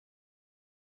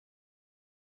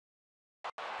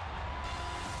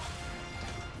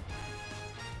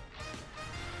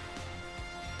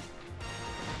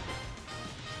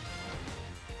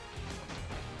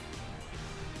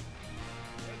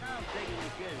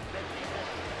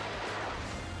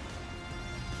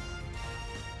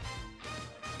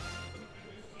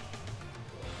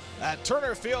At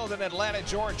Turner Field in Atlanta,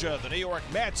 Georgia, the New York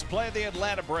Mets play the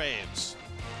Atlanta Braves.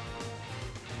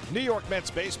 New York Mets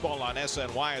baseball on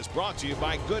SNY is brought to you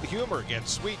by Good Humor. Get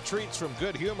sweet treats from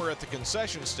Good Humor at the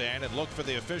concession stand and look for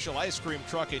the official ice cream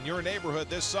truck in your neighborhood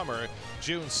this summer,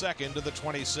 June 2nd to the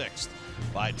 26th.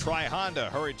 By Tri Honda.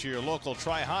 Hurry to your local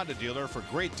Tri Honda dealer for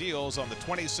great deals on the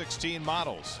 2016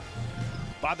 models.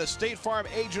 By the State Farm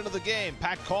agent of the game,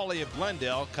 Pat Cawley of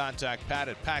Glendale. Contact Pat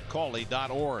at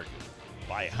patcawley.org.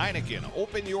 By Heineken,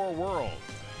 open your world.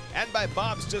 And by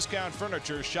Bob's Discount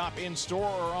Furniture. Shop in-store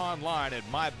or online at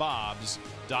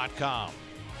mybobs.com.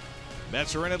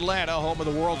 Mets are in Atlanta, home of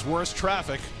the world's worst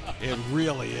traffic. It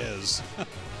really is.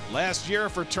 Last year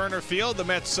for Turner Field, the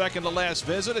Mets' second-to-last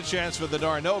visit, a chance for the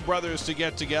Darno brothers to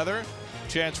get together,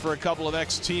 chance for a couple of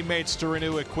ex-teammates to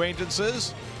renew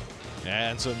acquaintances,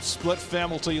 and some split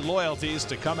family loyalties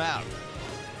to come out.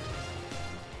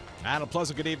 And a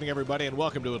pleasant good evening, everybody, and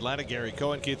welcome to Atlanta. Gary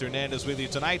Cohen, Keith Hernandez with you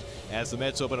tonight as the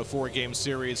Mets open a 4-game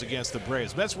series against the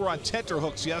Braves. Mets were on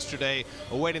tenterhooks yesterday,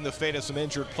 awaiting the fate of some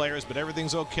injured players, but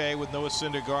everything's okay with Noah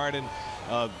Syndergaard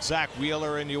and Zach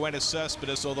Wheeler and Yoenis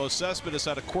Cespedes, although Cespedes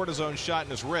had a cortisone shot in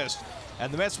his wrist.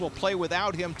 And the Mets will play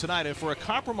without him tonight. And for a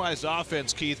compromised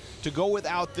offense, Keith, to go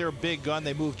without their big gun,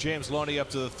 they move James Loney up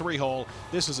to the 3-hole.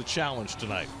 This is a challenge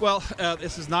tonight. Well,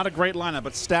 this is not a great lineup,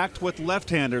 but stacked with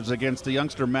left-handers against the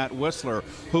youngster Matt Whistler,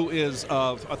 who is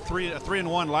a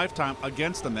 3-1 lifetime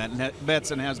against the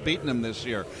Mets and has beaten them this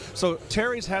year. So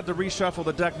Terry's had to reshuffle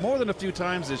the deck more than a few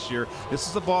times this year. This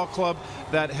is a ball club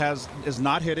that is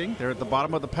not hitting. They're at the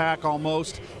bottom of the pack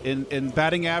almost in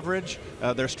batting average.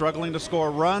 They're struggling to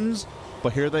score runs.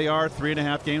 But here they are,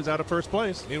 3.5 games out of first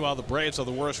place. Meanwhile, the Braves have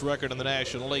the worst record in the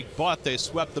National League, but they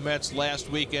swept the Mets last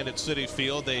weekend at Citi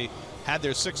Field. They had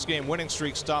their 6-game winning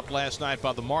streak stopped last night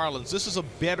by the Marlins. This is a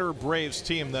better Braves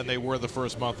team than they were the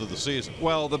first month of the season.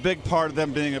 Well, the big part of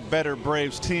them being a better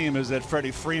Braves team is that Freddie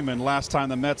Freeman, last time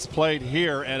the Mets played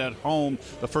here and at home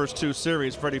the first 2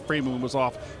 series, Freddie Freeman was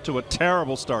off to a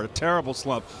terrible start, a terrible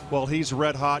slump. Well, he's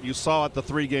red hot. You saw it the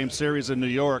 3-game series in New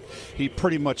York. He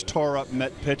pretty much tore up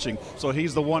Met pitching. So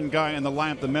he's the one guy in the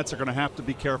lineup the Mets are going to have to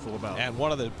be careful about. And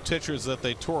one of the pitchers that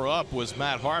they tore up was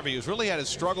Matt Harvey, who's really had his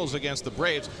struggles against the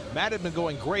Braves. Matt had been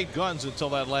going great guns until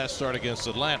that last start against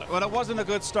Atlanta. Well, it wasn't a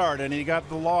good start, and he got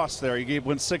the loss there. He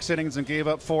went 6 innings and gave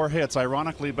up 4 hits.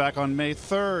 Ironically, back on May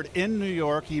 3rd in New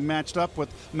York, he matched up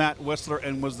with Matt Whistler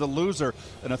and was the loser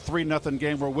in a 3-0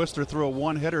 game where Whistler threw a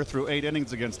 1-hitter through 8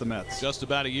 innings against the Mets. Just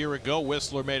about a year ago,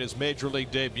 Whistler made his major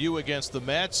league debut against the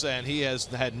Mets, and he has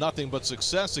had nothing but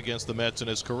success against the Mets in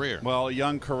his career. Well, a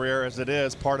young career as it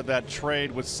is, part of that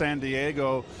trade with San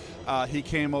Diego. He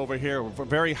came over here,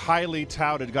 very highly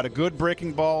touted, got a good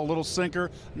breaking ball, a little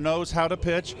sinker, knows how to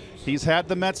pitch. He's had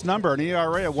the Mets number, an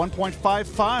ERA of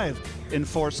 1.55 in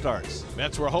 4 starts.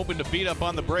 Mets were hoping to beat up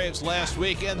on the Braves last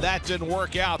week, and that didn't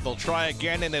work out. They'll try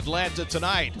again in Atlanta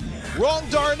tonight. Wrong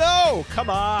Darno! Come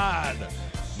on!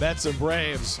 Mets and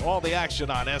Braves, all the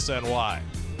action on SNY.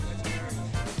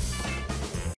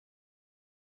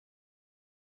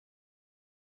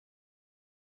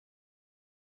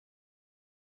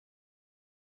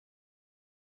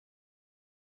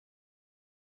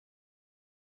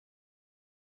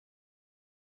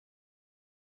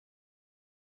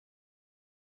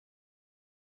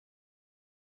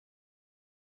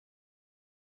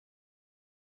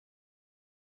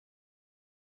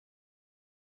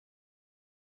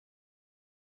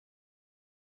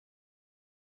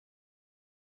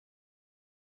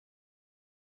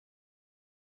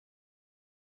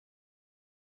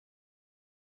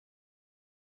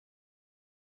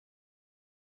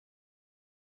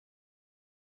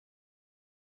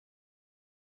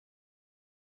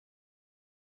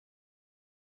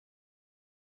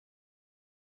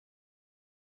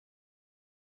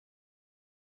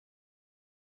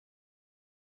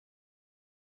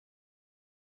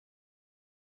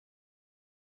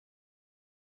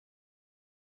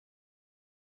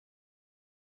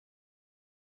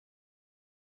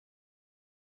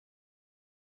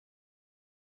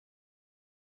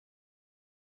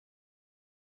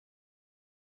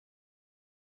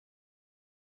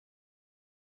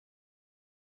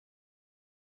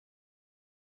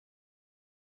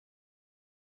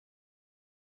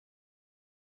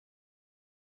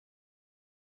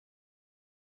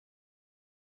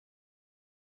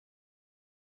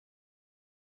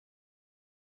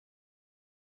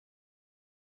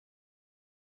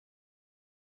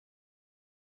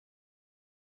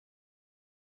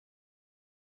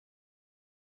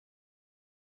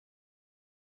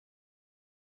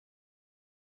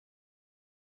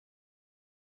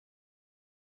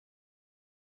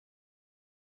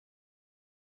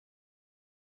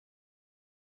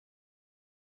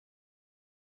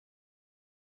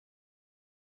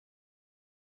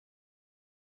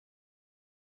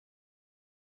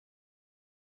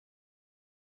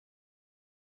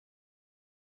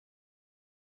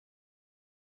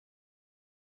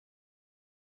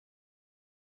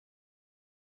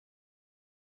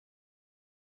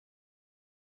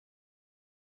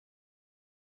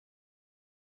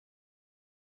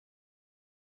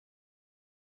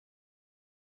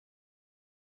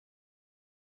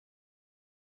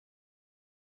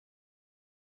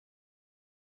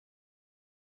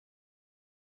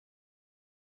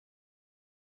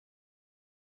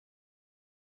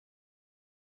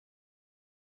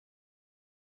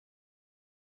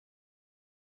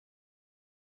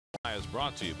 Is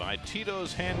brought to you by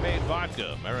Tito's Handmade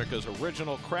Vodka, America's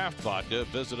original craft vodka.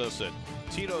 Visit us at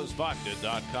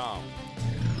titosvodka.com.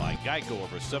 By Geico,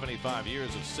 over 75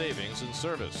 years of savings and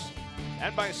service.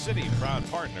 And by Citi, proud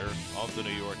partner of the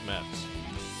New York Mets.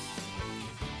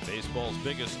 Baseball's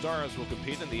biggest stars will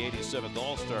compete in the 87th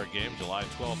All-Star Game, July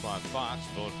 12th on Fox.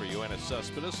 Vote for Yoenis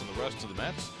Cespedes and the rest of the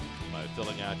Mets by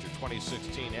filling out your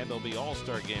 2016 MLB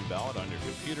All-Star Game ballot on your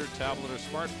computer, tablet, or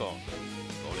smartphone.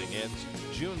 Voting ends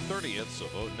June 30th, so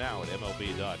vote now at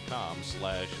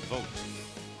MLB.com/vote.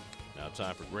 Now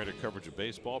time for greater coverage of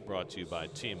baseball, brought to you by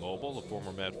T-Mobile. The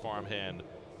former Met farmhand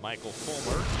Michael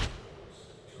Fulmer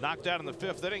knocked out in the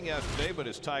 5th inning yesterday, but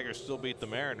his Tigers still beat the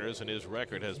Mariners, and his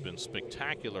record has been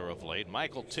spectacular of late.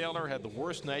 Michael Taylor had the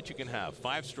worst night you can have.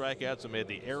 5 strikeouts and made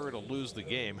the error to lose the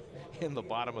game in the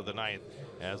bottom of the 9th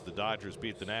as the Dodgers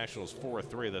beat the Nationals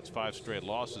 4-3. That's 5 straight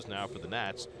losses now for the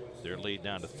Nats. Their lead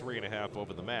down to 3.5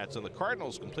 over the Mets. And the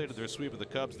Cardinals completed their sweep of the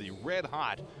Cubs. The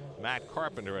red-hot Matt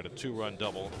Carpenter had a 2-run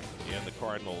double in the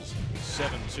Cardinals'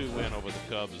 7-2 win over the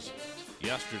Cubs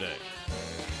yesterday.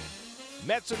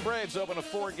 Mets and Braves open a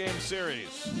 4-game series.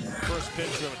 First pitch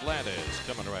from Atlanta is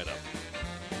coming right up.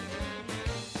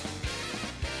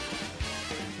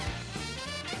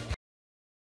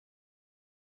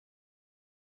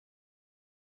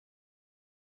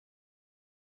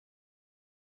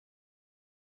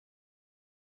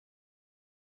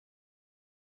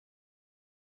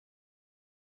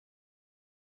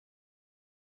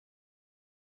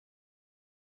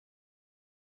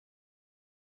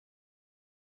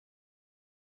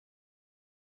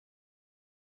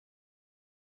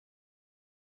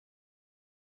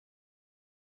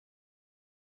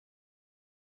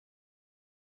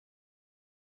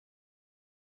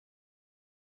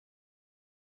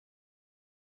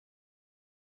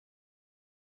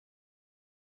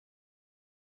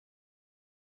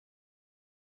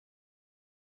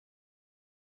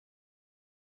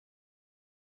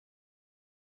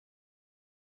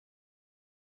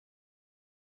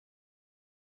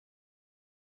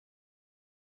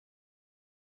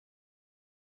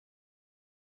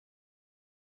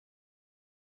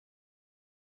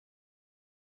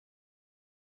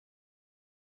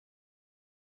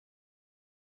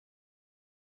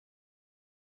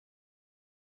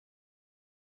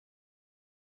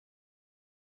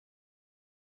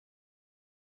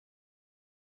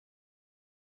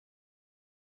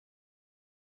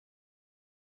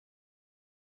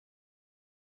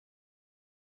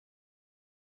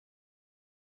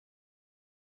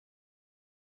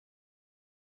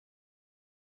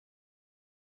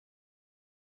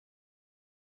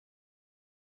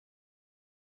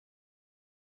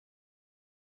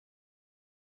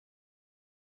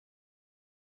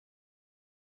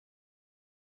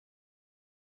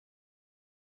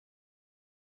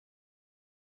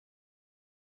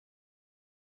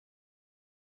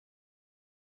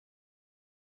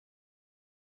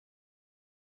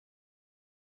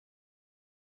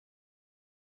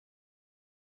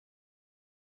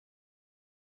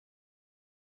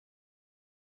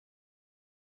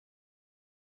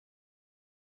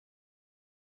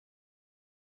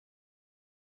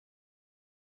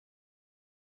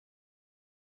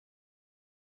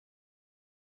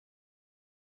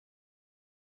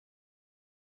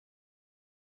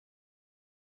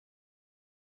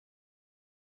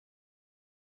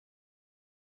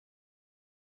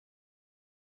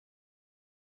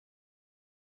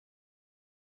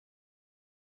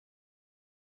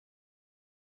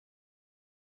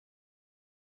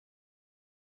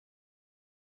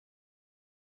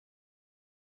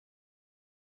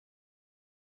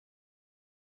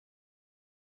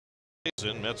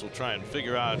 Mets will try and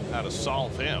figure out how to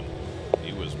solve him.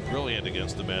 He was brilliant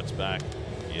against the Mets back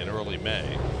in early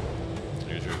May.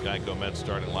 Here's your Geico Mets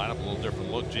starting lineup. A little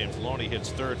different look. James Loney hits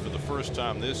 3rd for the first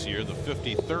time this year, the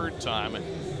 53rd time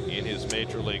in his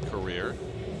major league career.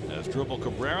 As Dribble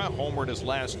Cabrera homered his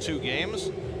last 2 games.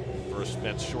 First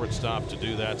Mets shortstop to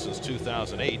do that since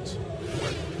 2008.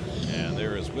 And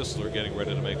there is Whistler getting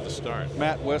ready to make the start.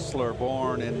 Matt Whistler,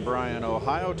 born in Bryan,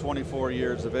 Ohio, 24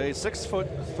 years of age,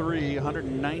 6'3",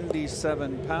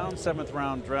 197 pounds, 7th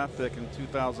round draft pick in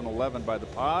 2011 by the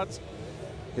Pods.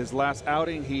 His last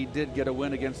outing, he did get a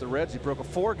win against the Reds. He broke a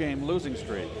 4-game losing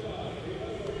streak.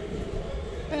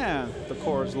 And the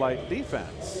Coors Light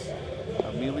defense.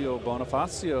 Emilio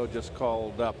Bonifacio just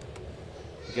called up.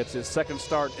 Gets his 2nd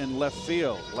start in left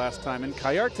field. Last time in.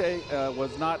 Coyote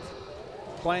was not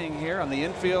playing here on the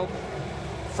infield.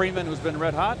 Freeman, who's been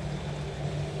red hot,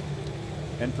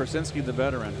 and Persinski, the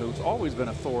veteran, who's always been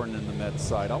a thorn in the Mets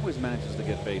side, always manages to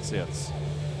get base hits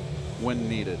when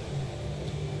needed.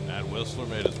 Matt Whistler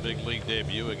made his big league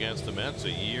debut against the Mets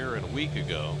a year and a week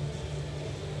ago.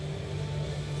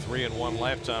 3-1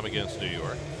 lifetime against New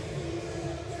York.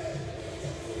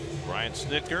 Brian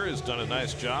Snitker has done a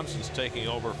nice job since taking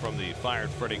over from the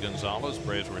fired Freddie Gonzalez.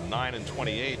 Braves were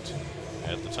 9-28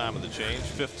 at the time of the change,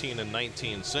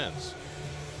 15-19 since.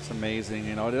 It's amazing.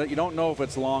 You know, you don't know if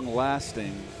it's long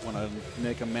lasting when I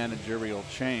make a managerial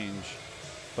change,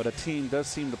 but a team does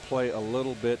seem to play a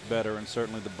little bit better, and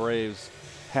certainly the Braves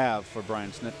have for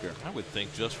Brian Snitker. I would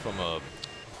think just from a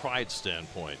pride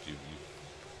standpoint, you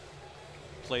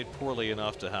played poorly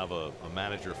enough to have a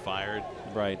manager fired.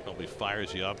 Right. Probably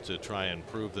fires you up to try and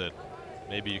prove that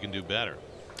maybe you can do better.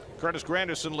 Curtis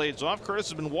Granderson leads off. Curtis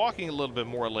has been walking a little bit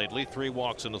more lately. 3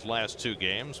 walks in his last 2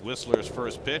 games. Whistler's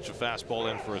first pitch, a fastball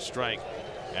in for a strike,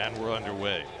 and we're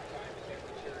underway.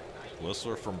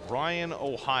 Whistler from Bryan,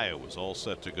 Ohio, was all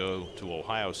set to go to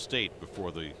Ohio State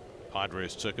before the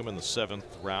Padres took him in the 7th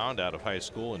round out of high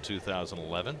school in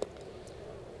 2011.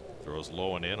 Throws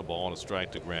low and in, a ball and a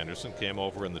strike to Granderson. Came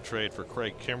over in the trade for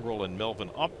Craig Kimbrell and Melvin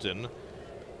Upton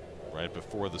right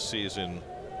before the season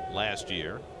last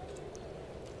year.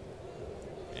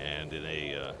 And in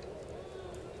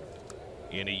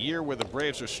a year where the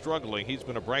Braves are struggling, he's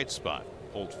been a bright spot.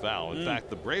 Pulled foul. In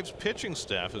fact, the Braves pitching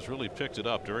staff has really picked it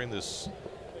up during this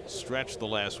stretch the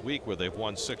last week where they've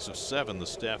won 6 of 7. The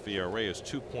staff ERA is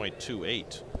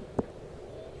 2.28.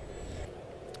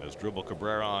 As Dribble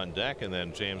Cabrera on deck, and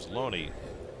then James Loney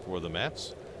for the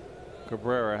Mets.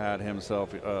 Cabrera had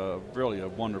himself really a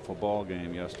wonderful ball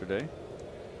game yesterday.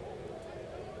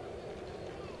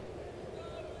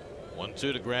 1-2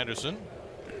 to Granderson,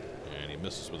 and he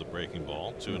misses with a breaking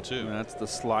ball. 2-2. That's the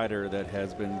slider that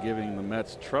has been giving the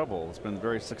Mets trouble. It's been a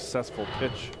very successful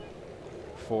pitch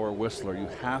for Whistler. You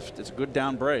have to, it's a good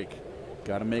down break.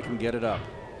 Got to make him get it up.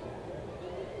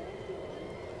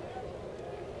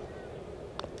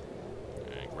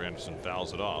 Granderson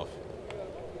fouls it off.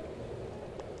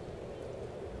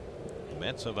 The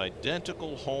Mets have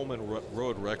identical home and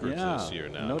road records this year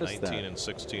now.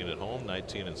 19-16 at home,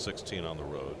 19-16 on the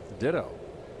road. Ditto.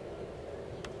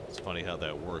 It's funny how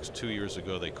that works. 2 years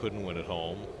ago they couldn't win at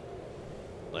home.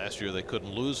 Last year they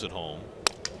couldn't lose at home.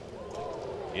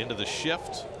 Into the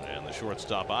shift, and the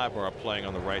shortstop Ibar playing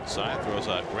on the right side throws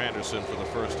out Granderson for the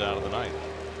first out of the night.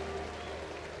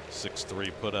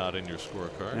 6-3 put out in your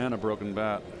scorecard. And a broken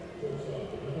bat.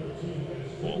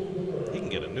 Well, he can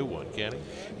get a new one, can't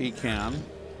he? He can.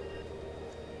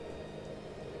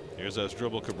 Here's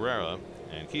Asdrubal Cabrera,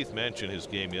 and Keith mentioned his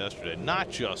game yesterday. Not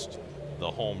just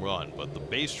the home run, but the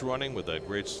base running with that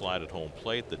great slide at home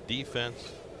plate, the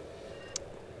defense.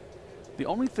 The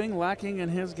only thing lacking in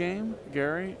his game,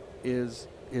 Gary, is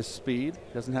his speed.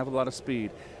 He doesn't have a lot of speed.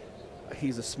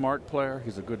 He's a smart player.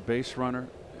 He's a good base runner.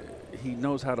 He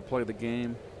knows how to play the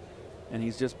game, and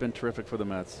he's just been terrific for the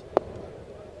Mets.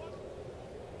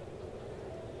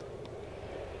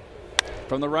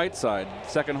 From the right side,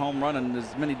 second home run in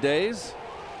as many days.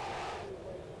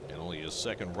 And only his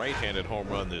second right-handed home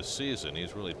run this season.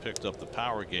 He's really picked up the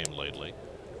power game lately.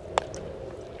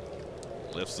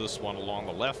 Lifts this one along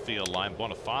the left field line.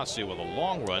 Bonifacio with a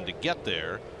long run to get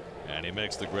there, and he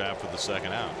makes the grab for the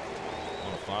second out.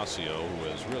 Bonifacio, who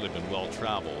has really been well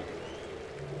traveled,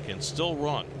 can still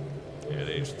run at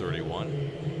age 31,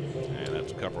 and have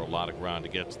to cover a lot of ground to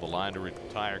get to the line to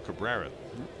retire Cabrera.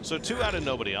 So 2 out and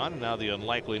nobody on. And now the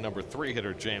unlikely number 3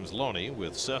 hitter James Loney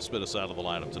with Cespedes out of the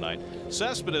lineup tonight.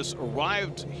 Cespedes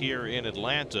arrived here in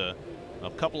Atlanta a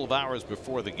couple of hours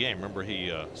before the game. Remember,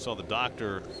 he saw the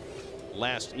doctor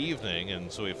last evening,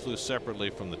 and so he flew separately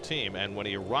from the team. And when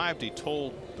he arrived, he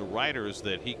told the writers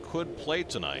that he could play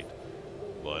tonight.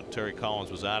 But Terry Collins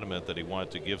was adamant that he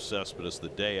wanted to give Cespedes the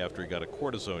day after he got a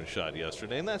cortisone shot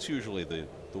yesterday, and that's usually the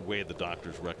way the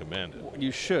doctors recommend it.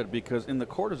 You should, because in the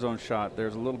cortisone shot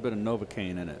there's a little bit of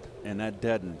Novocaine in it, and that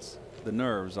deadens the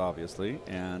nerves, obviously,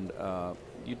 and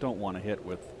you don't want to hit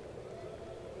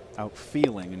without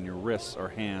feeling in your wrists or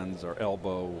hands or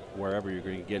elbow, wherever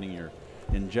you're getting your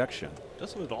injection.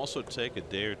 Doesn't it also take a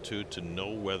day or two to know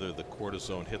whether the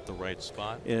cortisone hit the right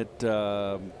spot?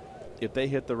 If they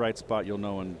hit the right spot, you'll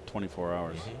know in 24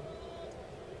 hours.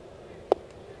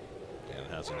 And it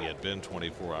hasn't yet been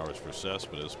 24 hours for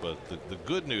Cespedes, but the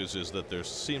good news is that there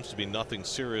seems to be nothing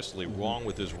seriously wrong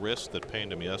with his wrist that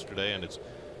pained him yesterday, and it's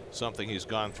something he's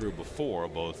gone through before.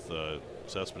 Both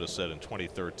Cespedes said in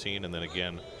 2013 and then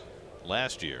again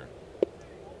last year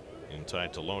in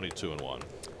tied to Loney 2-1.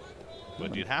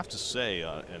 But you'd have to say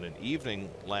in an evening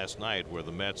last night where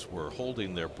the Mets were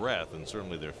holding their breath, and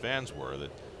certainly their fans were, that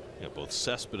both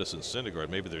Cespedes and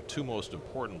Syndergaard, maybe their 2 most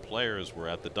important players, were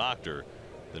at the doctor.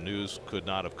 the news could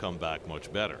not have come back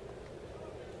much better.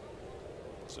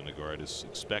 Syndergaard is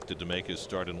expected to make his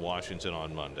start in Washington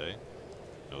on Monday.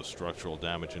 No structural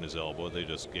damage in his elbow. They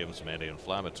just gave him some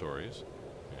anti-inflammatories,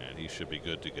 and he should be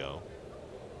good to go.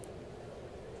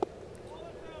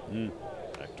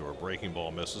 Backdoor breaking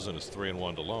ball misses, and it's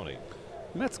 3-1 to Loney.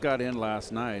 Mets got in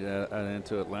last night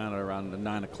into Atlanta around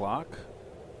 9 o'clock,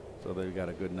 so they got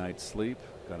a good night's sleep,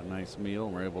 got a nice meal,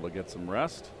 and were able to get some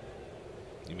rest.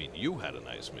 You mean you had a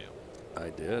nice meal? I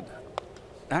did.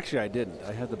 Actually, I didn't.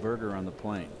 I had the burger on the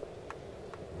plane.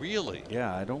 Really?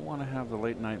 Yeah, I don't want to have the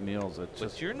late night meals.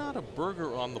 But you're not a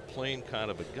burger on the plane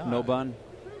kind of a guy. No bun.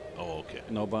 Oh, okay.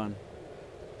 No bun.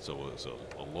 So it's a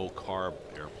low carb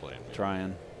airplane. Maybe.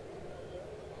 Trying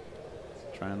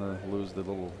to lose the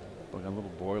little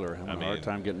boiler. Having a hard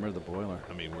time getting rid of the boiler.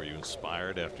 I mean, were you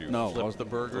inspired after you flipped the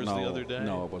burgers the other day?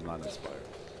 No, I was not inspired.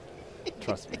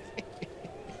 Trust me.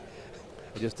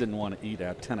 I just didn't want to eat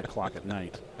at 10 o'clock at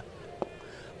night.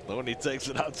 Loney takes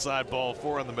it outside, ball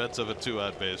 4, and the Mets have a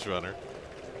 2-out base runner.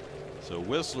 So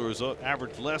Whistler has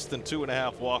averaged less than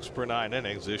 2.5 walks per 9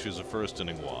 innings, issues a first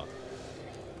inning walk.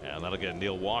 And that'll get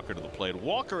Neil Walker to the plate.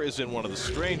 Walker is in one of the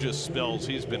strangest spells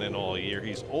he's been in all year.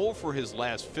 He's 0 for his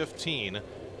last 15.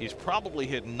 He's probably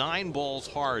hit 9 balls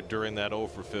hard during that 0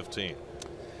 for 15.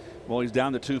 Well, he's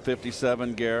down to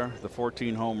 257, Gare. The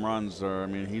 14 home runs are, I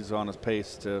mean, he's on his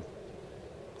pace to.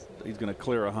 He's going to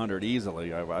clear 100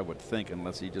 easily, I would think,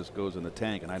 unless he just goes in the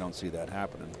tank, and I don't see that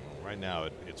happening. Right now,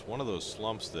 it's one of those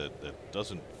slumps that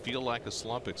doesn't feel like a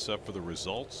slump except for the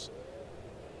results.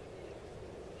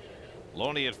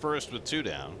 Loney at first with 2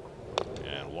 down,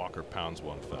 and Walker pounds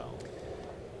 1 foul.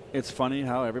 It's funny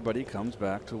how everybody comes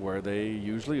back to where they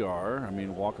usually are. I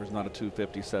mean, Walker's not a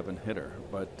 257 hitter,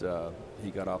 but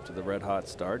he got off to the red hot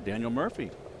start. Daniel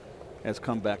Murphy has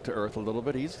come back to earth a little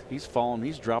bit. He's fallen.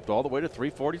 He's dropped all the way to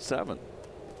 347.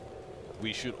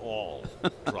 We should all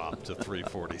drop to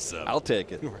 347. I'll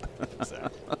take it.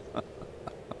 Exactly.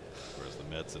 Whereas the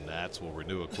Mets and Nats will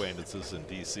renew acquaintances in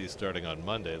D.C. starting on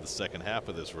Monday, the second half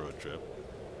of this road trip.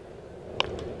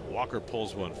 Walker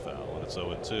pulls 1 foul, and it's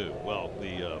 0-2. Well,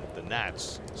 the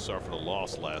Nats suffered a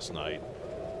loss last night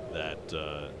that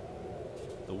the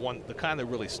kind that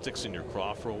really sticks in your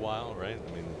craw for a while, right?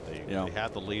 I mean, they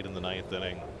had the lead in the 9th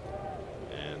inning,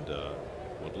 and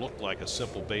what looked like a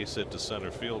simple base hit to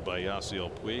center field by Yasiel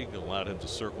Puig allowed him to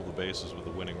circle the bases with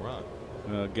a winning run.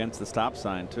 Against the stop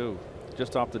sign, too.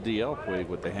 Just off the DL, Puig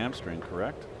with the hamstring,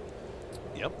 correct?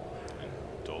 Yep. And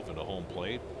dove into home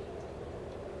plate.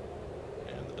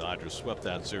 And the Dodgers swept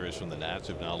that series from the Nats,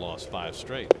 who've now lost 5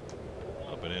 straight.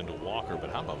 Up and into Walker, but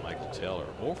how about Michael Taylor?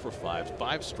 0 for 5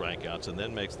 strikeouts, and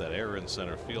then makes that error in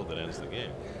center field that ends the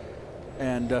game.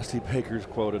 And Dusty Baker's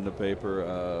quote in the paper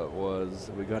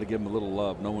was, "We got to give him a little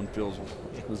love. No one feels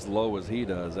as low as he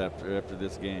does after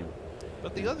this game."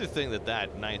 But the other thing that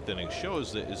 9th inning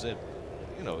shows is that,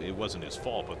 you know, it wasn't his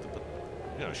fault, but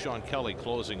you know, Sean Kelly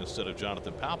closing instead of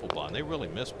Jonathan Papelbon. They really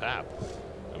missed Pap.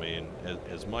 I mean,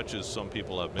 as much as some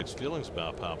people have mixed feelings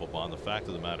about Papelbon, the fact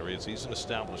of the matter is he's an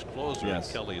established closer, and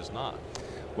Kelly is not.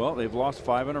 Well, they've lost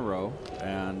 5 in a row,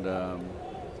 and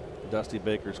Dusty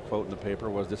Baker's quote in the paper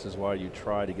was, "This is why you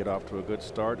try to get off to a good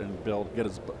start and get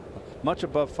as much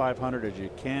above 500 as you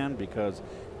can, because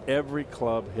every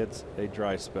club hits a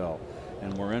dry spell,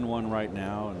 and we're in one right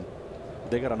now. And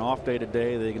they got an off day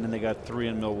today, and then they got 3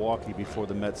 in Milwaukee before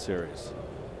the Mets series."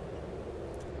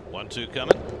 1-2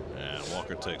 coming, and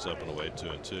Walker takes up and away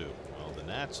 2-2. Well, the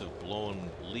Nats have blown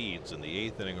leads in the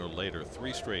 8th inning or later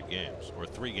 3 straight games, or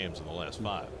 3 games in the last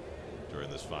 5 during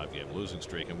this 5-game losing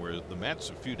streak. And where the Mets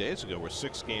a few days ago were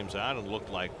 6 games out and looked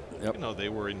like you know, they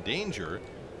were in danger.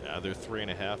 Now they're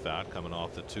 3.5 out, coming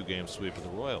off the 2-game sweep of the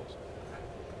Royals.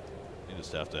 You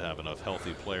just have to have enough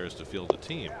healthy players to field the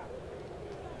team.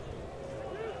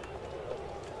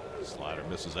 Slider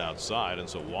misses outside, and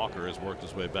so Walker has worked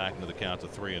his way back into the count to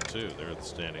 3-2. There are the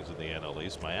standings in the NL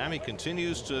East. Miami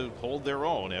continues to hold their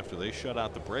own after they shut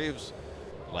out the Braves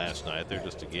last night. They're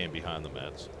just a game behind the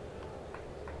Mets.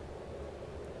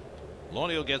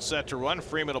 Loney will get set to run.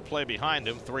 Freeman will play behind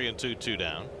him. 3-2, 2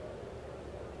 down.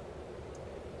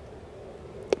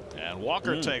 And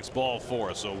Walker takes ball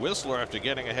 4. So Whistler, after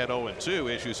getting ahead 0-2,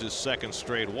 issues his 2nd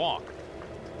straight walk.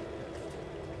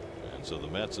 So the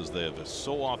Mets, as they have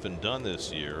so often done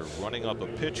this year, running up a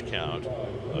pitch count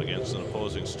against an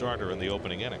opposing starter in the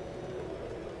opening inning.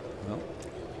 Well.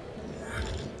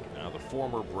 Now the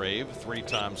former Brave 3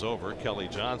 times over, Kelly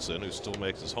Johnson, who still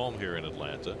makes his home here in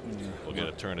Atlanta, will get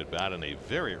a turn at bat in a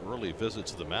very early visit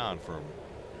to the mound from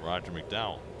Roger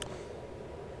McDowell.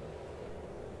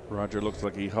 Roger looks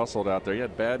like he hustled out there. He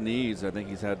had bad knees. I think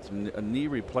he's had a knee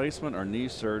replacement or knee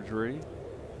surgery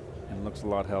and looks a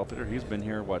lot healthier. He's been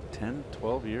here, what, 10,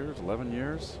 12 years, 11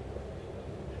 years?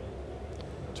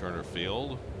 Turner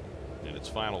Field in its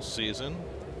final season.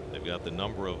 They've got the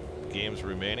number of games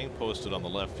remaining posted on the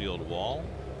left field wall,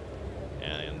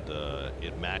 and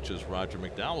it matches Roger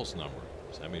McDowell's number.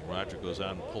 Does that mean Roger goes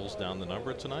out and pulls down the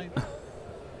number tonight?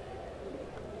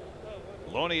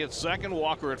 Loney at second,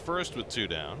 Walker at first with 2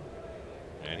 down.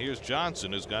 And here's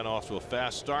Johnson, who's gotten off to a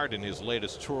fast start in his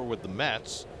latest tour with the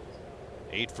Mets.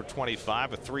 8 for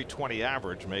 25, a .320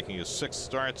 average, making his 6th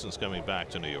start since coming back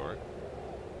to New York.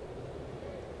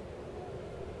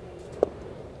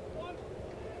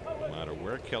 No matter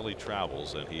where Kelly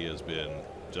travels, and he has been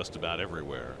just about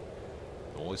everywhere,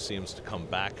 always seems to come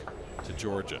back to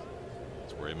Georgia.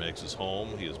 It's where he makes his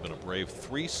home. He has been a Brave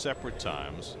 3 separate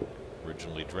times.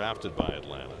 Originally drafted by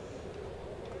Atlanta.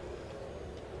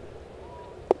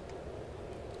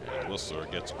 And Whistler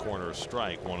gets a corner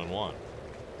strike, 1-1.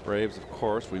 Braves, of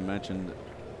course, we mentioned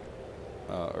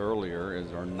earlier,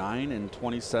 are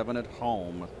 9-27 at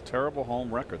home. A terrible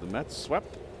home record. The Mets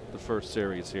swept the first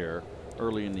series here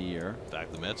early in the year. In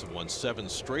fact, the Mets have won 7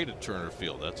 straight at Turner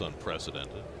Field. That's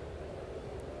unprecedented.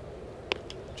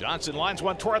 Johnson lines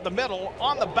one toward the middle.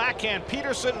 On the backhand,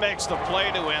 Peterson makes the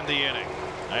play to end the inning.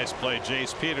 Nice play,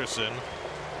 Jace Peterson,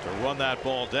 to run that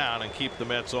ball down and keep the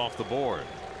Mets off the board.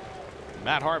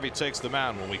 Matt Harvey takes the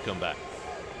mound when we come back.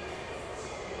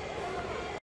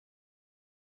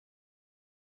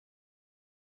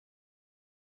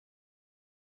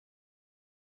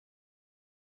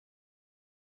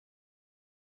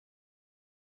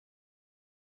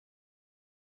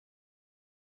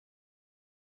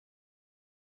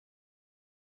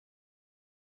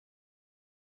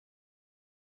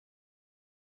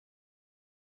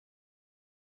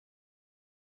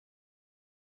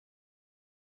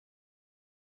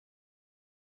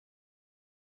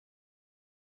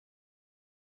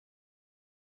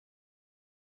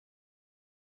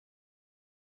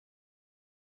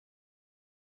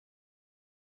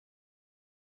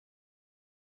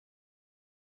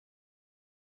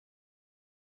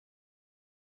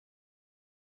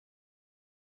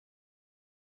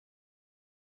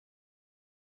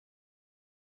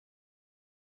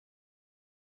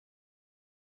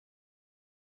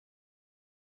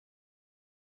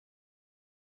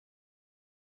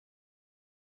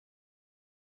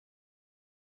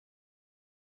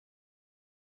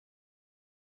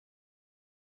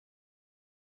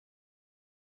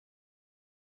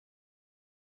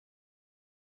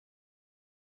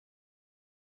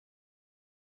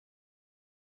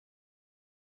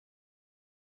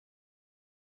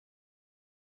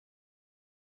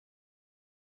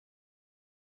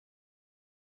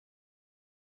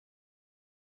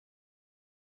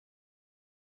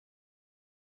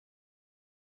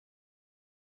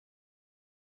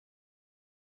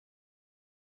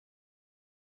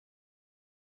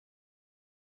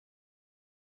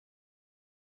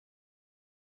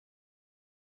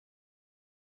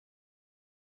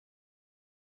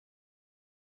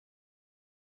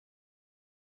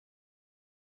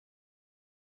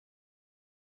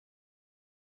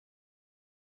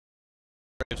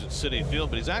 At Citi Field,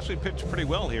 but he's actually pitched pretty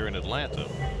well here in Atlanta.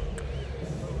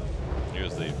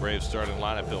 Here's the Braves starting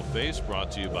lineup he'll face,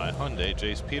 brought to you by Hyundai.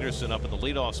 Jace Peterson up in the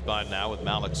leadoff spot now with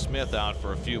Malik Smith out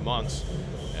for a few months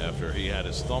after he had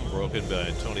his thumb broken by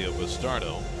Antonio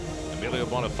Bastardo. Emilio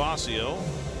Bonifacio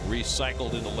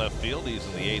recycled into left field. He's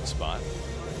in the 8th spot.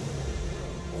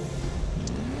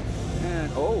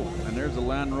 And there's the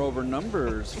Land Rover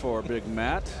numbers for Big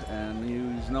Matt, and you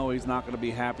know he's not going to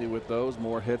be happy with those.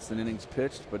 More hits than innings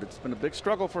pitched, but it's been a big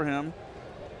struggle for him.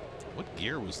 What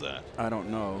gear was that? I don't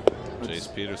know.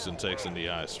 Jace Peterson takes in the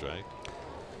eye strike.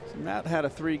 So Matt had a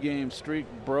 3-game streak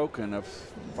broken of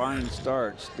fine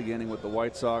starts, beginning with the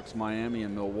White Sox, Miami,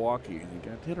 and Milwaukee. He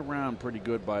got hit around pretty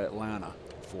good by Atlanta.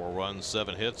 4 runs,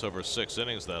 7 hits over 6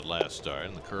 innings that last start,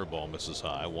 and the curveball misses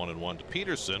high. 1-1 to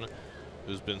Peterson,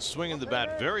 who's been swinging the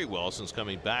bat very well since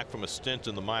coming back from a stint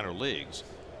in the minor leagues.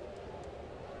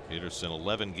 Peterson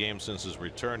 11 games since his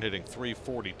return, hitting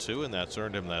 .342, and that's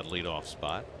earned him that leadoff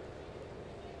spot.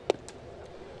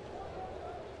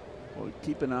 Well,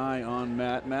 keep an eye on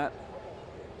Matt. Matt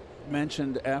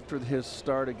mentioned after his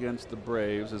start against the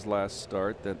Braves, his last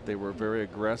start, that they were very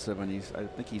aggressive, and I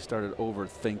think he started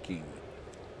overthinking.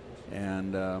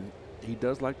 And he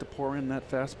does like to pour in that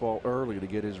fastball early to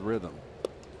get his rhythm.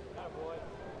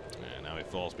 And now he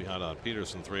falls behind on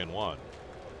Peterson, 3-1.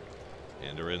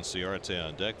 Ender Inciarte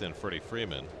on deck, then Freddie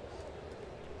Freeman.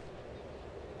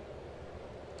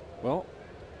 Well,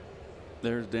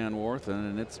 There's Dan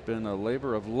Warthen, and it's been a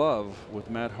labor of love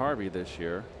with Matt Harvey this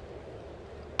year.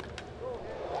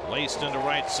 Laced into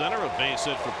right center, a base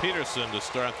hit for Peterson to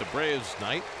start the Braves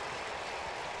night.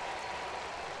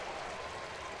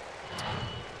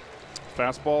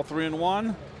 Fastball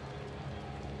 3-1.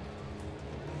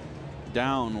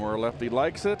 Down where lefty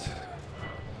likes it.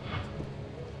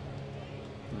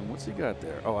 And what's he got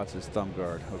there? Oh, that's his thumb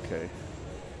guard. Okay.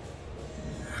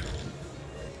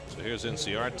 So here's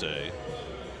Inciarte,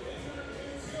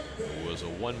 who was a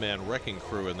one-man wrecking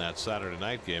crew in that Saturday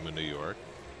night game in New York,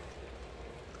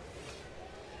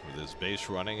 with his base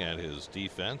running and his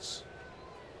defense.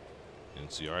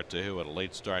 Inciarte, who had a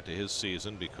late start to his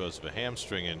season because of a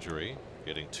hamstring injury,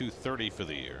 getting .230 for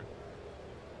the year.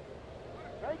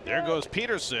 There goes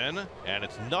Peterson, and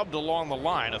it's nubbed along the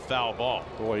line, a foul ball.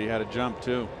 Boy, he had a jump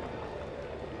too.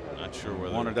 Not sure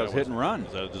whether Warner does hit and run.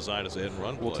 Is that a design as a hit and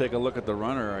run play? We'll take a look at the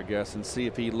runner, I guess, and see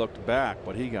if he looked back,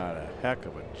 but he got a heck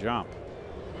of a jump.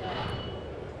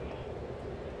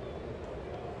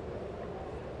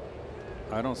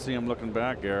 I don't see him looking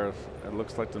back, Gareth. It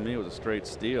looks like to me it was a straight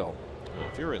steal. Well,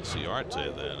 if you're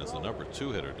Inciarte, then as the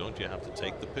 #2 hitter, don't you have to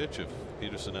take the pitch if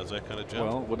Peterson has that kind of jump?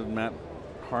 Well, what did Matt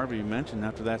Harvey mention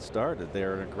after that started?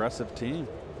 They're an aggressive team.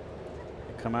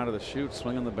 They come out of the chute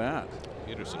swinging the bat.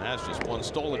 Peterson has just one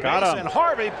stolen Got base, him. and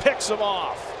Harvey picks him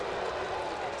off.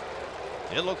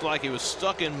 It looked like he was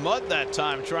stuck in mud that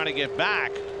time trying to get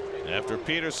back. After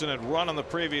Peterson had run on the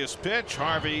previous pitch,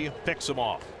 Harvey picks him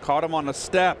off. Caught him on the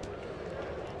step.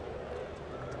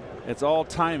 It's all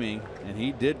timing, and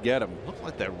he did get him. Looked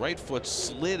like that right foot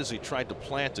slid as he tried to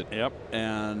plant it. Yep,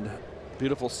 and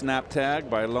beautiful snap tag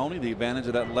by Loney, the advantage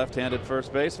of that left-handed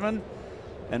first baseman.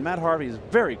 And Matt Harvey is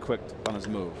very quick on his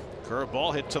move.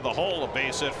 Curveball hit to the hole, a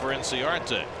base hit for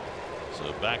Inciarte.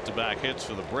 So back-to-back hits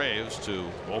for the Braves to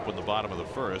open the bottom of the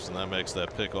first, and that makes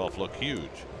that pickoff look huge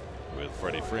with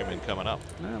Freddie Freeman coming up.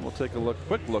 And we'll take a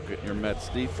quick look at your Mets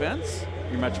defense,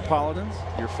 your Metropolitans,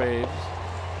 your faves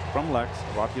from Lex,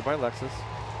 brought to you by Lexus.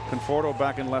 Conforto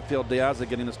back in left field. Diaz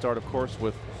getting the start, of course,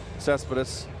 with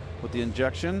Cespedes with the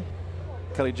injection.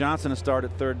 Kelly Johnson has started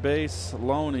at third base.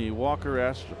 Loney,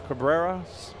 Walker, Cabrera,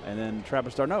 and then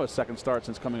Travis d'Arnaud, his second start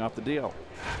since coming off the deal.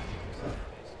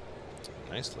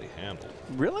 Nicely handled.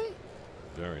 Really?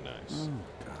 Very nice. Oh,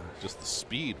 gosh. Just the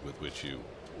speed with which you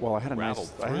Well, I had a rattled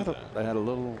through that. I had a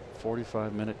little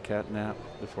 45-minute cat nap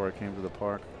before I came to the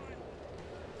park.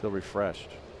 Feel refreshed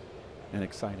and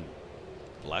exciting.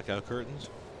 Blackout curtains.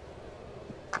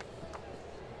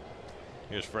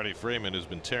 Here's Freddie Freeman, who's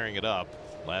been tearing it up.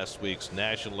 Last week's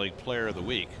National League Player of the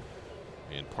Week,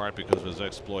 in part because of his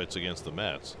exploits against the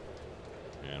Mets.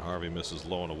 And Harvey misses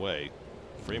low and away.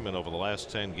 Freeman over the last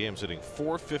 10 games hitting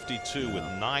 .452 with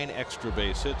 9 extra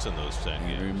base hits in those 10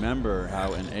 games. Remember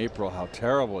how in April how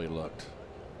terrible he looked.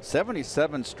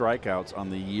 77 strikeouts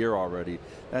on the year already.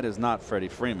 That is not Freddie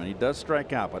Freeman. He does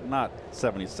strike out, but not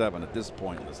 77 at this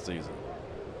point in the season.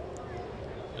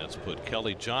 That's put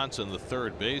Kelly Johnson, the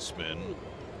third baseman,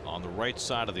 on the right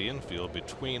side of the infield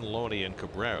between Loney and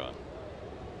Cabrera,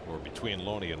 or between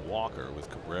Loney and Walker,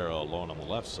 with Cabrera alone on the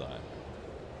left side.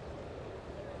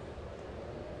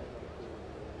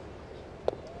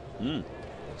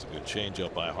 That's a good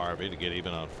changeup by Harvey to get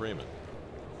even on Freeman.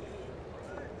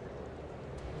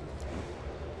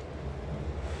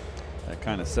 That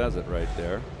kind of says it right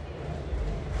there.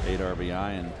 8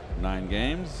 RBI in 9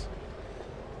 games.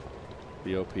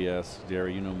 The OPS,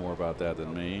 Jerry, you know more about that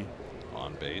than me.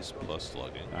 On base plus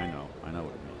slugging. I know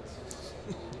what it means.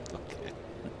 Okay.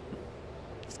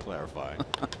 Just clarifying.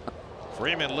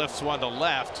 Freeman lifts one to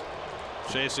left,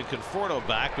 chasing Conforto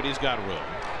back, but he's got room.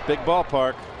 Big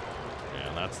ballpark.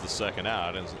 And that's the second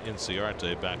out, and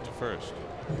Inciarte back to first.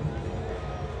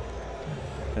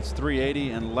 That's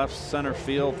 380 in left center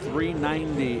field,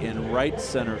 390 in right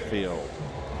center field.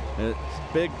 It's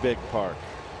big park.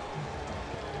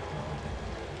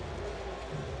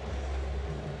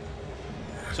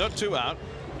 So 2 out.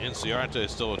 Inciarte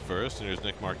still at first, and here's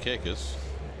Nick Markakis.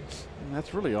 And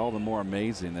that's really all the more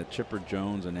amazing that Chipper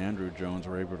Jones and Andrew Jones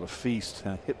were able to feast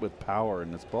and hit with power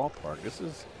in this ballpark. This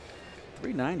is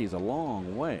 390 is a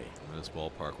long way. This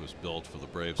ballpark was built for the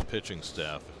Braves pitching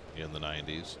staff in the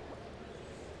 90s.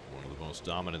 One of the most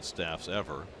dominant staffs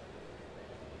ever.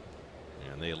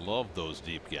 And they love those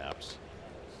deep gaps.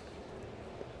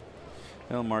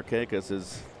 Well, Markakis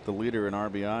is the leader in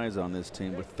RBIs on this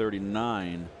team with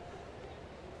 39.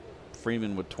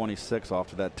 Freeman with 26 off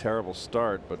to that terrible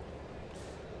start, but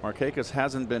Markakis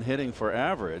hasn't been hitting for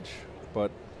average,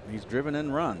 but he's driven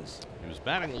in runs. He was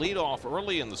batting leadoff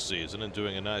early in the season and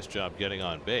doing a nice job getting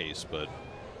on base, but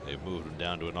they've moved him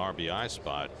down to an RBI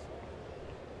spot.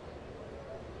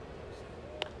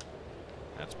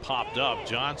 It's popped up.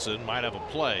 Johnson might have a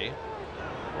play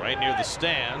right near the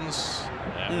stands.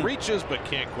 And reaches but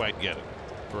can't quite get it.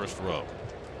 First row.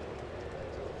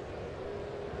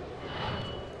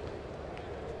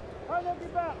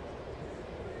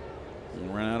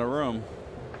 Ran out of room.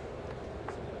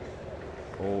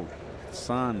 Oh,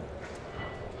 son.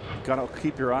 You gotta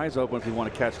keep your eyes open if you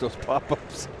want to catch those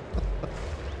pop-ups.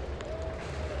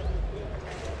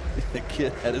 The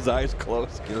kid had his eyes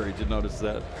closed. Gary, did you notice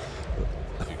that?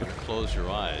 If you can close your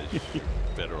eyes, you're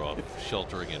better off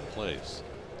sheltering in place.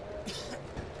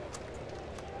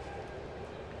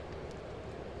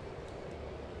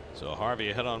 So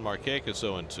Harvey ahead on Markakis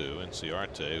 0-2, and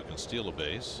Ciarte, who can steal a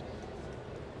base.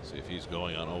 See if he's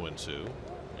going on 0-2.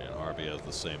 And Harvey has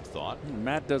the same thought.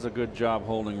 Matt does a good job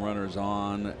holding runners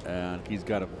on, and he's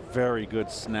got a very good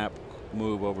snap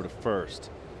move over to first.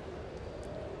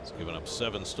 He's given up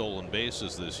 7 stolen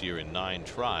bases this year in 9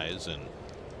 tries, and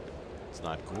it's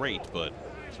not great, but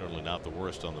certainly not the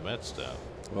worst on the Mets staff.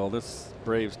 Well, this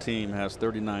Braves team has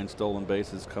 39 stolen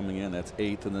bases coming in. That's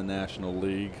 8th in the National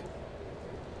League.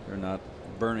 They're not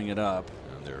burning it up.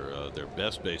 And their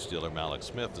best base stealer, Malik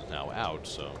Smith, is now out,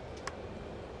 so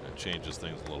that changes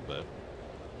things a little bit.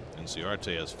 And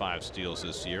Ciarte has 5 steals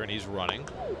this year, and he's running,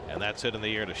 and that's hit in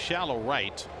the air to shallow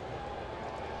right.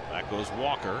 Back goes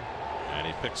Walker, and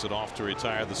he picks it off to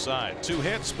retire the side. 2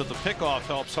 hits, but the pickoff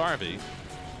helps Harvey.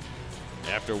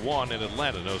 After 1 in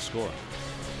Atlanta, no score.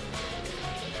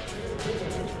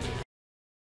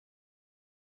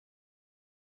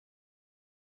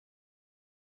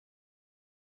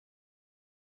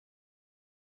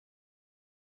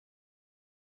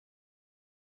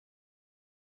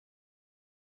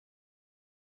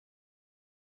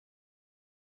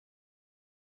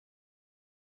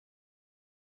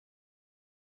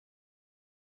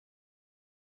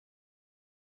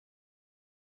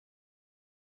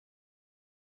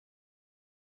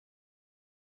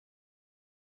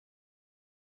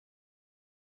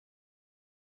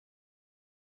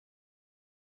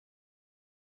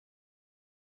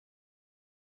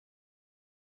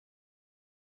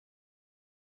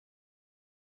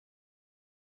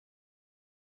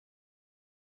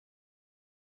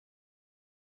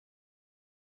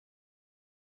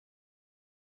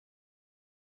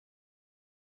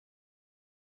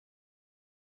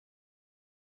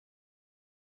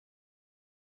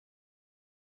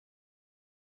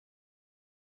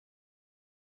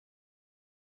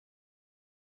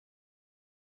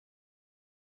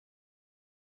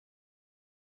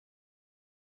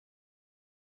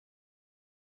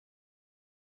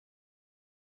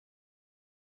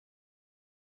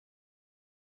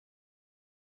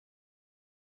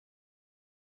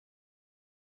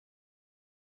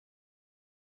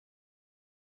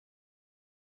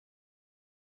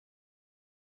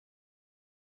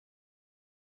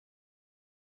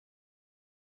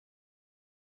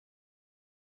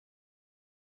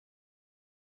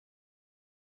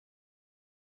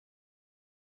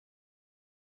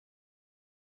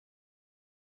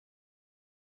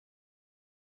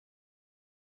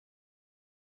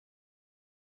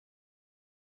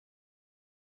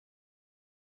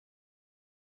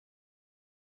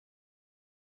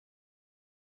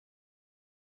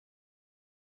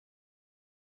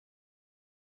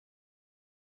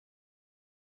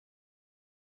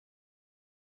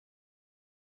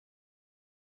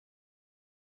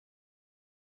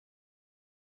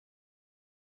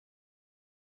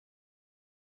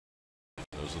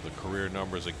 Those are the career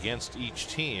numbers against each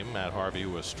team. Matt Harvey,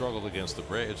 who has struggled against the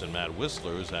Braves, and Matt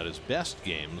Whistler, who's had his best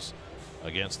games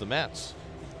against the Mets.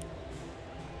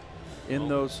 In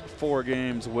those 4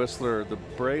 games, Whistler, the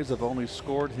Braves have only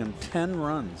scored him 10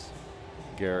 runs,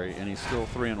 Gary, and he's still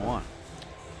 3-1.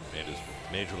 Made his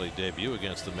major league debut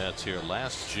against the Mets here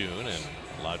last June and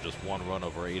allowed just 1 run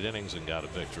over 8 innings and got a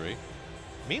victory.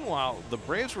 Meanwhile, the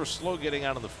Braves were slow getting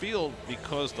out of the field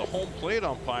because the home plate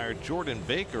umpire Jordan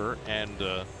Baker and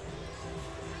the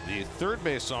third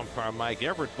base umpire Mike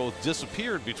Everett both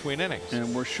disappeared between innings.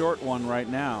 And we're short 1 right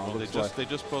now. Well, they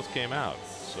just both came out.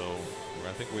 So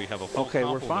I think we have a full okay,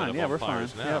 we're complement fine. of Yeah, we're fine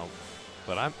umpires now. Yep.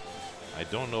 But I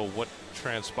don't know what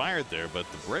transpired there,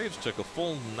 but the Braves took a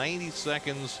full 90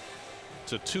 seconds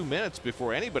to 2 minutes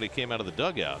before anybody came out of the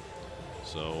dugout.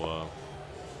 So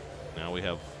now we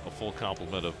have a full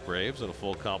complement of Braves and a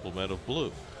full complement of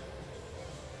blue.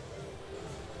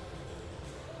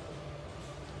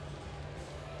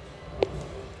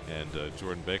 And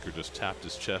Jordan Baker just tapped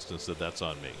his chest and said, "That's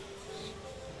on me."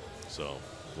 So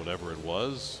whatever it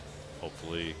was,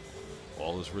 hopefully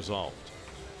all is resolved.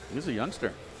 He's a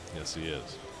youngster. Yes, he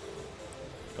is.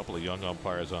 A couple of young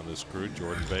umpires on this crew.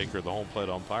 Jordan Baker, the home plate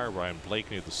umpire. Ryan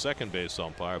Blakeney, the second base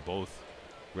umpire. Both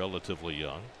relatively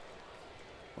young.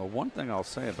 Well, one thing I'll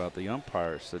say about the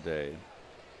umpires today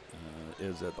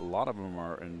is that a lot of them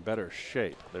are in better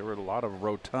shape. There were a lot of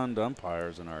rotund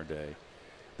umpires in our day.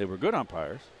 They were good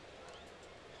umpires,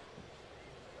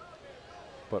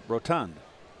 but rotund.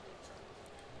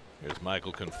 Here's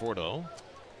Michael Conforto,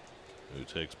 who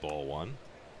takes ball one.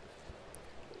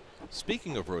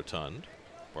 Speaking of rotund,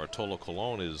 Bartolo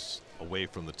Colon is away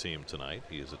from the team tonight.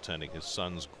 He is attending his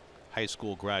son's high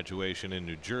school graduation in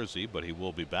New Jersey, but he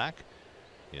will be back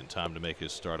in time to make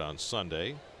his start on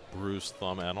Sunday, bruised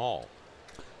thumb and all.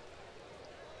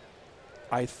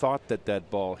 I thought that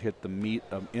ball hit the meat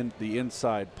of the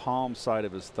inside palm side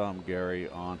of his thumb, Gary,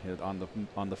 on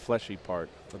the fleshy part,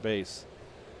 the base.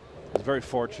 It was very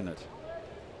fortunate.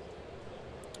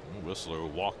 Whistler, who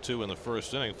walked 2 in the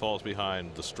first inning, falls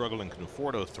behind the struggling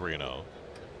Conforto 3-0.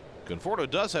 Conforto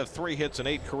does have 3 hits and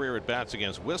 8 career at bats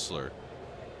against Whistler,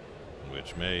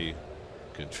 which may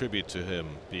contribute to him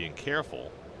being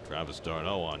careful. Travis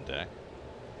d'Arnaud on deck.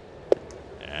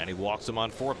 And he walks him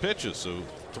on 4 pitches. So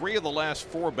 3 of the last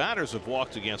 4 batters have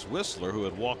walked against Whistler, who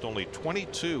had walked only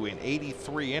 22 in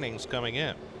 83 innings coming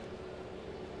in.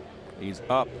 He's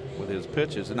up with his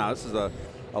pitches. And now this is a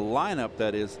lineup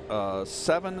that is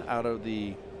 7 out of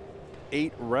the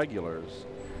 8 regulars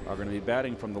are going to be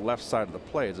batting from the left side of the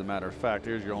plate. As a matter of fact,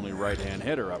 here's your only right-hand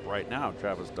hitter up right now,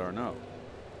 Travis d'Arnaud.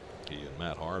 He and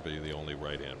Matt Harvey, the only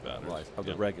right-hand batters. Right, of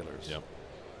the regulars. Yep.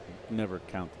 Never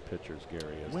count the pitchers,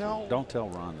 Gary. Well, don't tell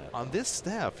Ron that. On this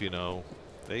staff, you know,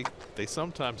 they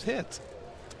sometimes hit.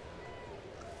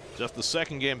 Just the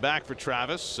second game back for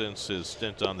Travis since his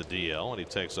stint on the DL, and he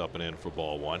takes up and in for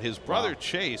ball 1. His brother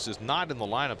Chase is not in the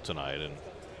lineup tonight, and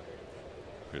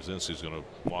Krasinski's going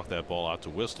to walk that ball out to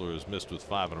Whistler, who's missed with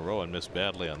 5 in a row and missed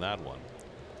badly on that one.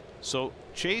 So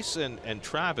Chase and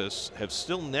Travis have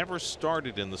still never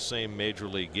started in the same major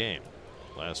league game.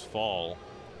 Last fall,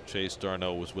 Chase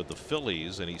d'Arnaud was with the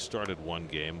Phillies, and he started 1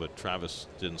 game, but Travis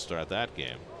didn't start that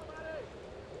game.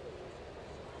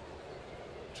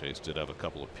 Chase did have a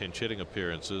couple of pinch hitting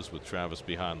appearances with Travis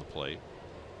behind the plate.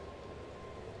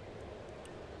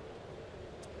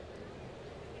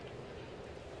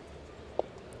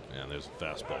 And there's a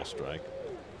fastball strike.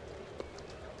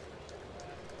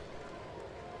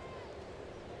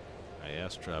 I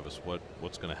asked Travis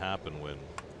what's going to happen when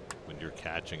you're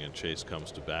catching and Chase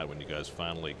comes to bat, when you guys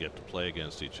finally get to play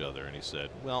against each other, and he said,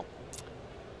 well,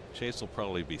 Chase will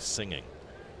probably be singing.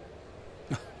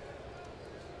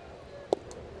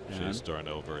 Chase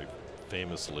d'Arnaud very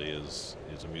famously is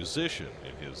a musician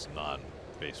in his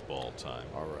non-baseball time.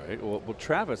 All right. What will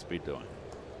Travis be doing?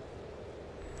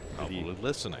 Probably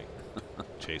listening.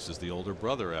 Chase is the older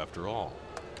brother after all.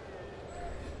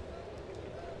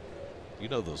 You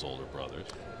know those older brothers.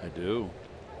 I do.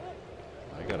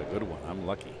 I got a good one. I'm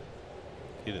lucky.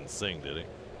 He didn't sing, did he?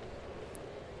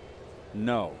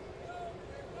 No.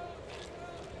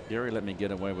 Gary let me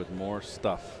get away with more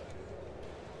stuff.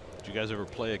 Did you guys ever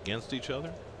play against each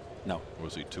other? No. Or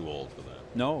was he too old for that?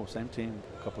 No, same team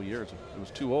a couple years. It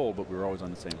was too old, but we were always on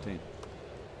the same team.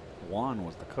 Juan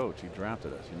was the coach. He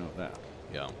drafted us. You know that.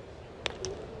 Yeah.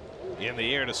 In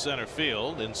the air to center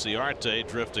field. Inciarte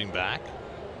drifting back.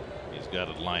 He's got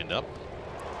it lined up.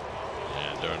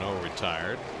 And d'Arnaud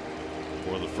retired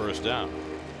for the first out.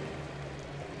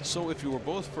 So if you were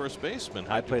both first basemen,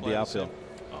 I played the outfield.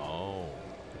 Oh.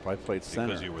 I played center.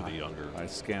 Because you were the younger. I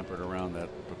scampered around that,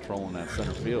 patrolling that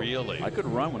center field. Really? I could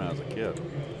run when I was a kid.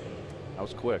 I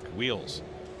was quick. Wheels.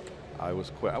 I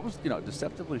was quick. I was,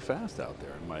 deceptively fast out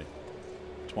there in my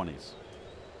 20s.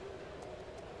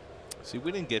 See,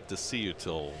 we didn't get to see you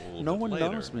till a little bit later. No one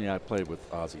knows me. I played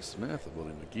with Ozzie Smith,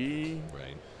 Willie McGee.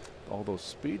 Right. All those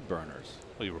speed burners.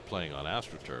 Well, you were playing on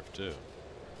AstroTurf too.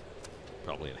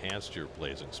 Probably enhanced your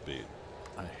blazing speed.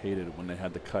 I hated it when they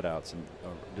had the cutouts and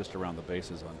just around the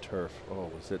bases on turf.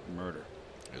 Oh, was it murder?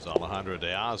 There's Alejandro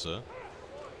De Aza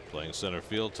playing center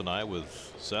field tonight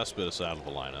with Cespedes out of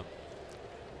the lineup.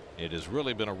 It has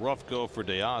really been a rough go for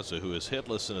De Aza, who is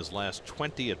hitless in his last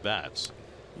 20 at bats.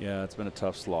 Yeah, it's been a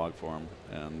tough slog for him,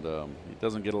 and he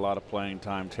doesn't get a lot of playing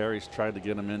time. Terry's tried to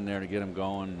get him in there to get him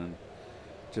going, and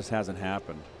it just hasn't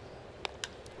happened.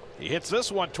 He hits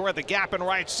this one toward the gap in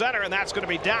right center, and that's going to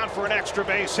be down for an extra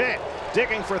base hit.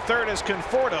 Digging for third is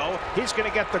Conforto. He's going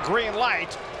to get the green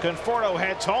light. Conforto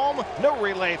heads home. No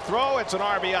relay throw. It's an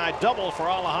RBI double for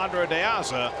Alejandro De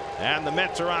Aza, and the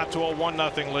Mets are out to a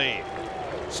 1-0 lead.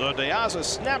 So De Aza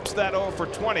snaps that 0 for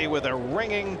 20 with a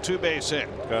ringing 2-base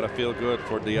hit. Got to feel good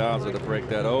for De Aza to break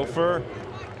that 0 for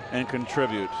and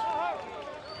contribute.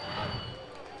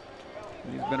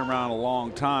 He's been around a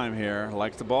long time here.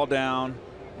 Likes the ball down,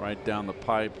 right down the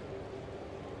pipe.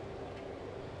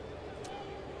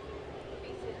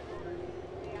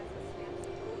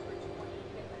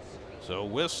 So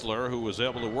Whistler, who was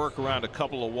able to work around a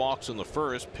couple of walks in the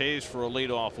first, pays for a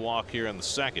leadoff walk here in the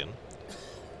second.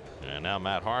 And now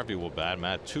Matt Harvey will bat.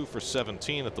 Matt 2 for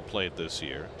 17 at the plate this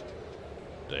year.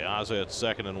 De Aza at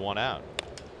second and 1 out.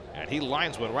 And he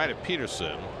lines one right at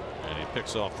Peterson, and he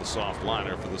picks off the soft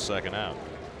liner for the second out.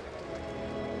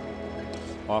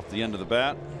 Off the end of the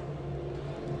bat.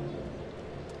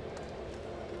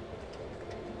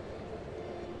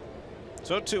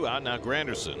 So 2 out. Now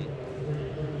Granderson,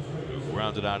 who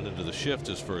rounded out into the shift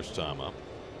his first time up.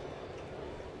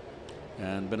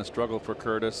 And been a struggle for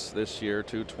Curtis this year.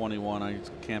 221. I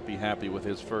can't be happy with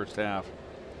his first half.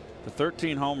 The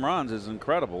 13 home runs is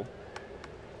incredible.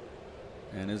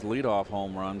 And his leadoff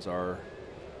home runs are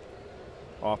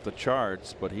off the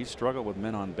charts, but he struggled with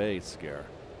men on base, Gare.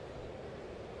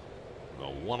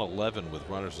 Well, 111 with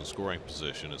runners in scoring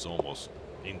position is almost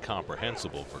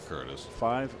incomprehensible for Curtis.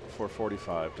 5 for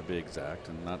 45 to be exact,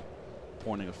 and not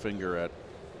pointing a finger at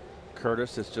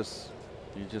Curtis. It's just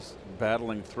he's just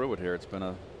battling through it here. It's been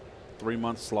a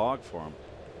 3-month slog for him.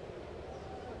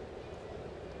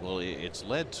 Well, it's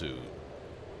led to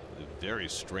a very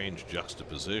strange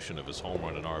juxtaposition of his home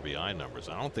run and RBI numbers.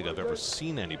 I don't think I've ever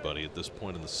seen anybody at this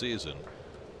point in the season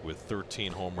with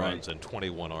 13 home runs and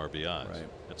 21 RBIs.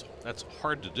 Right. That's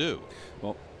hard to do.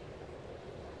 Well,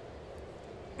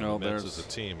 the Mets as a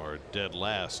team are dead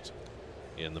last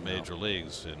in the major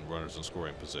leagues in runners in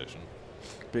scoring position.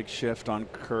 Big shift on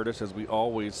Curtis, as we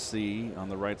always see on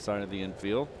the right side of the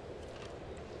infield.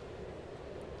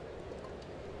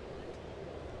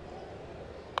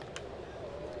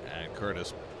 And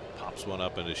Curtis pops one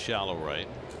up into shallow right.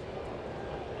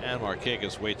 And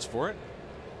Markakis waits for it.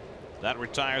 That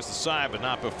retires the side, but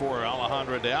not before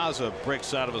Alejandro De Aza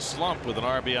breaks out of a slump with an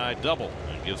RBI double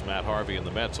and gives Matt Harvey and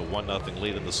the Mets a 1-0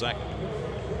 lead in the second.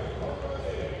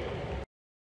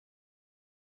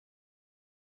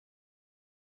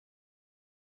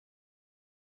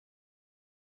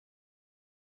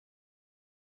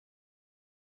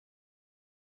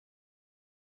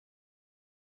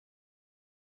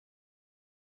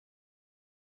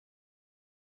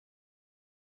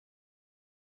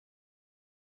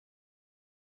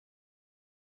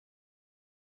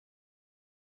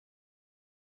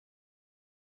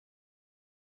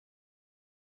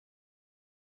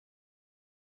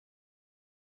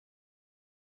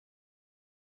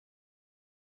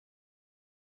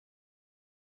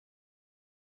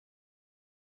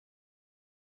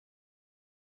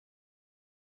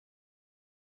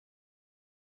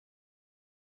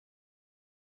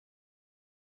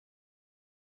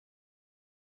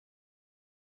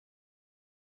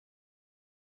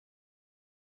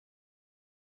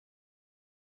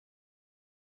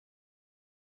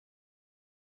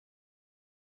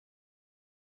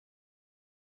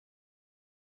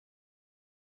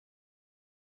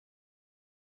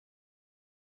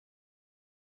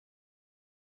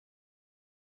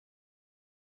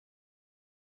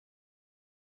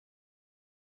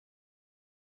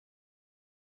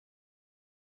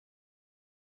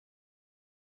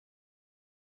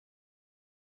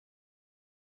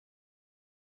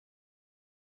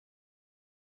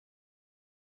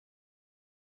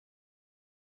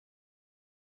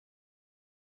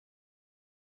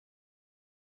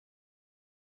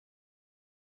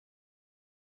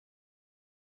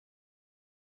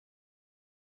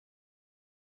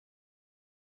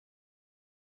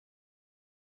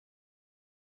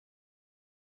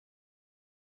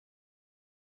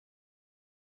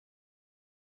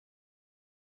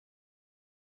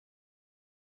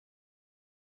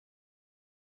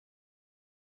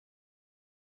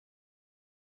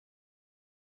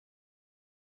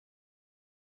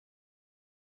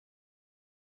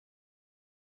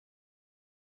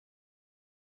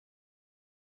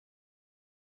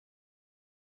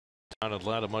 On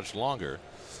Atlanta much longer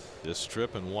this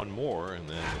trip and one more, and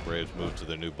then the Braves move to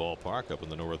their new ballpark up in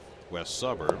the northwest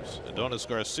suburbs. Adonis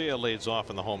Garcia leads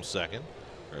off in the home second.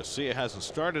 Garcia hasn't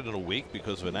started in a week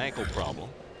because of an ankle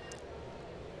problem.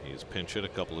 He's pinch hit a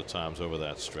couple of times over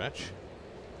that stretch.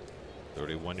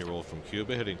 31-year-old from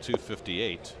Cuba hitting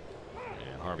 .258,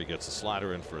 and Harvey gets the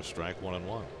slider in for a strike,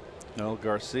 1-1. No,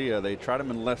 Garcia, they tried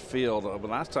him in left field. But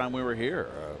last time we were here,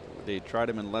 they tried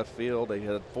him in left field. They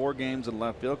had 4 games in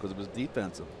left field because of his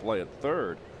defensive play at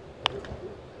third.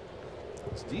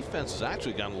 His defense has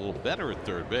actually gotten a little better at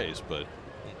third base, but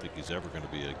I don't think he's ever going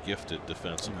to be a gifted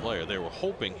defensive player. They were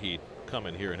hoping he'd come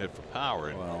in here and hit for power,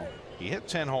 and well, He hit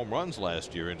 10 home runs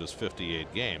last year in just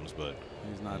 58 games, but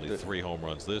he's not only 3 home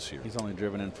runs this year. He's only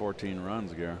driven in 14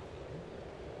 runs, Gare.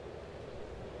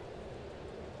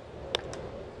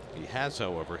 He has,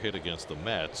 however, hit against the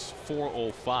Mets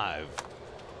 .405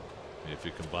 if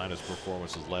you combine his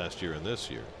performances last year and this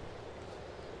year.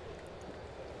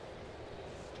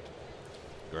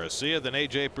 Garcia, then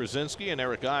A.J. Pierzynski, and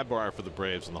Eric Ibar for the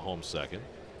Braves in the home second.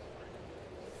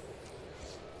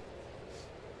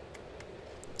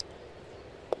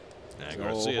 And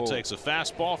Garcia takes a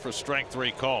fastball for strike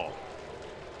 3 call.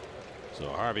 So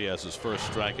Harvey has his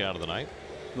first strikeout of the night.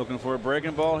 Looking for a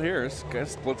breaking ball here. This guy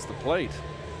splits the plate.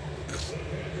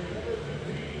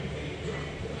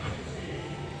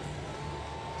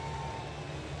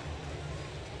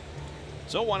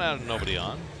 So 1 out and nobody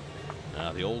on.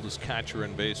 Now the oldest catcher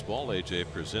in baseball, A.J.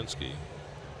 Pierzynski,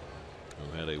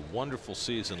 who had a wonderful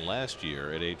season last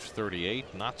year at age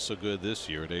 38, not so good this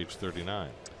year at age 39.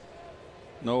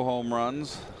 No home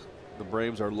runs. The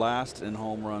Braves are last in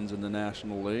home runs in the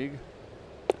National League.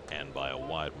 And by a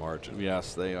wide margin.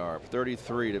 Yes, they are.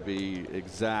 33 to be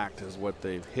exact is what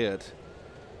they've hit.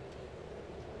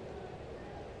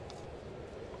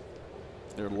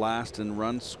 They're last in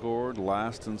runs scored,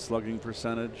 last in slugging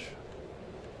percentage.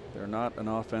 They're not an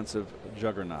offensive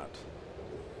juggernaut.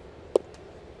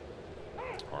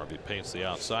 Harvey paints the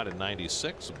outside at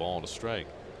 96, a ball and a strike.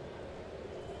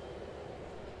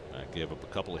 That gave up a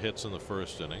couple of hits in the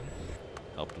first inning.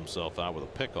 Helped himself out with a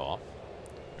pickoff.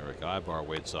 Eric Ibar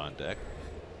waits on deck.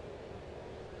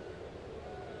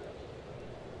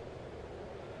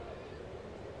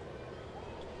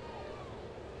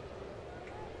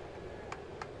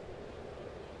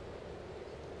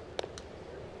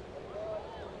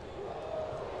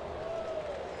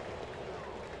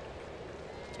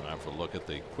 Time for a look at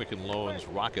the Quicken Loans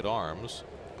Rocket Arms.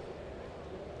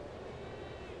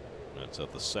 That's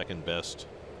at the second best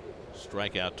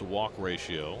strikeout to walk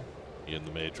ratio in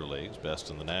the major leagues, best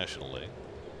in the National League,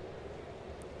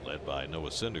 led by Noah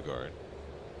Syndergaard.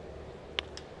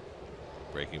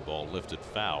 Breaking ball lifted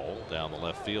foul down the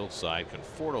left field side.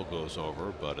 Conforto goes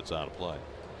over, but it's out of play.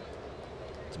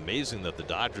 It's amazing that the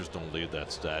Dodgers don't lead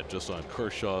that stat just on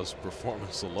Kershaw's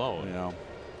performance alone. Yeah.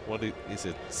 What is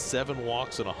it, 7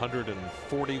 walks and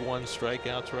 141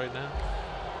 strikeouts right now?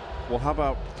 Well, how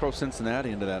about throw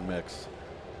Cincinnati into that mix?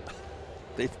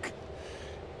 They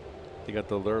got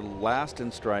their last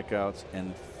in strikeouts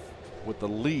and with the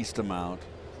least amount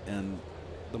and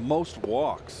the most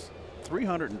walks.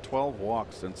 312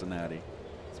 walks, Cincinnati.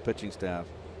 Its pitching staff,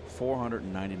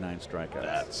 499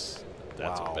 strikeouts.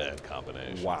 That's wow. A bad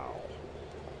combination. Wow.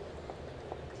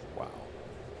 Wow.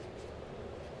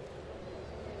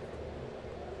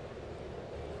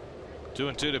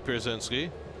 2-2 to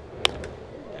Pierzynski.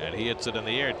 And he hits it in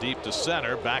the air deep to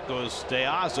center. Back goes De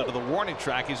Aza to the warning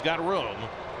track. He's got room.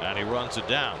 And he runs it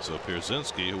down. So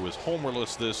Pierzynski, who was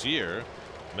homerless this year,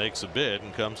 makes a bid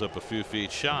and comes up a few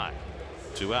feet shy.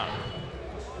 2 out.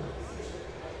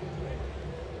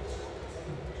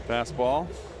 Fastball.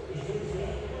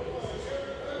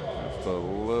 Just a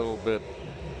little bit.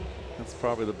 That's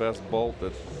probably the best bolt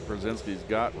that Pierzynski's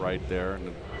got right there in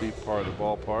the deep part of the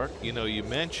ballpark. You know, you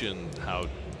mentioned how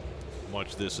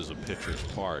much this is a pitcher's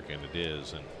park, and it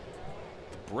is. And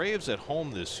the Braves at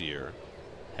home this year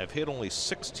have hit only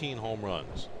 16 home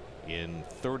runs in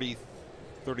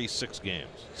 36 games.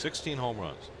 16 home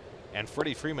runs. And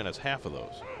Freddie Freeman has half of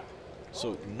those.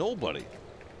 So nobody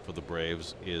for the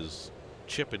Braves is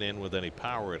chipping in with any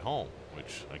power at home,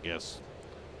 which I guess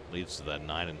leads to that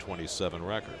 9-27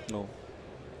 record. No,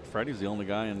 Freddie's the only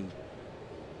guy in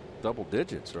double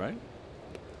digits, right?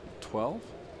 12.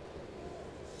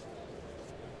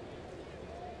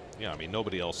 Yeah, I mean,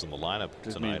 nobody else in the lineup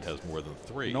tonight has more than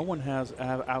 3. No one has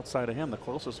outside of him. The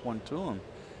closest one to him,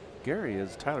 Gary,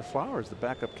 is Tyler Flowers, the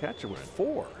backup catcher, with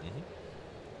 4.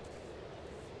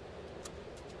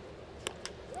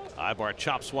 Ibar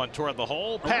chops one toward the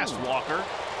hole, past Walker,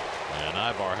 and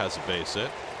Ibar has a base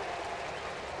hit.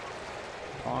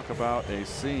 Talk about a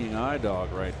seeing eye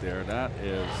dog right there. That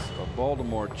is a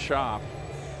Baltimore chop,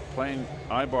 playing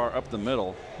Ibar up the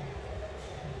middle,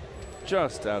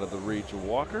 just out of the reach of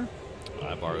Walker.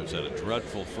 Ibar, who's had a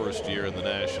dreadful first year in the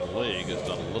National League, has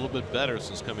done a little bit better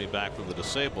since coming back from the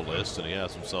disabled list, and he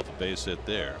has himself a base hit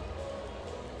there.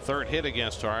 Third hit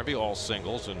against Harvey, all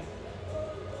singles, and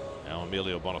now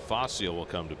Emilio Bonifacio will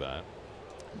come to bat.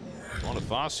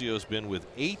 Bonifacio's been with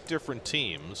 8 different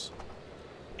teams,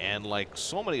 and like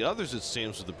so many others it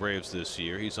seems with the Braves this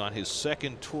year, he's on his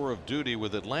second tour of duty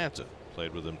with Atlanta.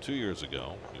 Played with them 2 years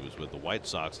ago. He was with the White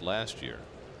Sox last year.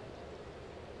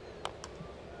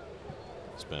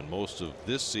 Spent most of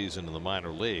this season in the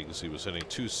minor leagues. He was hitting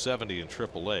 .270 in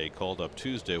AAA. Called up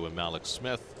Tuesday when Malik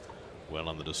Smith went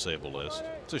on the disabled list.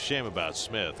 It's a shame about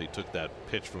Smith. He took that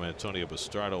pitch from Antonio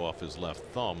Bastardo off his left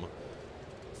thumb.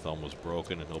 Thumb was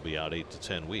broken and he'll be out 8 to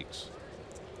 10 weeks.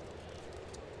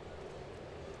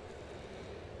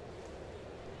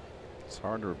 It's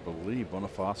hard to believe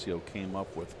Bonifacio came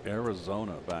up with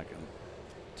Arizona back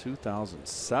in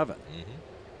 2007.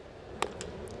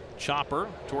 Chopper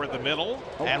toward the middle,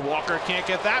 and Walker can't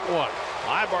get that one.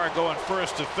 Ibar going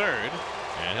first to third,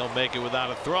 and he'll make it without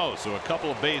a throw. So a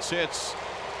couple of base hits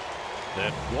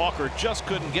that Walker just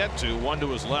couldn't get to, one to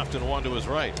his left and one to his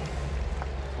right.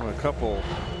 Well, a couple.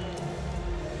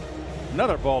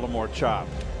 Another Baltimore chop.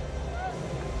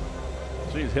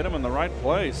 Geez, hit him in the right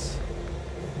place.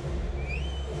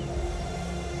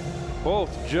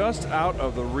 Both just out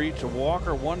of the reach of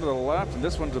Walker, one to the left and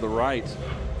this one to the right.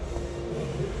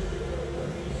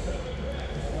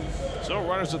 So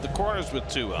runners at the corners with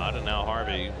 2 out, and now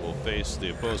Harvey will face the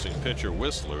opposing pitcher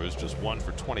Whistler, who's just 1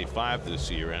 for 25 this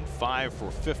year and 5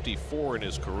 for 54 in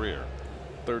his career.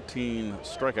 13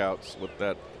 strikeouts with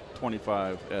that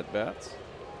 25 at bats.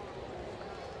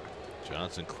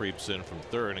 Johnson creeps in from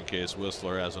third in case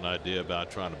Whistler has an idea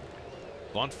about trying to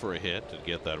bunt for a hit to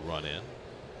get that run in.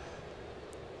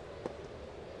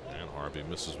 And Harvey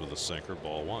misses with a sinker,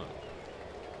 ball 1.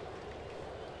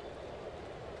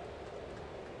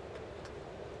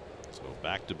 So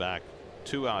back-to-back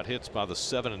 2-out hits by the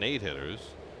 7 and 8 hitters,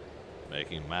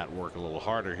 making Matt work a little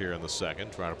harder here in the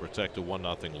second, trying to protect a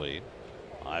 1-0 lead.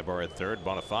 Ibar at third,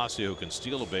 Bonifacio, who can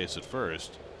steal a base at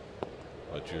first,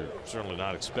 but you're certainly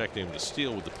not expecting him to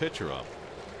steal with the pitcher up.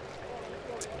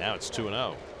 Now it's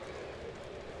 2-0.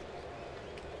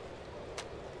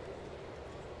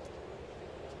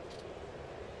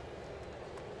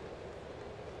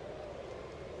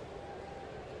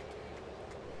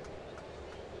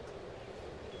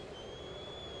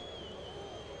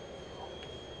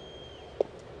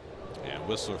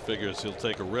 Whistler figures he'll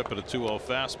take a rip at a 2-0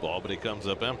 fastball, but he comes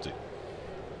up empty.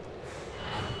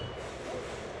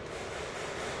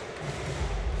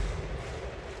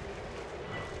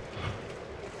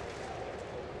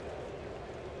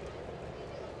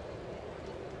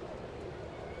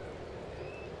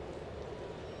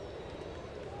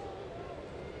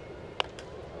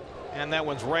 And that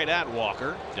one's right at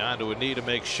Walker, down to a knee to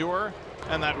make sure,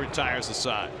 and that retires the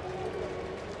side.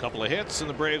 A couple of hits and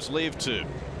the Braves leave 2.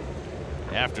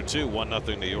 After 2,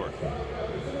 1-0 New York.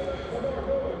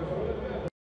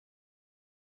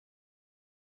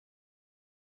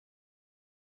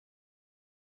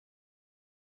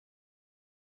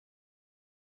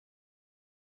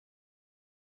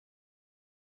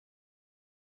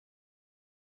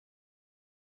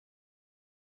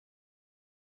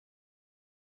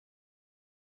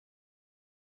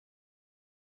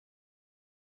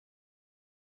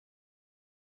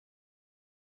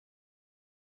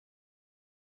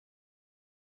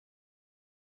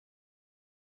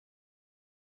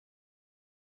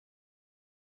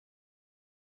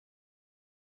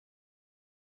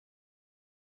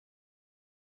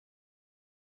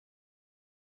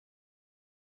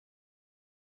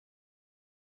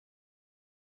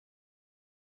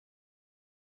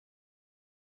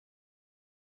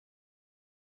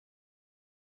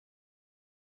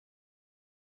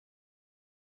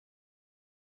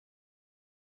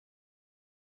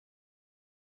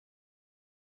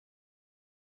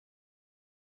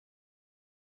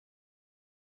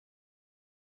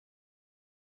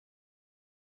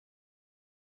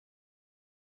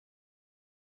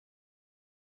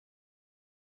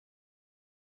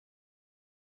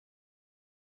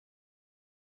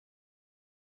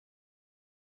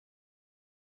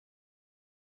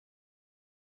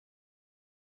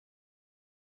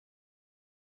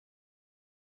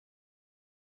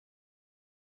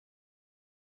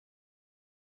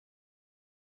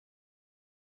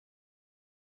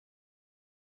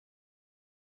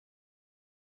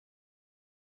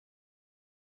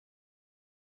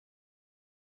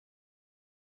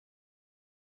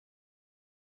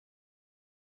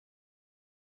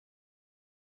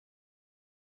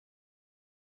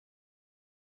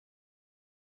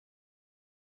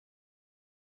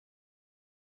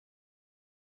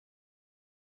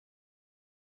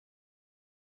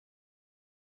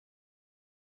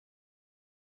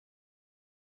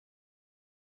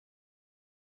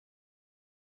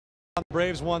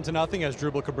 Braves 1-0 as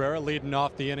Drupal Cabrera leading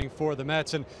off the inning for the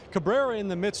Mets. And Cabrera in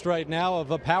the midst right now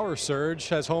of a power surge,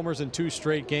 has homers in 2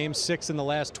 straight games, 6 in the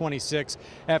last 26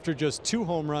 after just 2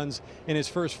 home runs in his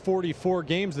first 44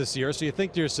 games this year. So you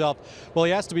think to yourself, well,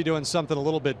 he has to be doing something a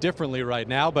little bit differently right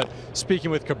now. But speaking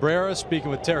with Cabrera, speaking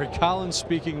with Terry Collins,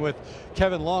 speaking with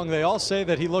Kevin Long, they all say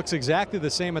that he looks exactly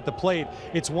the same at the plate.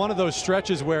 It's one of those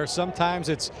stretches where sometimes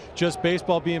it's just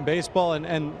baseball being baseball,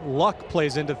 and luck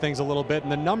plays into things a little bit,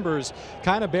 and the numbers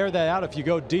kind of bear that out if you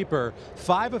go deeper.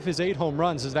 5 of his 8 home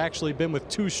runs has actually been with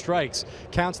 2 strikes.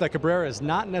 Counts that Cabrera is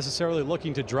not necessarily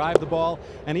looking to drive the ball,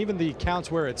 and even the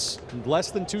counts where it's less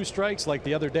than 2 strikes, like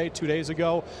the other day, 2 days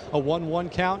ago, a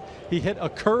 1-1 count, he hit a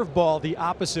curveball the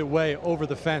opposite way over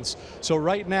the fence. So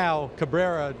right now,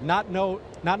 Cabrera not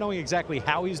knowing exactly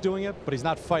how he's doing it, but he's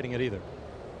not fighting it either.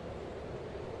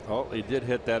 Oh, he did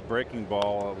hit that breaking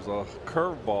ball. It was a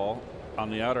curveball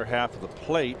on the outer half of the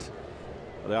plate.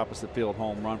 The opposite field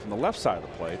home run from the left side of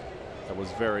the plate. That was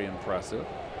very impressive.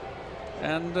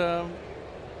 And,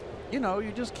 you know,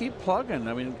 you just keep plugging.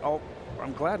 I mean,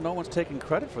 I'm glad no one's taking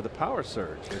credit for the power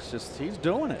surge. It's just he's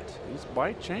doing it. He's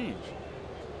white change.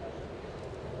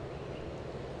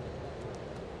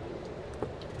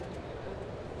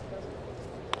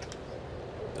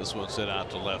 This one's hit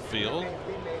out to left field.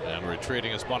 And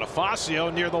retreating is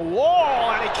Bonifacio near the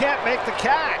wall, and he can't make the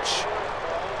catch.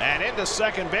 And into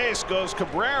second base goes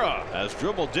Cabrera, as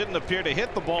Drupal didn't appear to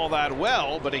hit the ball that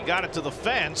well, but he got it to the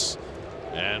fence.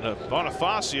 And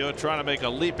Bonifacio trying to make a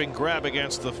leaping grab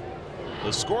against the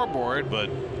scoreboard, but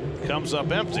comes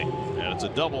up empty. And it's a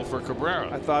double for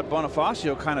Cabrera. I thought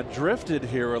Bonifacio kind of drifted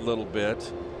here a little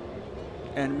bit.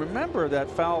 And remember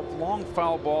that long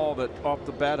foul ball that off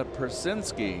the bat of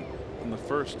Persinski in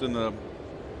the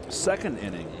second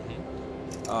inning.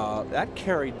 That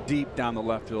carried deep down the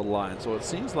left field line, so it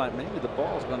seems like maybe the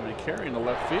ball is going to be carrying the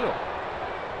left field.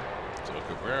 So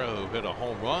Cabrera, who hit a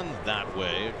home run that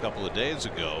way a couple of days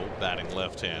ago, batting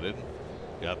left-handed,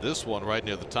 got this one right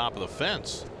near the top of the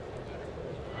fence.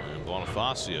 And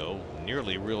Bonifacio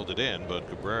nearly reeled it in, but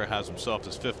Cabrera has himself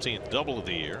his 15th double of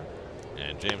the year.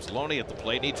 And James Loney at the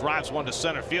plate. He drives one to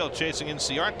center field, chasing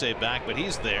Inciarte back, but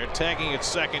he's there. Tagging at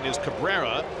second is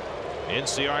Cabrera.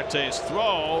 Inciarte's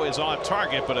throw is on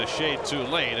target, but a shade too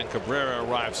late, and Cabrera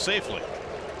arrives safely.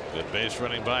 Good base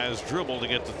running by his Drupal to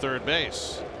get to third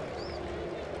base.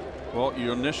 Well,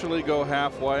 you initially go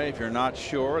halfway if you're not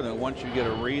sure. Then once you get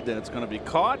a read, then it's going to be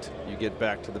caught. You get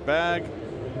back to the bag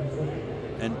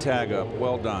and tag up.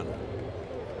 Well done.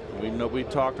 We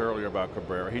talked earlier about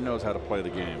Cabrera. He knows how to play the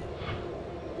game.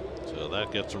 So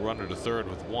that gets a runner to third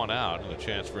with 1 out, and a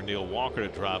chance for Neil Walker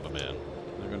to drive him in.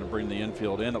 They're going to bring the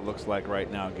infield in, it looks like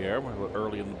right now, Gare,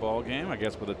 early in the ball game, I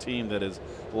guess, with a team that is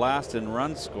last in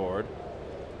runs scored.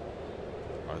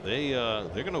 Are they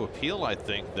they're going to appeal, I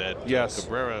think, that yes.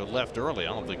 Cabrera left early. I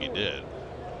don't think he did.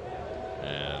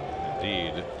 And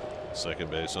indeed,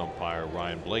 second base umpire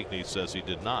Ryan Blakeney says he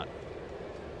did not.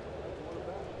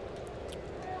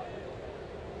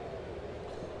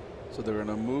 So they're going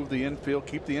to move the infield,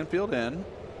 keep the infield in,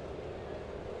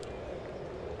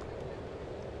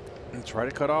 and try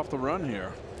to cut off the run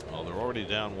here. Well, they're already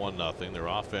down 1-0. Their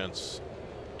offense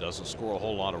doesn't score a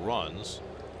whole lot of runs.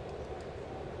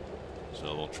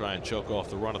 So they'll try and choke off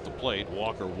the run at the plate.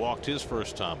 Walker walked his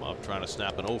first time up, trying to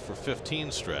snap an 0 for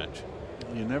 15 stretch.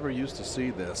 You never used to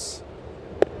see this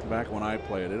back when I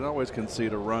played. It always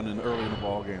concede a run early in the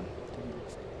ball game.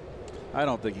 I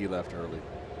don't think he left early.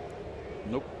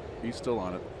 Nope, he's still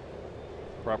on it.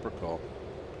 Proper call.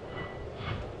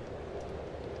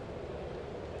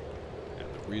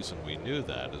 The reason we knew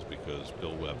that is because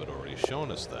Bill Webb had already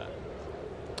shown us that.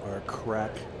 Our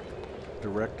crack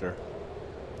director.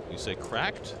 You say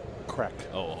cracked? Crack.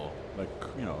 Oh. Like,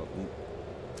 you know,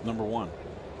 #1.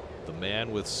 The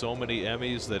man with so many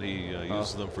Emmys that he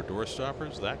uses them for door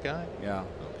stoppers? That guy? Yeah.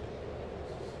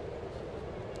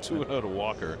 Okay. 2-0 to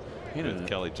Walker with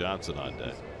Kelly Johnson on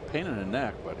deck. Pain in the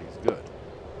neck, but he's good.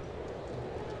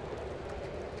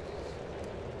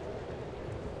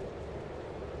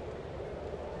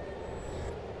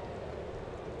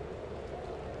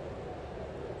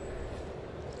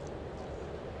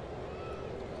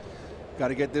 Got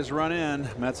to get this run in.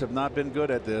 Mets have not been good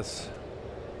at this.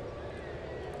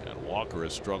 And Walker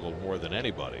has struggled more than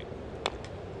anybody.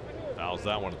 Fouls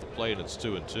that one at the plate. It's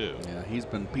 2-2. Yeah,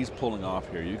 he's pulling off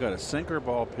here. You got a sinker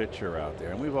ball pitcher out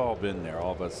there, and we've all been there,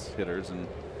 all of us hitters, and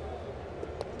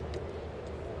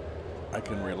I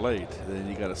can relate. Then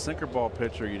you got a sinker ball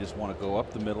pitcher. You just want to go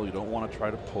up the middle. You don't want to try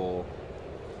to pull.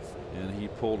 And he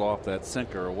pulled off that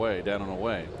sinker away, down and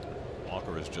away.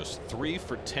 Walker is just 3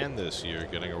 for 10 this year,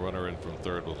 getting a runner in from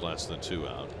third with less than 2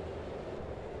 out.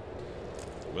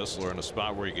 Whistler in a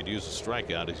spot where he could use a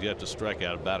strikeout. He's yet to strike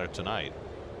out a batter tonight.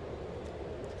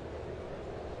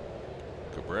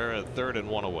 Cabrera at third and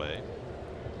one away.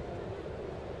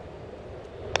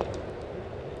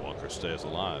 Walker stays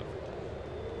alive.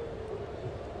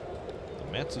 The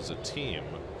Mets as a team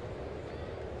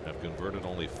have converted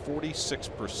only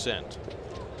 46%,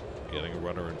 getting a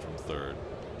runner in from third,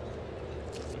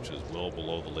 which is well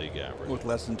below the league average. With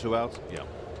less than 2 outs? Yeah.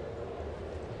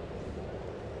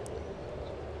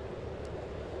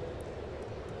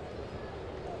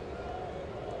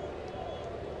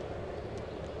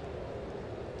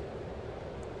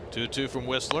 Two from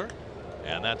Whistler,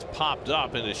 and that's popped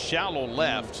up into shallow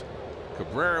left.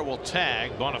 Cabrera will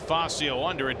tag. Bonifacio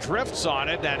under it, drifts on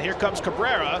it, and here comes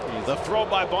Cabrera. The throw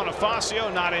by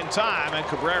Bonifacio not in time, and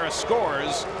Cabrera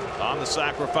scores on the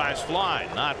sacrifice fly.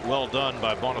 Not well done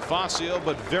by Bonifacio,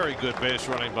 but very good base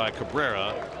running by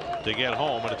Cabrera to get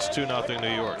home, and it's 2-0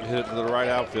 New York. Hit it to the right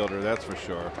outfielder, that's for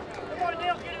sure.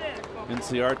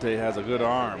 Inciarte has a good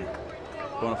arm.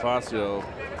 Bonifacio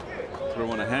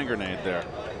threw in a hand grenade there.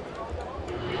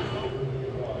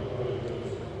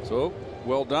 So,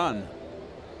 well done.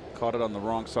 Caught it on the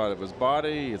wrong side of his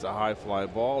body. It's a high fly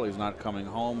ball. He's not coming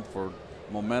home for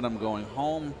momentum going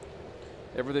home.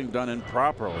 Everything done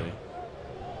improperly.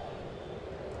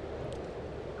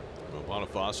 Well,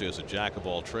 Bonifacio is a jack of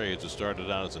all trades. It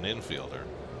started out as an infielder.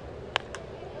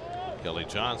 Kelly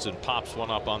Johnson pops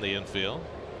one up on the infield.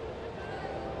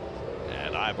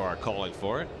 And Ibar calling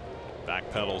for it.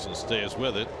 Backpedals and stays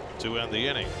with it to end the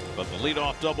inning. But the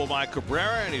leadoff double by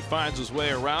Cabrera, and he finds his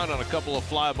way around on a couple of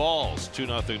fly balls.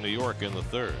 2-0 New York in the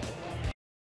third.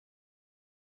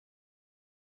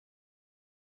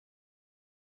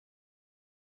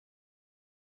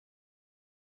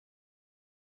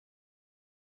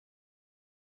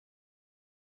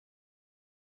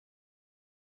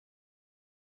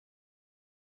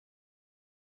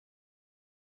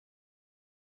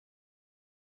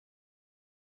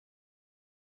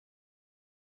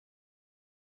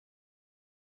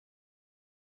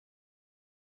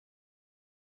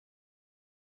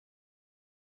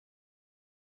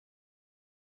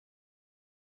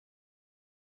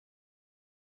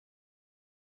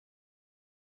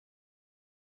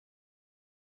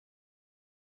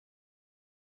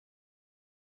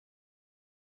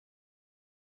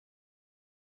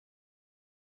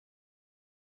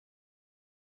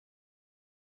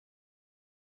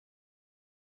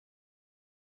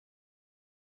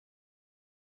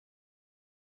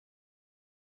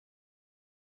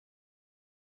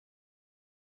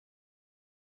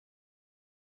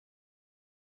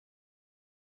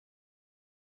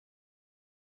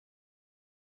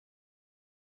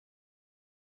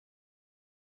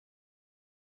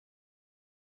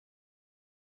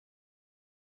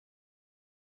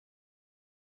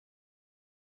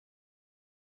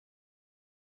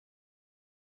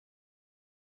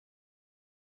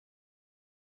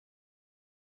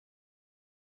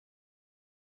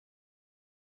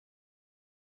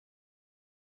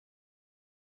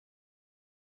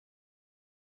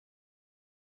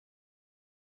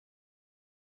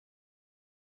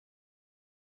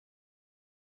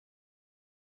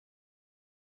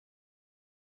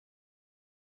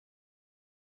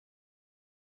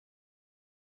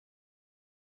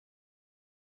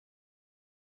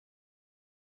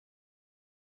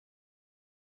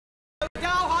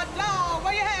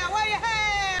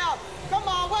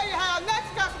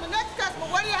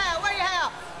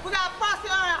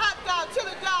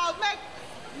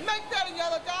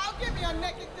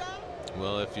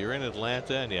 Well, if you're in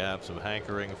Atlanta and you have some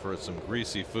hankering for some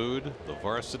greasy food, the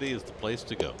Varsity is the place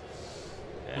to go.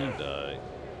 And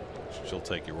she'll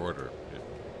take your order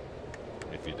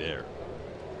if you dare.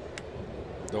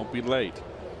 Don't be late.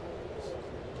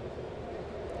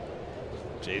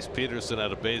 Jace Peterson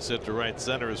had a base hit to right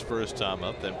center his first time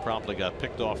up, then promptly got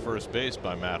picked off first base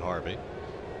by Matt Harvey.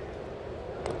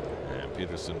 And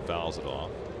Peterson fouls it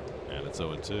off, and it's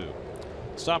 0-2.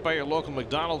 Stop by your local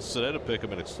McDonald's today to pick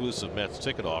up an exclusive Mets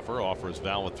ticket offer. Offer is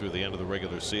valid through the end of the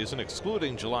regular season,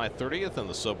 excluding July 30th and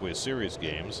the Subway Series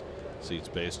games. Seats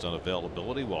based on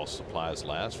availability while supplies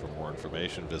last. For more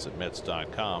information, visit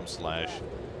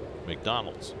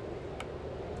Mets.com/McDonald's.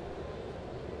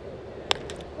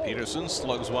 Peterson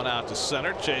slugs one out to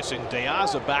center, chasing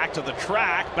Deaza back to the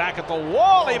track, back at the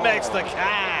wall. He makes the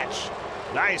catch.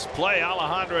 Nice play,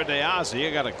 Alejandro Deaza. He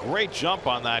got a great jump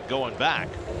on that going back,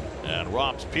 and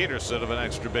robs Peterson of an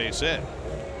extra base hit.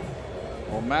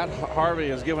 Well, Matt Harvey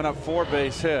has given up 4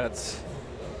 base hits.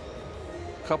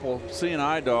 A couple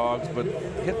seeing-eye dogs, but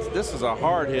this is a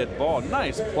hard hit ball.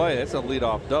 Nice play. It's a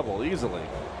leadoff double easily.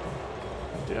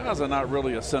 Diaz not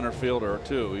really a center fielder,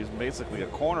 too. He's basically a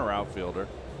corner outfielder.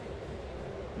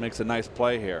 Makes a nice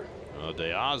play here.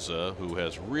 De Aza, who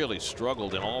has really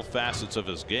struggled in all facets of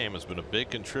his game, has been a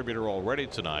big contributor already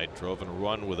tonight. Drove in a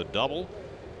run with a double,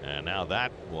 and now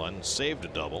that one saved a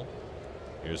double.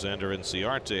 Here's Ender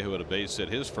Inciarte, who had a base hit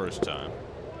his first time,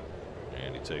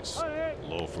 and he takes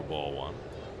low for ball one.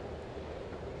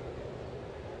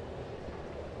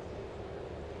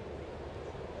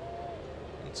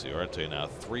 Inciarte now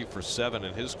 3 for 7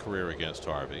 in his career against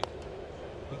Harvey.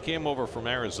 He came over from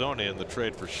Arizona in the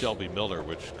trade for Shelby Miller,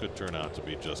 which could turn out to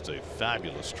be just a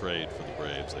fabulous trade for the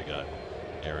Braves. They got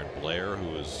Aaron Blair,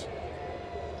 who is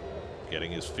getting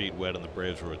his feet wet in the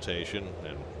Braves rotation,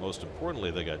 and most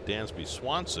importantly, they got Dansby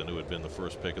Swanson, who had been the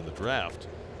first pick in the draft,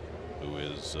 who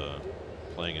is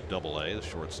playing at Double-A, the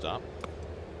shortstop.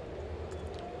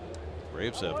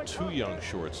 Braves have 2 young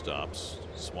shortstops,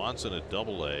 Swanson at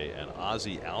Double-A and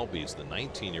Ozzie Albies, the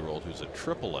 19-year-old who's at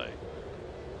Triple-A.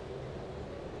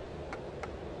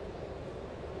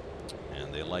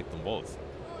 And they like them both.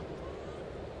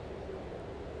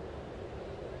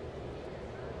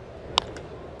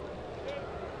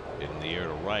 In the air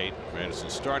to right.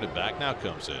 Granderson started back, now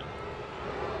comes in.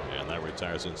 And that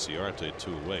retires Inciarte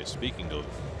 2 away. Speaking of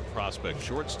prospect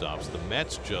shortstops, the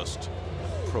Mets just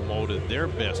promoted their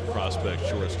best prospect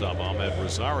shortstop, Ahmed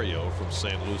Rosario, from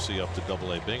St. Lucie up to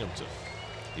Double-A Binghamton.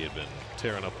 He had been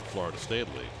tearing up the Florida State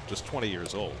League, just 20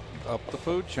 years old. Up the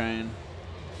food chain.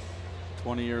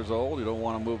 20 years old. You don't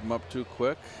want to move him up too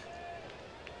quick.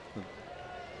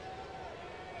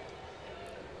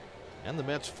 And the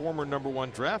Mets' former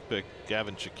 #1 draft pick,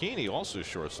 Gavin Cecchini, also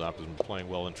shortstop, has been playing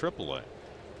well in Triple-A.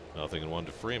 Nothing in 1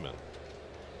 to Freeman.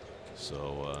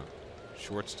 So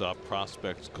shortstop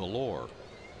prospects galore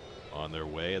on their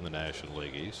way in the National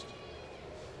League East.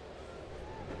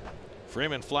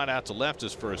 Freeman flat out to left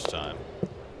his first time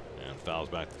and fouls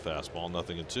back the fastball.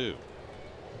 0-2.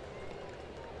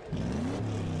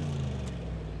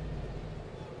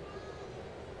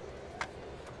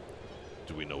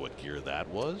 Do we know what gear that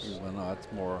was? Well, no,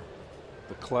 it's more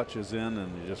the clutch is in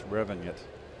and you're just revving it.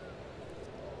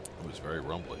 It was very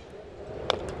rumbly.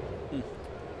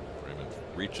 Freeman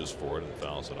reaches for it and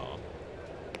fouls it off.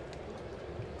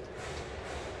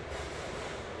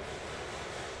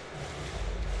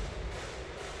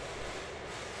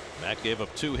 Matt gave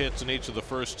up 2 hits in each of the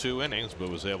first 2 innings, but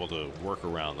was able to work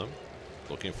around them.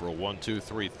 Looking for a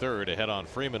 1-2-3 third, ahead on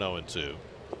Freeman 0-2.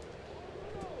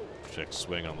 Check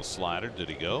swing on the slider. Did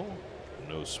he go?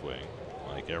 No swing.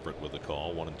 Mike Everett with the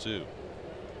call. 1-2.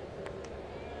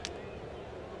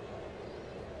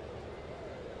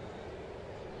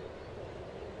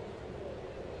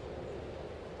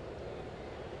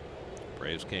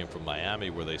 Braves came from Miami,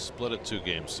 where they split a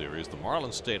 2-game series. The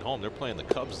Marlins stayed home. They're playing the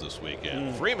Cubs this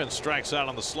weekend. Freeman strikes out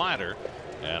on the slider,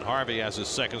 and Harvey has his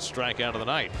second strikeout of the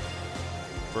night.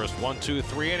 First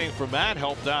 1-2-3 inning for Matt,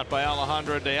 helped out by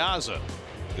Alejandro De Aza.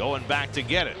 Going back to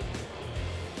get it.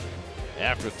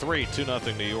 After 3,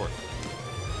 2-0 New York.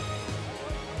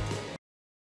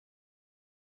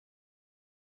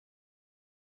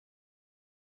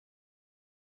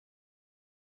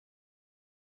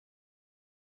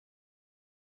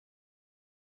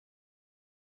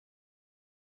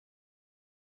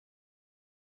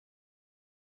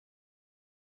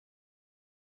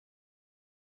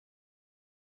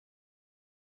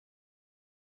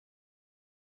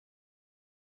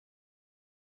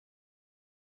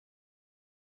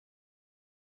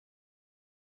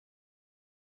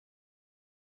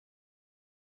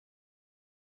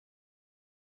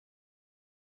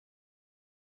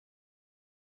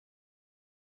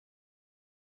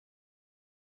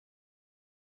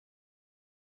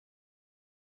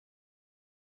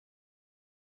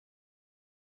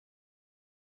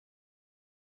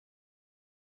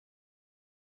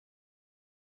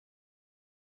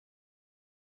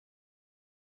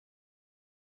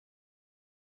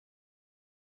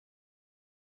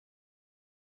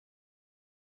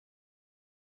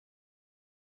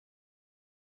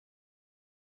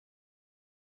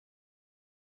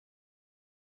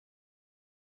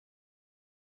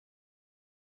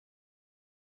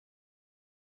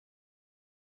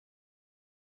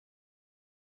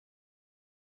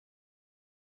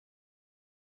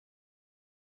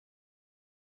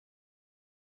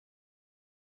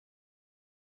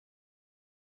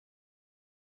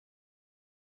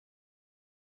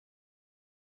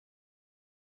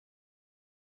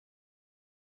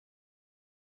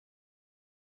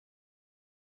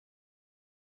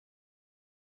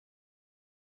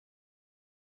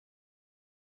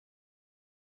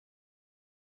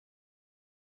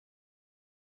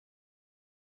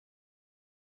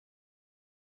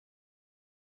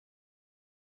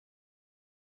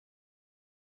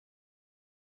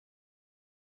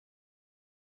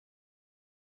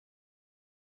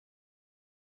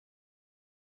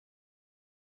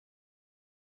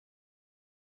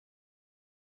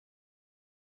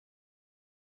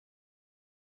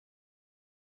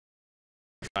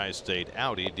 Tri-State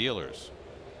Audi dealers.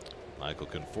 Michael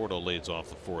Conforto leads off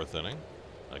the 4th inning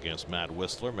against Matt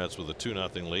Whistler. Mets with a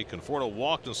 2-0 lead. Conforto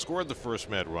walked and scored the first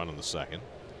Met run in the 2nd.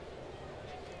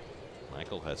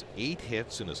 Michael has 8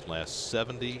 hits in his last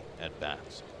 70 at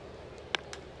bats.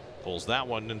 Pulls that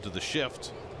one into the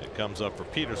shift. It comes up for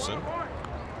Peterson,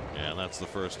 and that's the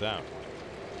first out.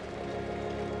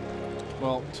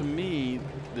 Well, to me,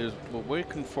 there's the way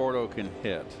Conforto can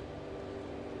hit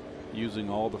using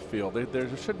all the field.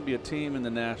 There shouldn't be a team in the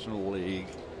National League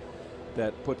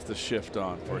that puts the shift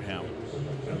on for him.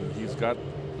 And he's got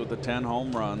the 10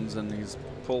 home runs, and he's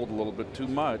pulled a little bit too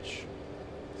much.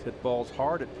 He's hit balls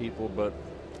hard at people, but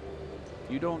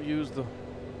you don't use the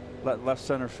left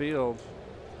center field.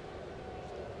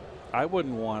 I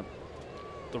wouldn't want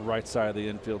the right side of the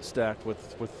infield stacked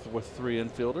with 3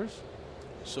 infielders.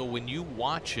 So when you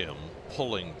watch him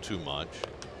pulling too much,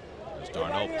 as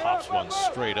Darno pops one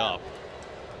straight up,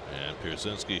 and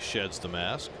Pierzynski sheds the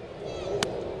mask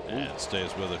and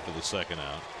stays with it for the 2nd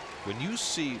out. When you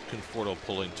see Conforto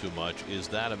pulling too much, is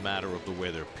that a matter of the way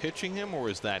they're pitching him,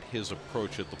 or is that his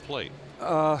approach at the plate?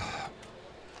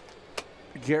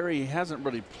 Gary hasn't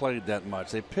really played that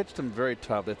much. They pitched him very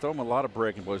tough. They throw him a lot of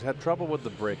breaking balls. He's had trouble with the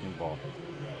breaking ball.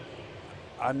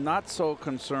 I'm not so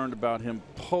concerned about him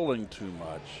pulling too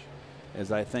much as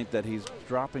I think that he's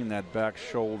dropping that back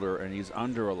shoulder and he's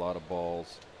under a lot of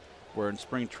balls, where in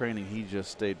spring training he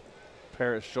just stayed,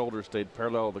 his shoulder stayed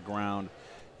parallel to the ground,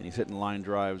 and he's hitting line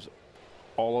drives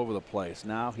all over the place.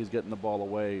 Now he's getting the ball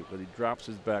away, but he drops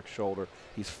his back shoulder.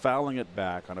 He's fouling it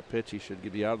back on a pitch he should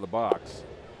be out of the box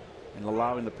and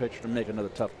allowing the pitcher to make another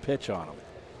tough pitch on him.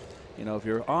 You know, if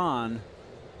you're on,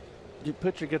 the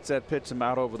pitcher gets that pitch him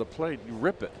out over the plate, you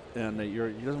rip it, and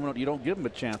you don't give him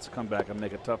a chance to come back and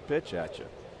make a tough pitch at you.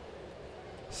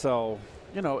 So,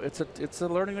 you know, it's a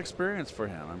learning experience for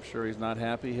him. I'm sure he's not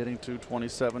happy hitting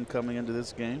 .227 coming into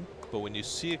this game. But when you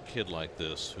see a kid like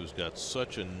this who's got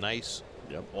such a nice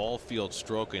all-field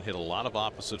stroke and hit a lot of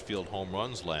opposite field home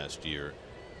runs last year,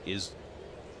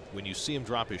 when you see him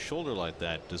drop his shoulder like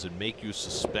that, does it make you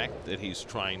suspect that he's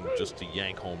trying just to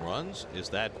yank home runs? Is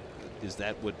that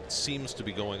what seems to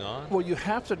be going on? Well, you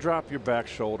have to drop your back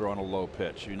shoulder on a low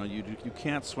pitch. You know, you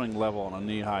can't swing level on a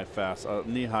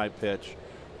knee-high pitch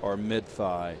or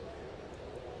mid-thigh.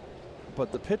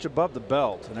 But the pitch above the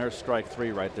belt, and there's strike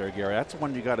 3 right there, Gary, that's the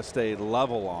one you got to stay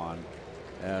level on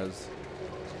as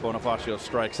Bonifacio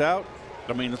strikes out.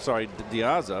 I mean, sorry,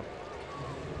 Diaza.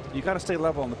 You got to stay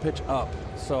level on the pitch up.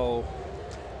 So,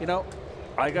 you know,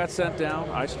 I got sent down.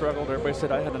 I struggled. Everybody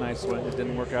said I had a nice swing. It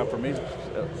didn't work out for me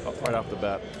right off the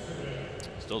bat.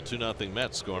 Still 2-0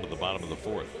 Mets going to the bottom of the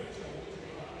 4th.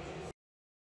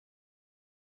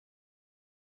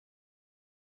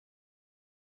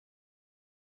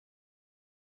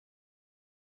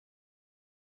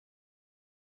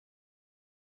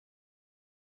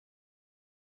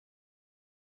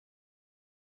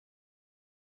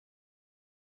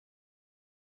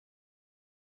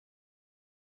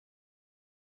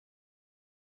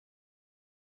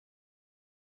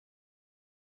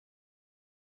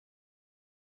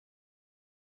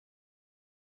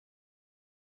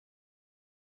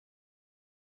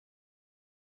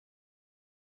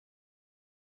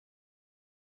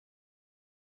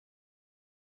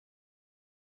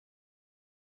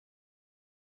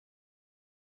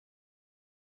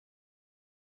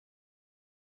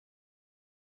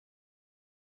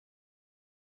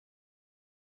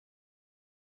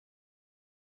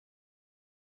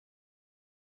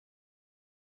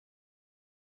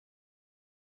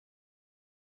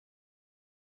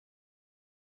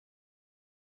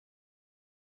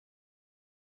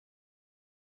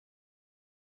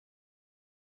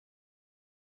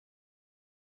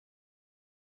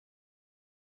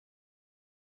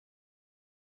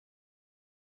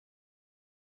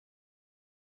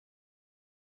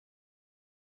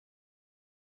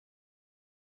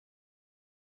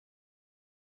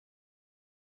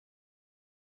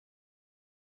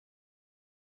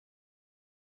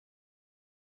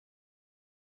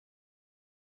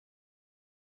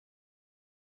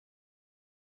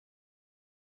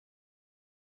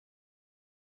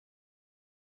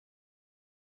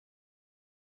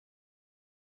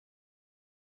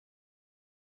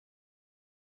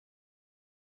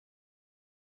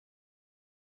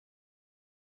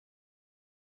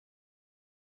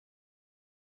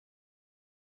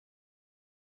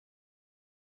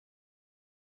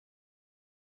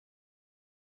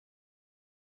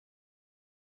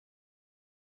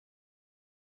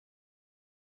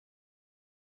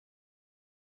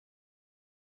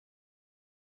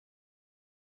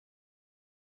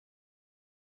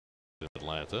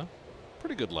 Atlanta.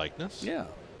 Pretty good likeness. Yeah.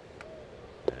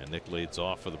 And Nick leads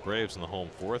off for the Braves in the home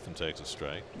fourth and takes a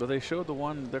strike. But they showed the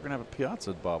one, they're going to have a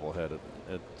Piazza bobblehead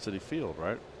at Citi Field,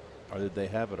 right? Or did they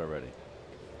have it already?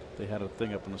 They had a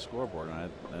thing up on the scoreboard,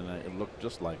 and it looked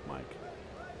just like Mike.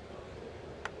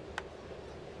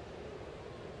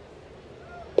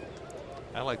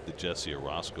 I like the Jesse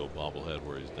Orosco bobblehead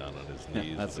where he's down on his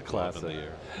knees. That's with a the glove classic. in the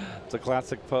air. It's a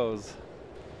classic pose.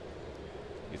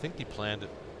 You think he planned it?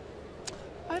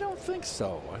 I don't think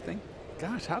so. I think,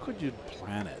 gosh, how could you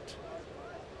plan it?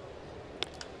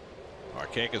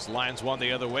 Markakis lines one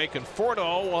the other way.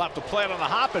 Conforto will have to play it on the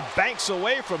hop and banks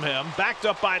away from him. Backed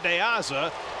up by De Aza.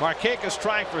 Markakis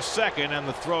trying for second, and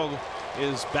the throw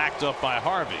is backed up by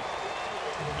Harvey.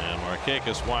 And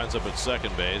Markakis winds up at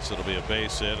second base. It'll be a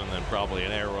base hit and then probably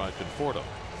an error on Conforto.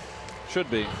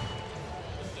 Should be.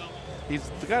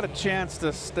 He's got a chance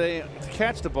to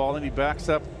catch the ball, and he backs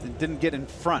up and didn't get in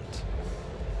front.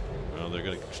 Well, they're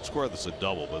going to score this a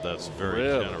double, but that's very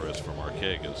generous for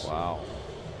Markakis. Wow.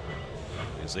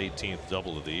 His 18th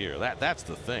double of the year. That's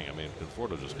the thing. I mean,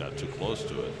 Conforto just got too close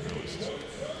to it.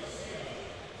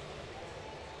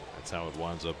 That's how it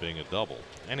winds up being a double.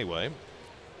 Anyway,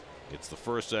 it's the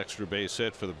first extra base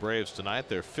hit for the Braves tonight.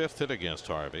 Their fifth hit against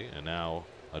Harvey, and now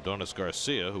Adonis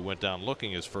Garcia, who went down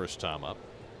looking his first time up.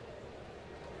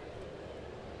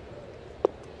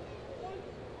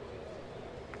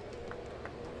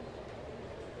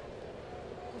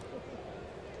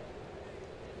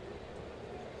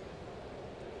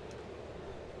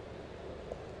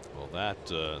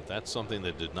 That's something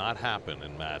that did not happen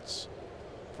in Matt's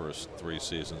first 3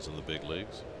 seasons in the big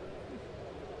leagues.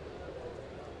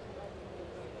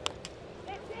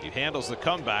 He handles the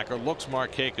comebacker, looks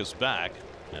Markakis back,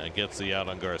 and gets the out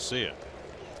on Garcia.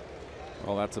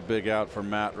 Well, that's a big out for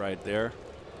Matt right there.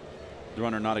 The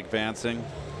runner not advancing.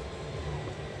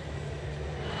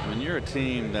 When you're a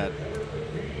team that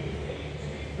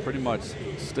pretty much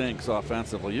stinks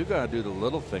offensively, you got to do the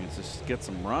little things to just get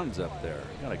some runs up there.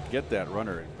 You got to get that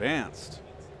runner advanced.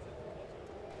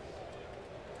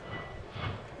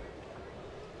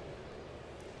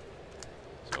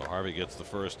 So Harvey gets the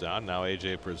first down. Now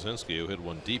A.J. Pierzynski, who hit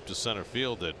one deep to center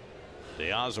field that De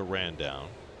Aza ran down.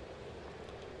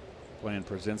 Playing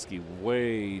Pierzynski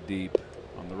way deep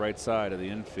on the right side of the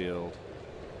infield.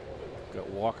 Got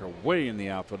Walker way in the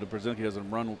outfield.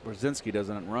 Pierzynski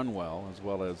doesn't run well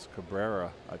as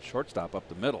Cabrera at shortstop up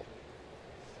the middle.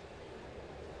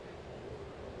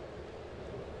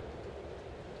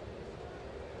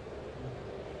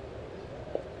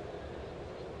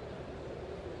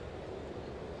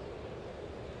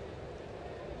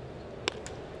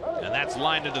 And that's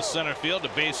lined into center field. A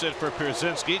base hit for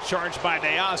Pierzynski, charged by De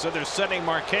Aza. They're sending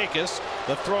Markakis.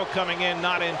 The throw coming in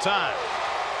not in time.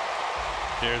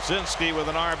 Pierzynski with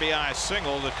an RBI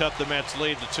single to cut the Mets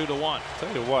lead to 2-1.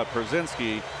 Tell you what,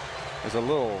 Pierzynski is a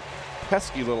little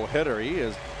pesky little hitter. He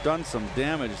has done some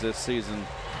damage this season,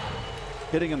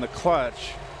 hitting in the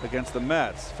clutch against the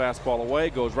Mets. Fastball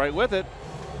away, goes right with it.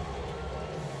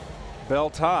 Bell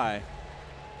tie.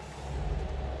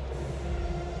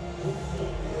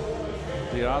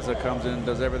 Piazza comes in and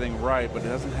does everything right, but it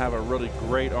doesn't have a really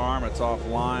great arm. It's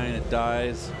offline, it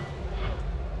dies.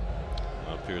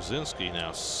 Pierzynski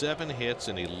now 7 hits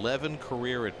and 11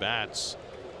 career at bats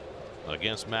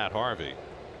against Matt Harvey.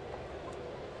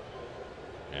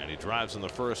 And he drives in the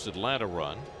first Atlanta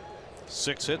run.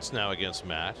 6 hits now against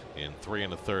Matt in 3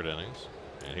 1/3 innings.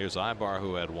 And here's Ibar,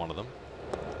 who had one of them.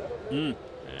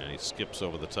 And he skips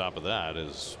over the top of that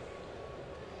as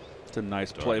it's a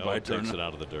nice play by Darno. Takes Darno. it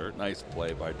out of the dirt. Nice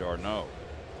play by Darno.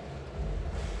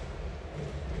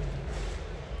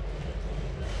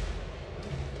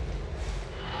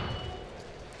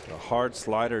 A hard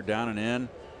slider down and in.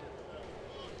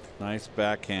 Nice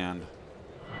backhand.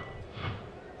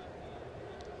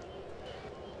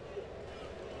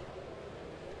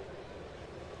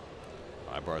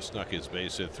 Ibar snuck his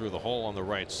base hit through the hole on the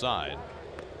right side.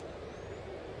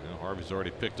 Harvey's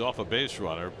already picked off a base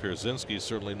runner. Pierzynski's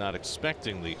certainly not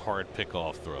expecting the hard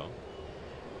pickoff throw.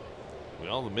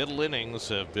 Well, the middle innings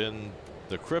have been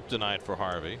the kryptonite for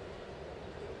Harvey.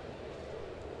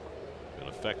 Been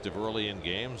effective early in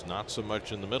games, not so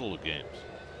much in the middle of games.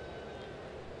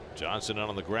 Johnson out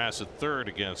on the grass at third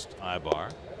against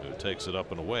Ibar, who takes it up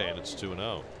and away, and it's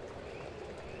 2-0.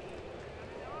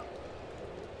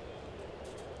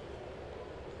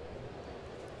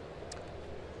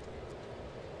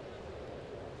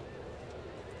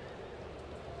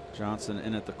 Johnson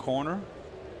in at the corner.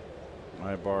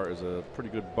 Ibar is a pretty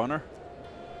good bunter.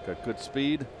 Got good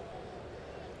speed.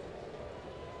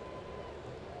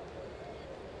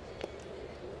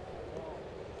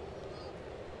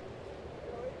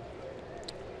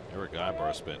 Eric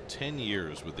Ibar spent 10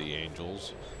 years with the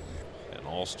Angels, an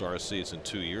all-star season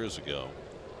 2 years ago.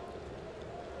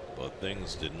 But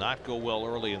things did not go well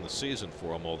early in the season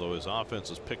for him, although his offense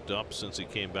has picked up since he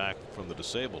came back from the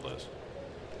disabled list.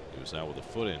 He was out with a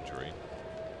foot injury.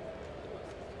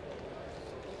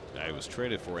 Now he was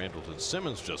traded for. Andrelton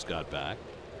Simmons just got back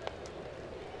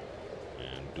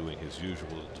and doing his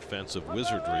usual defensive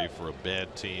wizardry for a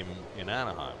bad team in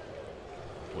Anaheim,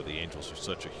 where the Angels are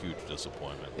such a huge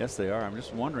disappointment. Yes, they are. I'm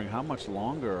just wondering how much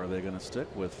longer are they going to stick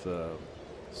with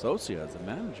Socia as a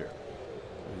manager?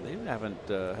 I mean, they haven't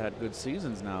had good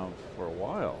seasons now for a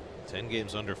while. 10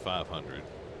 games under 500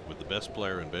 with the best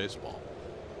player in baseball.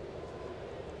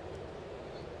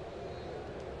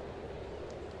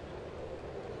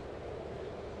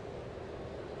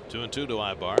 Two and two to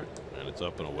Ibar, and it's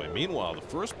up and away. Meanwhile, the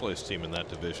first place team in that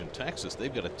division, Texas,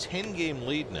 they've got a 10-game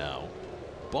lead now,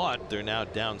 but they're now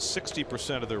down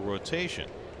 60% of their rotation.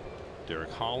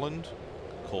 Derek Holland,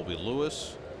 Colby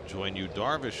Lewis, join Yu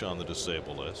Darvish on the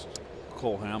disabled list.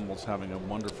 Cole Hamels having a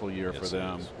wonderful year for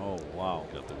them. Oh, wow.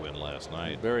 Got the win last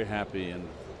night. Very happy in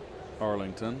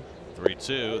Arlington.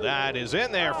 3-2. That is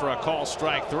in there for a call,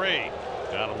 strike three.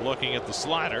 Got him looking at the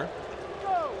slider.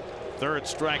 Third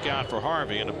strikeout for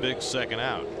Harvey and a big second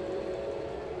out.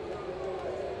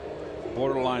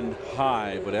 Borderline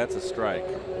high, but that's a strike.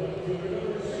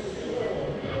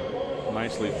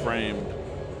 Nicely framed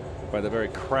by the very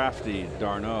crafty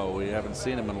d'Arnaud. We haven't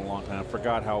seen him in a long time. I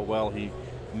forgot how well he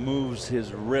moves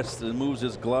his wrist and moves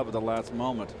his glove at the last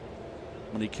moment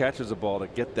when he catches a ball to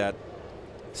get that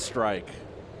strike.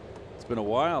 It's been a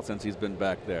while since he's been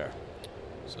back there.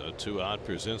 So two out.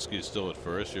 Pierzynski still at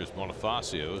first. Here's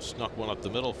Bonifacio. Snuck one up the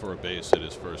middle for a base hit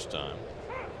his first time.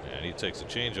 And he takes a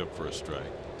changeup for a strike.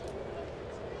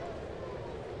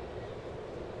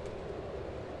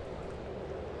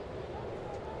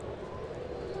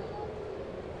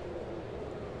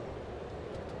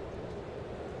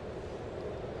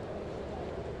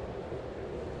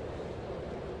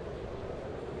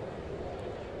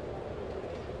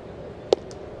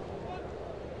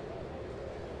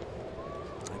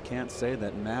 Can't say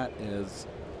that Matt is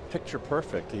picture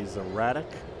perfect. He's erratic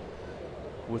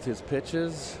with his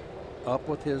pitches, up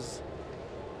with his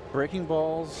breaking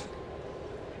balls.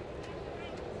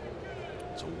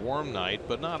 It's a warm night,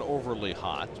 but not overly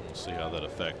hot. We'll see how that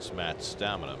affects Matt's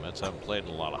stamina. Mets haven't played in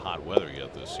a lot of hot weather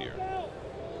yet this year.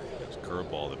 It's a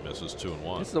curveball that misses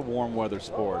 2-1. This is a warm weather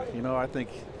sport. You know, I think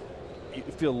you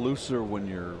feel looser when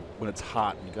it's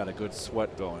hot and you got a good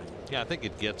sweat going. Yeah, I think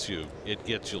it gets you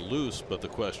loose, but the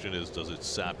question is, does it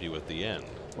sap you at the end?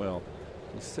 Well,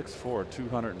 he's 6'4",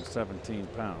 217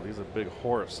 pounds. He's a big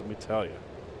horse, let me tell you.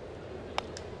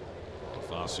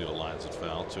 Bonifacio lines it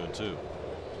foul, 2-2.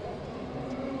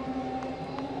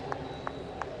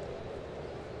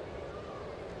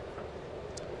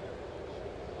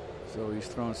 So he's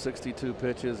thrown 62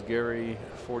 pitches. Gary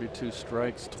 42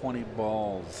 strikes, 20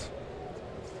 balls.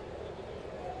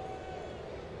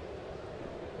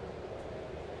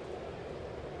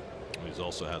 He's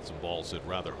also had some balls hit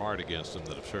rather hard against him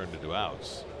that have turned into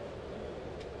outs.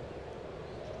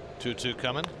 2-2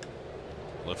 coming.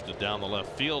 Lifted down the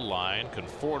left field line.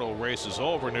 Conforto races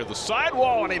over near the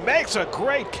sidewall, and he makes a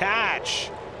great catch.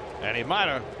 And he might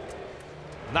have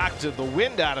knocked the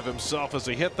wind out of himself as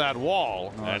he hit that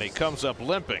wall. Nice. And he comes up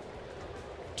limping.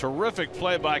 Terrific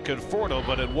play by Conforto,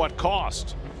 but at what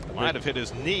cost? Might have hit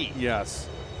his knee. Yes.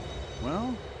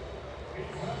 Well,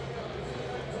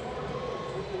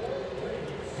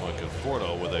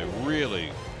 Conforto with a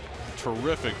really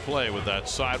terrific play with that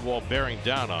sidewall bearing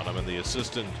down on him, and the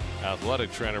assistant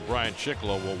athletic trainer Brian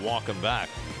Chicolo will walk him back.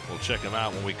 We'll check him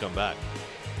out when we come back.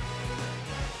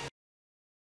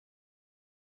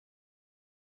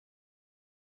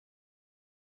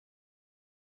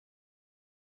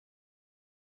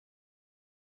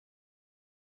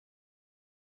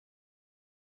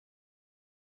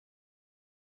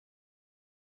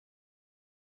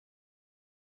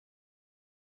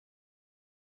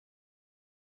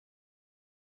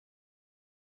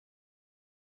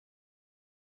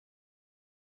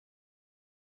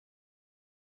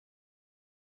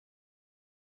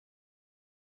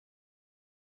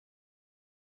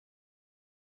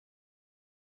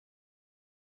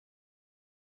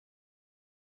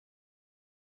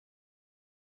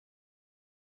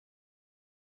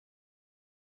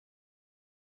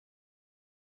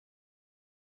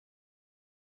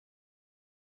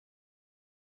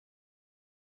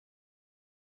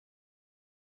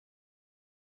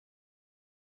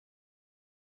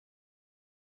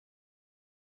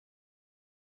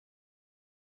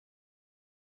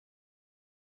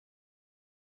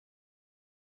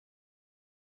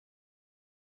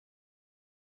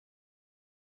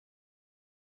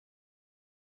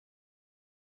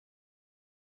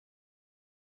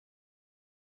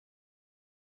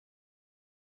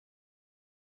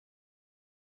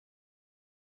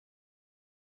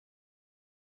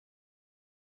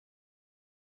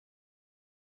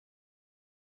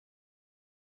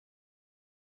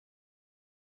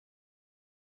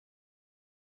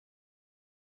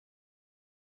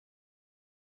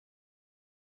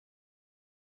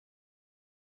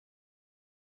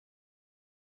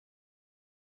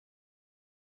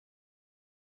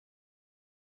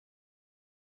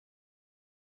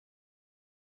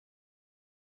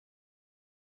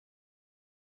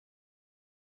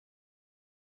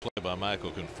 play by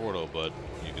Michael Conforto, but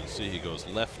you can see he goes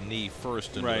left knee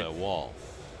first into that wall.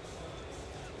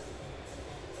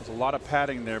 There's a lot of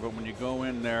padding there, but when you go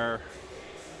in there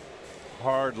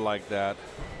hard like that,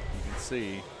 you can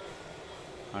see.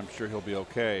 I'm sure he'll be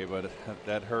okay, but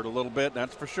that hurt a little bit,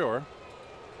 that's for sure.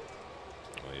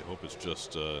 Well, you hope it's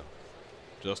just a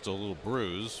little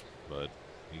bruise, but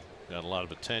he got a lot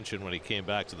of attention when he came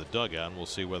back to the dugout, and we'll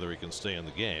see whether he can stay in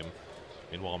the game.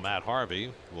 Meanwhile, Matt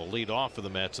Harvey will lead off for the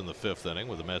Mets in the 5th inning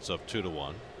with the Mets up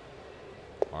 2-1.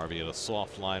 Harvey had a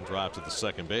soft line drive to the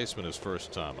second baseman his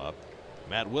first time up.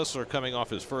 Matt Whistler coming off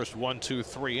his first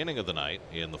 1-2-3 inning of the night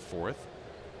in the 4th.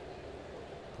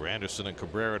 Granderson and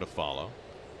Cabrera to follow.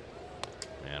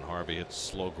 And Harvey hits a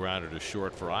slow grounder to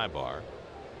short for Ibar.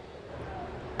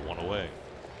 1 away.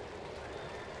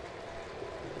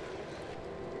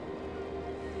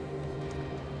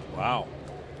 Wow.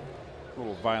 A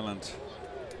little violent.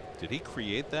 Did he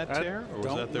create that tear, or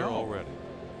was that there already?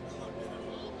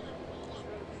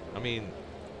 I mean,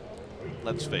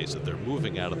 let's face it, they're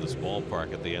moving out of this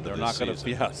ballpark at the end of this season.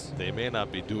 Yes. They may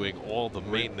not be doing all the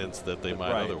maintenance that they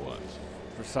might otherwise.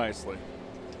 Precisely.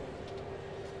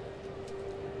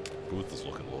 Booth is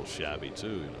looking a little shabby too,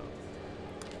 you know.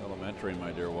 Elementary,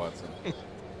 my dear Watson.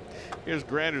 Here's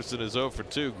Granderson, is 0 for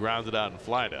 2, grounded out and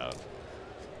flied out.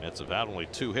 Mets have had only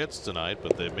 2 hits tonight,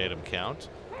 but they've made him count.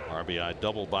 RBI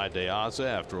double by De Aza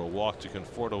after a walk to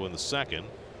Conforto in the 2nd.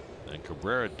 And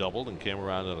Cabrera doubled and came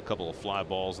around on a couple of fly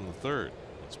balls in the 3rd.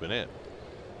 That's been it.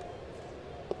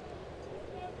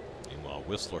 Meanwhile,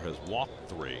 Whistler has walked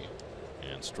 3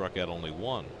 and struck out only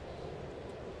 1.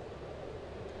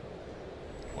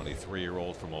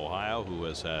 23-year-old from Ohio who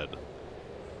has had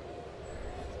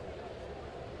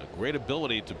a great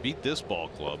ability to beat this ball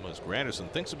club as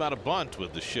Granderson thinks about a bunt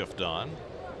with the shift on.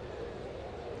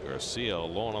 Garcia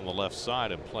alone on the left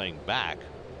side and playing back,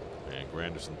 and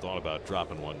Granderson thought about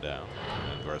dropping one down,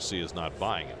 and Garcia's not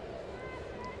buying it.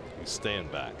 He's staying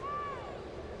back.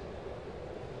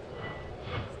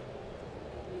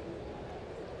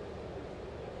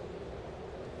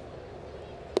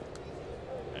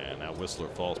 And now Whistler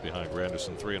falls behind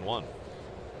Granderson 3-1.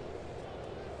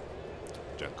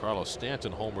 Giancarlo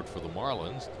Stanton homered for the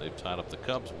Marlins. They've tied up the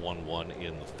Cubs 1-1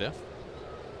 in the 5th.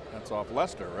 That's off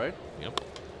Lester, right? Yep.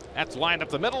 That's lined up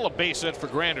the middle, a base hit for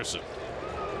Granderson.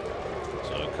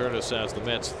 So Curtis has the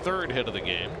Mets' 3rd hit of the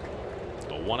game,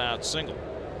 a 1-out single.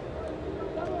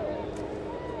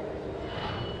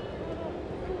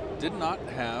 Did not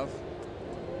have.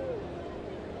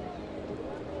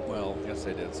 Well, yes,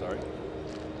 they did. Sorry.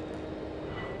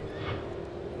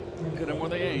 Hit them where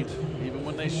they ain't. Even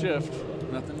when they shift,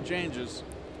 nothing changes.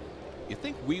 You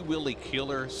think Wee Willie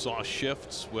Keeler saw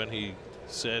shifts when he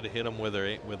said hit them where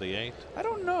they ain't? I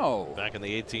don't know. Back in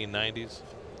the 1890s?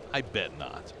 I bet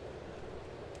not.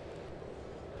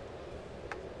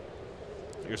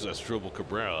 Here's Asdrubal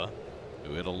Cabrera,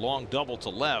 who hit a long double to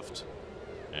left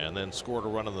and then scored a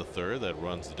run in the 3rd that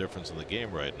runs the difference in the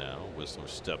game right now. Whistler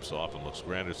steps off and looks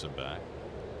Granderson back.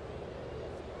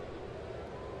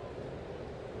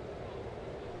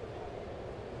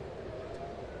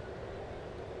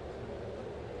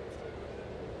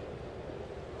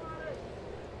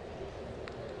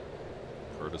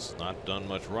 Curtis has not done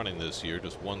much running this year,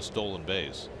 just 1 stolen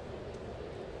base.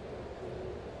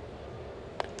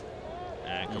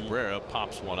 And Cabrera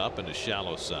pops one up into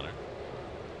shallow center.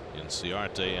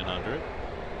 Inciarte in under it.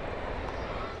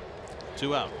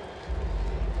 2 out.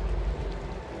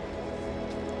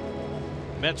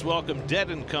 Mets welcome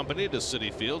Dead & Company to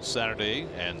Citi Field Saturday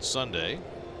and Sunday.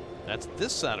 That's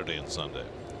this Saturday and Sunday.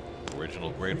 Original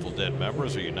Grateful Dead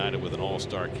members are united with an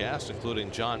all-star cast, including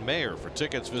John Mayer. For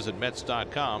tickets, visit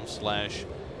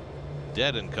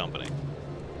Mets.com/Dead & Company.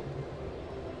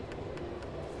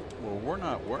 Well, we're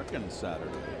not working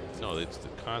Saturday. No, the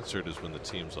concert is when the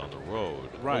team's on the road.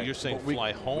 Right. Well, you're saying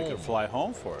fly home. We could fly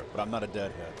home for it, but I'm not a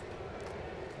deadhead.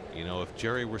 You know, if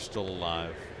Jerry were still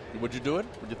alive. Would you do it?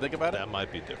 Would you think about it? That might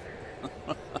be different.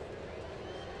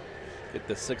 Get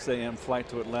the 6 a.m. flight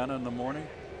to Atlanta in the morning?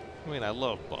 I mean, I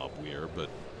love Bob Weir, but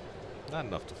not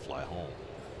enough to fly home.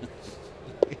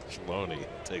 Each loan he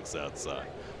takes outside.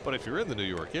 But if you're in the New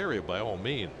York area, by all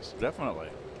means. Definitely.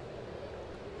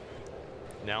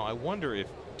 Now, I wonder if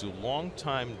do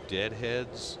longtime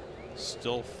Deadheads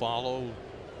still follow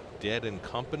Dead &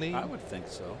 Company? I would think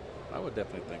so. I would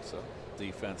definitely think so.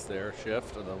 Defense there,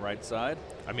 shift to the right side.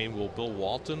 I mean, will Bill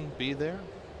Walton be there?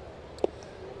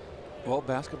 Well,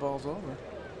 basketball's over.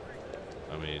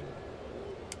 I mean,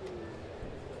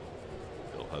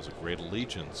 Bill has a great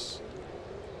allegiance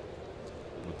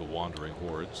with the Wandering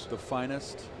Hordes. The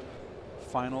finest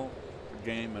final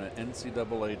game in an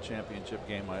NCAA championship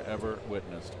game I ever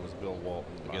witnessed was Bill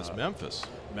Walton against Memphis.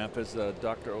 Memphis,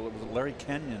 Larry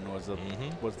Kenyon was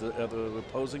the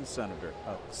opposing center.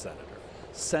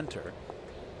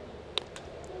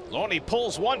 Loney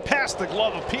pulls one past the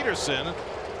glove of Peterson.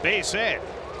 Base hit.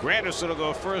 Granderson will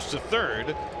go first to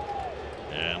third.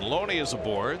 And Loney is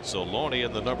aboard. So Loney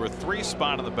in the number 3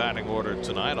 spot in the batting order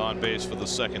tonight, on base for the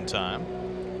second time.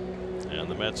 And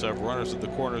the Mets have runners at the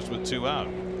corners with 2 out.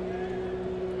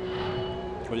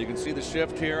 Well, you can see the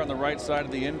shift here on the right side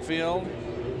of the infield.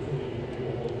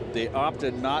 They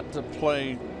opted not to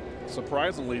play,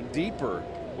 surprisingly, deeper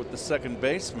with the second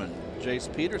baseman,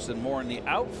 Jace Peterson, more in the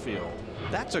outfield.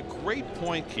 That's a great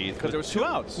point, Keith. Because there was 2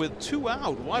 outs. With 2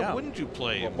 out, why wouldn't you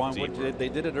play him deeper? They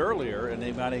did it earlier, and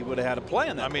they would have had a play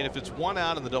in that. I mean, if it's 1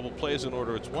 out and the double plays in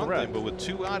order, it's one thing. But with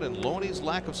 2 out and Loney's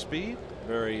lack of speed,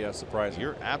 very surprising.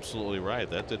 You're absolutely right.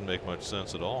 That didn't make much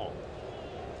sense at all.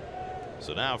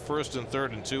 So now first and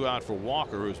third and 2 out for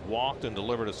Walker, who's walked and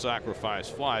delivered a sacrifice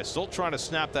fly. Still trying to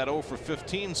snap that 0 for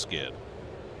 15 skid.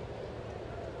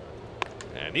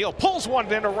 And Neal pulls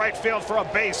one into right field for a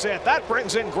base hit. That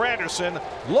brings in Granderson.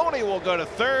 Loney will go to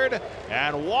third,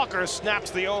 and Walker snaps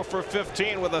the 0 for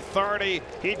 15 with authority.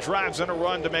 He drives in a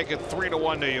run to make it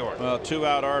 3-1 New York. Well,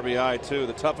 2-out RBI too,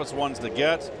 the toughest ones to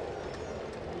get.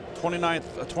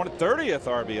 30th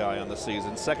RBI on the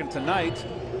season, second tonight.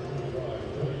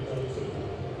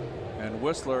 And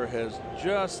Whistler has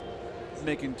just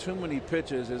making too many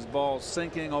pitches. His ball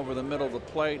sinking over the middle of the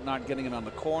plate, not getting it on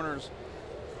the corners.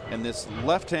 And this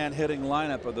left-hand hitting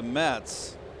lineup of the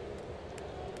Mets,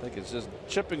 I think it's just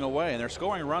chipping away, and they're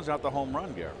scoring runs out the home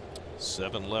run, Gary.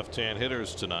 7 left-hand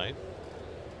hitters tonight.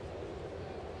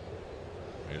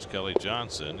 Here's Kelly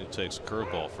Johnson, who takes a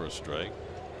curveball for a strike.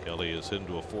 Kelly is hit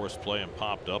into a forced play and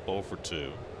popped up 0 for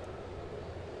 2.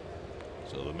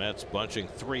 So the Mets bunching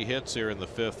 3 hits here in the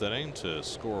 5th inning to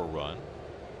score a run.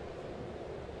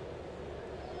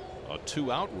 A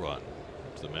 2-out run,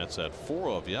 which the Mets had 4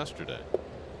 of yesterday.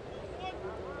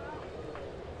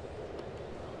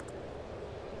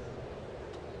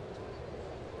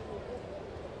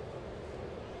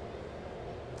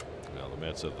 Now the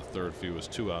Mets have the 3rd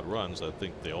fewest 2-out runs. I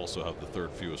think they also have the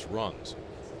 3rd fewest runs.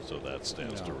 So that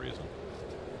stands to reason.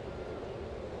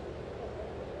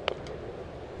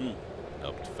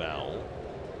 Up to foul.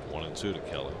 1 and 2 to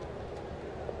Kelly.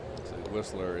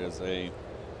 Whistler is a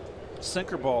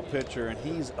sinker ball pitcher, and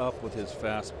he's up with his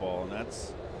fastball, and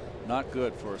that's not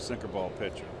good for a sinker ball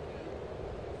pitcher.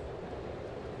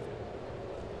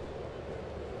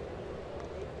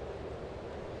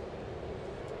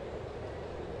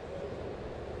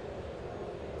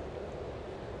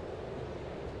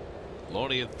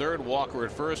 Loney at third, Walker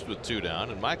at first with 2 down,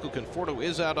 and Michael Conforto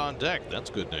is out on deck. That's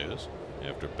good news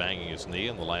after banging his knee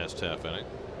in the last half inning.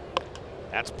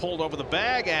 That's pulled over the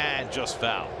bag and just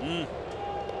foul.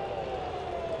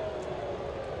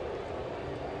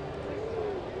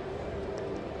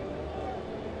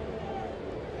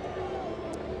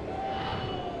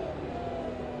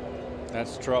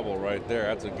 That's trouble right there.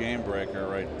 That's a game breaker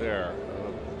right there.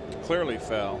 Clearly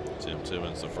foul. Tim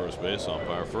Timmons, the first base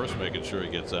umpire, first making sure he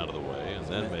gets out of the way and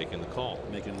then making the call.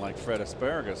 Making like Fred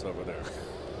Asparagus over there.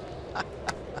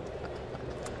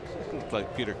 Looked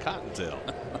like Peter Cottontail.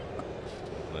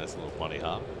 Nice little bunny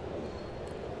hop.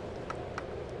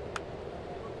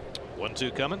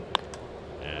 1-2 coming,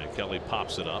 and Kelly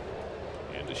pops it up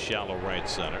into shallow right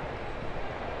center.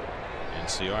 And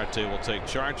Ciarte will take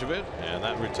charge of it, and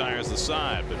that retires the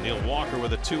side. But Neil Walker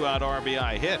with a 2-out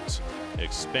RBI hit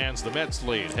expands the Mets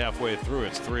lead halfway through.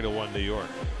 It's 3-1 New York.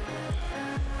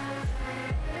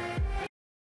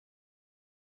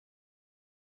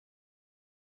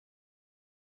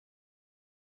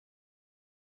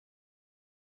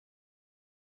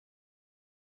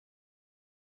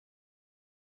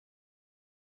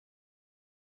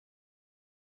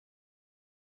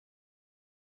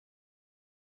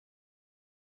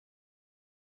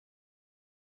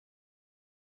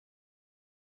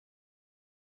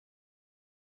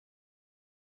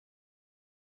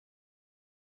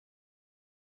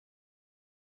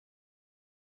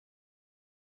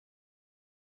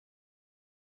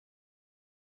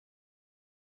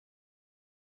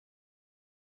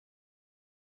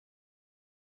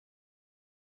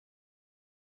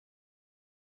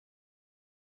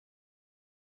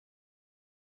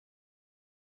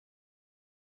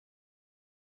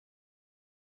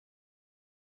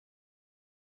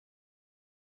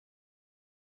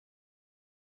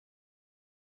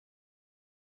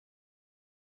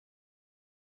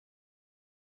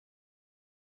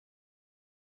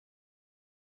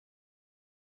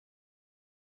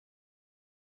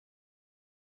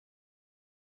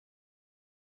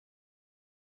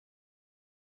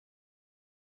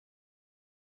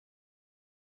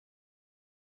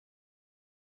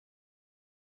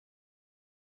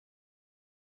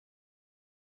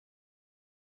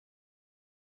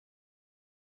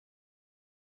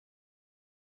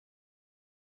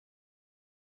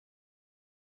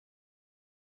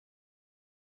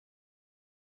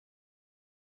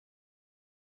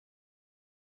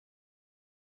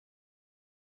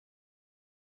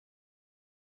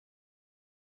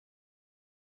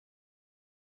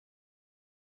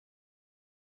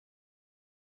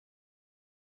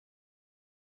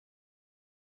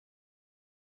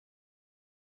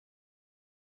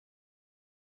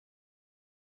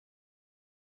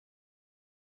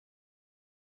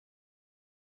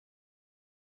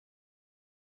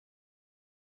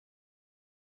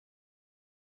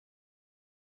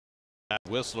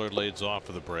 Whistler leads off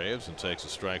for the Braves and takes a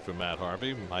strike from Matt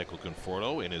Harvey. Michael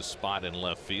Conforto in his spot in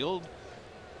left field.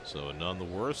 So none the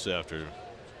worse after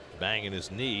banging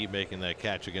his knee, making that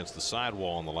catch against the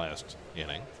sidewall in the last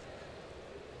inning.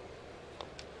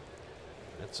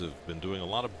 Mets have been doing a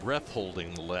lot of breath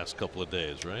holding the last couple of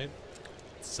days, right?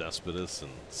 Cespedes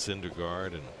and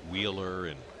Syndergaard and Wheeler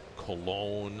and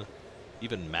Colon.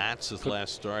 Even Matz, his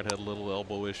last start, had a little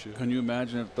elbow issue. Can you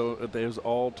imagine if those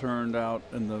all turned out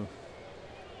on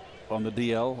the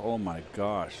DL? Oh my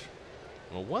gosh.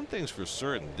 Well, one thing's for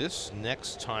certain, this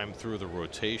next time through the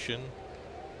rotation,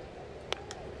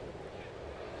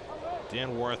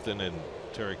 Dan Warthen and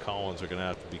Terry Collins are going to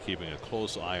have to be keeping a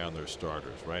close eye on their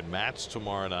starters, right? Matz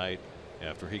tomorrow night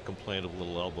after he complained of a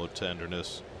little elbow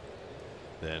tenderness.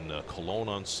 Then Colon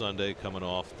on Sunday coming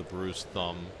off the bruised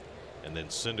thumb. And then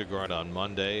Syndergaard on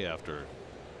Monday after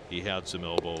he had some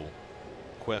elbow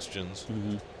questions.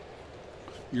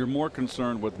 You're more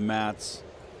concerned with Matz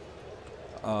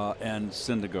and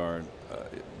Syndergaard.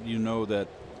 You know that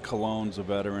Colon's a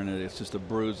veteran. It's just a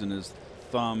bruise in his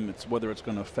thumb. It's whether it's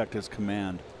going to affect his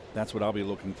command. That's what I'll be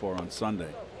looking for on Sunday.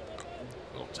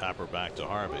 Little tapper back to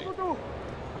Harvey.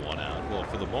 1 out. Well,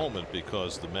 for the moment,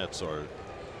 because the Mets are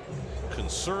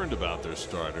concerned about their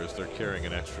starters, they're carrying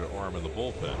an extra arm in the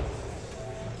bullpen.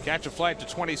 Catch a flight to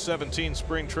 2017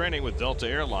 spring training with Delta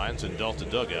Airlines and Delta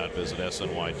Dugout. Visit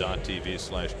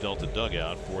sny.tv/Delta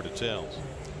Dugout for details.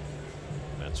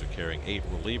 Mets are carrying 8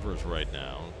 relievers right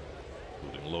now,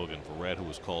 including Logan Verrett, who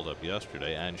was called up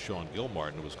yesterday, and Sean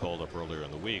Gilmartin, who was called up earlier in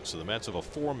the week. So the Mets have a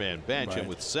 4-man bench, right. And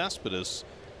with Cespedes,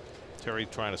 Terry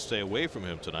trying to stay away from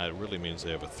him tonight, it really means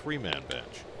they have a 3-man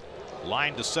bench.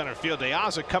 Line to center field. De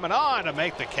Aza coming on to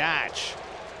make the catch.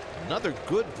 Another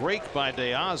good break by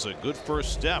De Aza. Good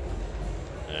first step.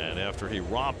 And after he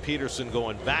robbed Peterson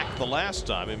going back the last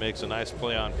time, he makes a nice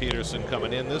play on Peterson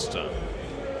coming in this time.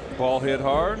 Ball hit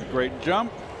hard. Great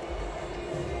jump.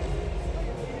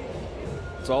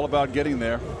 It's all about getting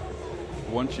there.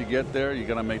 Once you get there, you're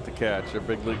going to make the catch. They're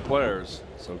big league players.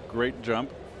 So great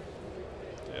jump.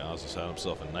 De Aza's had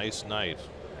himself a nice night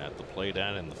at the plate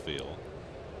and in the field.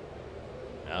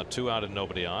 Now 2 out and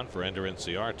nobody on for Ender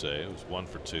Inciarte, who's 1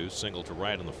 for 2, single to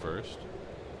right in the first.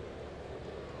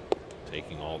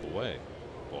 Taking all the way.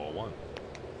 Ball 1.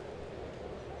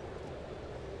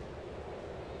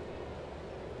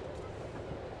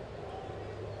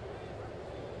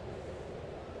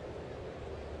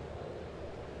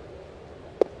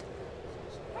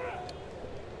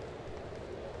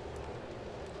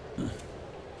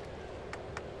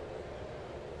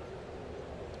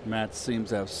 Matt seems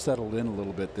to have settled in a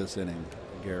little bit this inning,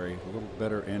 Gary. A little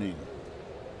better inning.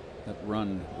 That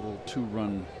run, a little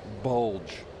 2-run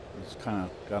bulge, has kind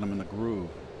of got him in the groove.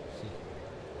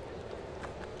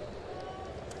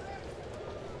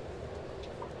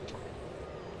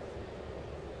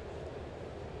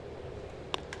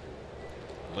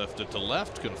 Lifted to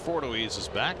left. Conforto eases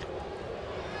back.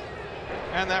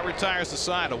 And that retires the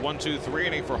side. A 1-2-3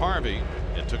 inning for Harvey.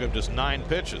 It took him just 9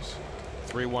 pitches.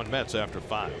 3-1 Mets after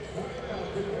 5.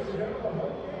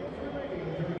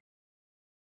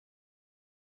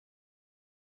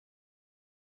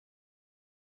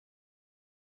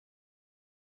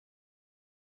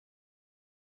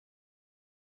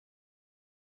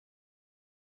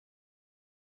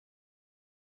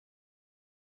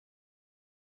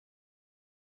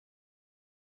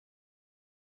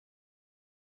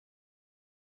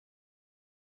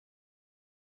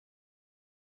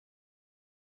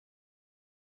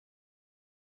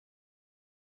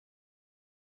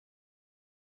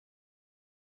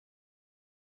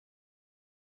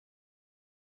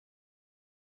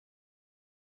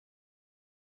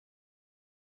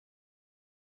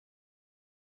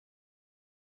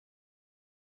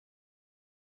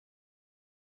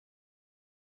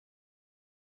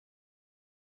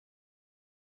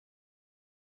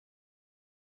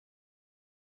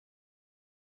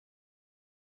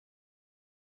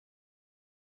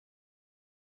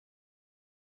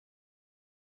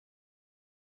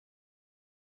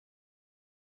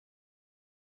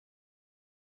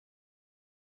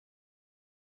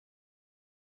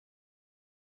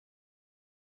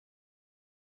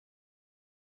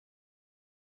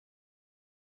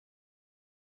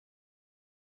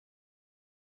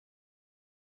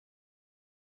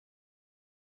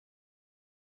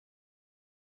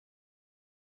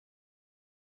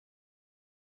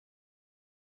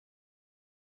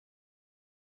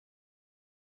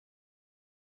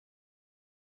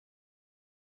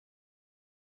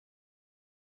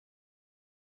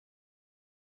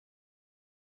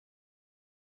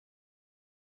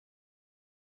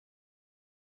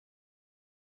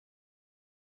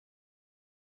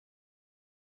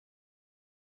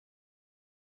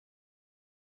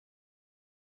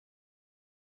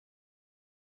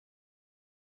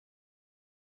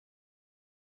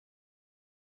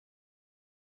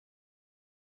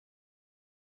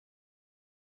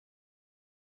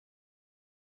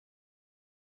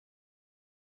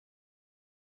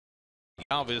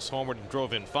 Alvis homered and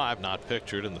drove in 5, not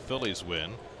pictured, in the Phillies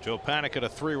win. Joe Panik had a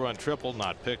 3-run triple,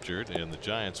 not pictured, in the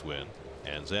Giants win.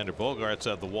 And Xander Bogaerts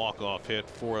had the walk-off hit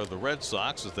for the Red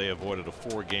Sox as they avoided a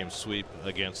 4-game sweep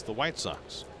against the White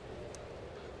Sox.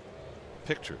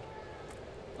 Pictured.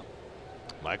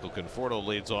 Michael Conforto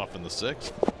leads off in the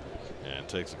 6th and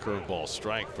takes a curveball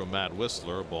strike from Matt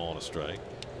Whistler, a ball and a strike.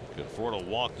 Conforto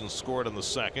walked and scored in the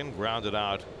 2nd, grounded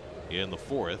out in the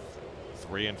 4th.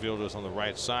 3 infielders on the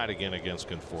right side again against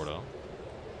Conforto.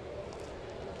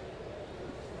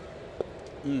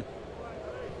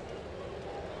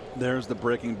 There's the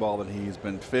breaking ball that he's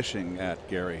been fishing at,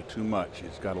 Gary, too much.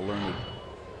 He's got to learn to,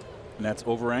 and that's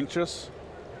over anxious.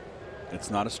 It's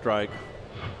not a strike.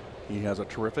 He has a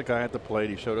terrific eye at the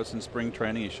plate. He showed us in spring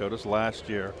training. He showed us last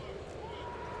year.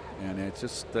 And it's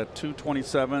just that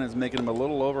 227 is making him a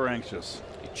little over anxious.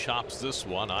 He chops this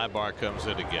one. Ibar comes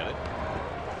in to get it.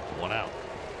 1 out.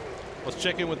 Let's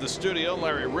check in with the studio.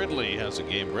 Larry Ridley has a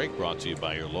game break brought to you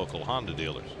by your local Honda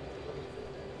dealers.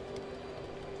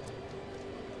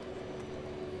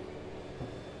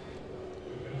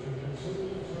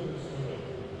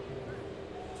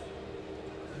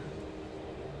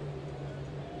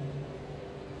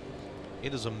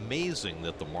 It is amazing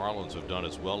that the Marlins have done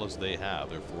as well as they have.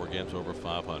 They're 4 games over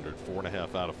 500,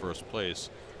 4.5 out of first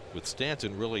place, with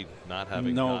Stanton really not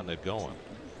having gotten it going.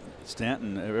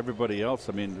 Stanton, everybody else.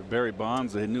 I mean, Barry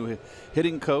Bonds, the new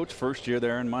hitting coach, first year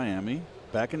there in Miami,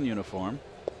 back in uniform.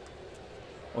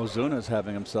 Ozuna's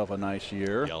having himself a nice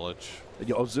year. Yelich.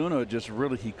 Ozuna just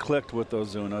really, he clicked with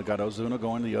Ozuna, got Ozuna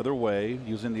going the other way,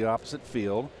 using the opposite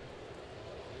field.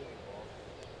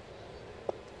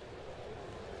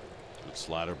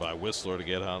 Slider by Whistler to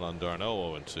get out on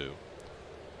d'Arnaud, 0-2.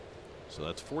 So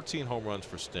that's 14 home runs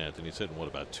for Stanton. He's hitting, what,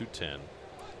 about 210.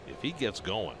 If he gets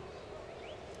going,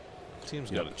 the team's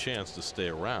got a chance to stay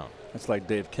around. That's like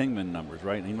Dave Kingman numbers,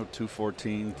 right?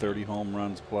 214, 30 home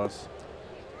runs plus.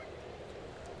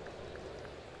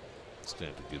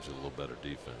 Stanton gives you a little better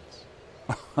defense.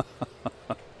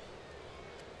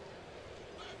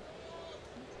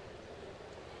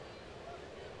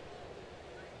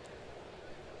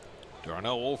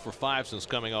 d'Arnaud 0 for 5 since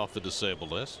coming off the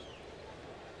disabled list.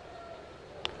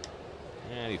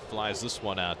 And he flies this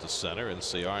one out to center, and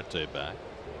Ciarte back.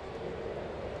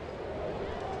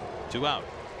 2 out.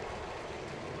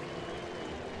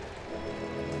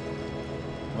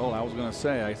 Well, I was going to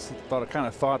say, I kind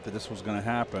of thought that this was going to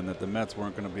happen, that the Mets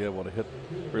weren't going to be able to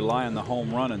rely on the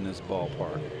home run in this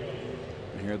ballpark.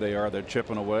 And here they are, they're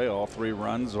chipping away, all 3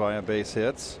 runs via base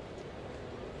hits.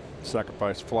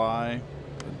 Sacrifice fly,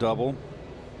 a double,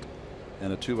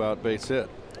 and a 2-out base hit.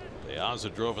 De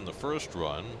Aza drove in the first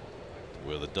run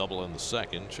with a double in the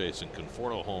second, chasing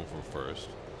Conforto home from first.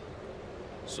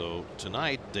 So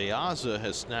tonight, De Aza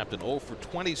has snapped an 0 for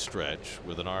 20 stretch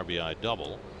with an RBI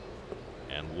double,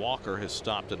 and Walker has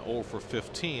stopped an 0 for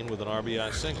 15 with an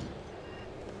RBI single.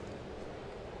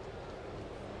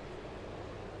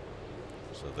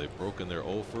 So they've broken their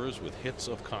 0-fers with hits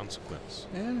of consequence.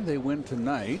 And they win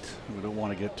tonight. We don't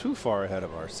want to get too far ahead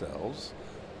of ourselves,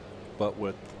 but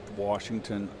with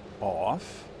Washington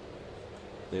off,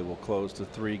 they will close to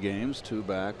 3 games, 2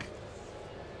 back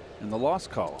in the loss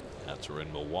column. Mets are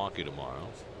in Milwaukee tomorrow.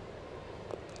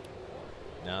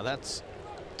 Now that's,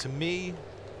 to me,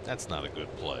 that's not a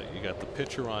good play. You got the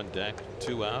pitcher on deck,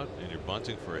 2 out, and you're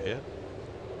bunting for a hit.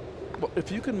 Well,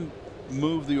 if you can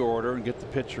move the order and get the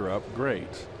pitcher up,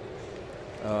 great.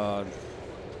 I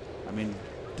mean,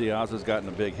 Diaz gotten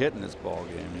a big hit in this ball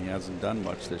game. He hasn't done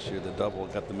much this year. The double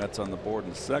got the Mets on the board in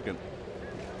the second.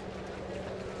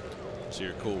 So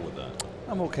you're cool with that?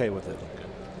 I'm okay with it. Okay.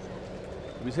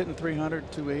 If he's hitting 300,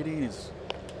 280, you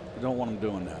don't want him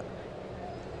doing that.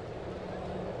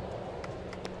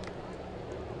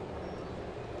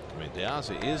 I mean, Diaz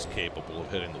is capable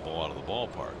of hitting the ball out of the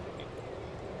ballpark.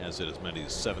 He has hit as many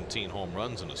as 17 home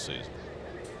runs in a season.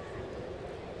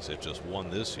 He's hit just 1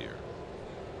 this year.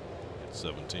 Hit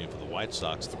 17 for the White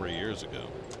Sox 3 years ago.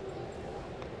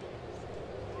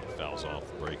 Fouls off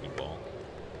the breaking ball.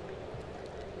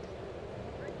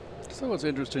 So it's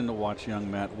interesting to watch young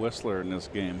Matt Whistler in this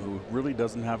game, who really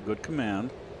doesn't have good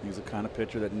command. He's the kind of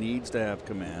pitcher that needs to have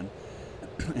command,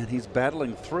 and he's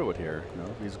battling through it here. You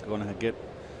know, he's going to get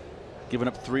given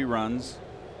up 3 runs.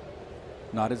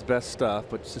 Not his best stuff,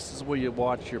 but this is where you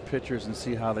watch your pitchers and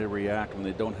see how they react when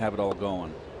they don't have it all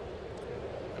going.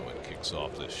 And when it kicks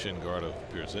off the shin guard of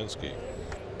Pierzynski.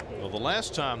 Well, the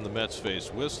last time the Mets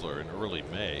faced Whistler in early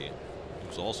May, he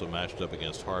was also matched up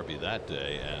against Harvey that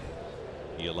day, and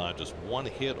he allowed just 1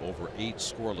 hit over 8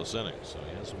 scoreless innings. So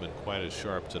he hasn't been quite as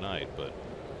sharp tonight, but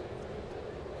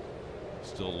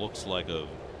still looks like a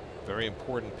Very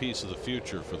important piece of the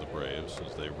future for the Braves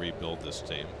as they rebuild this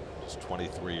team. He's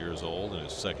 23 years old in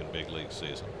his second big league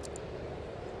season.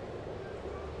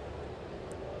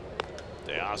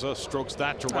 De Aza strokes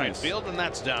that to right field, and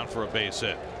that's down for a base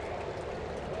hit.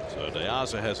 So De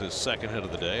Aza has his second hit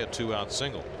of the day, a 2-out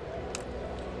single.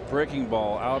 Breaking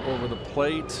ball out over the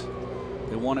plate.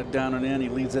 They want it down and in. He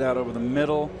leads it out over the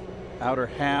middle, outer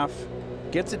half,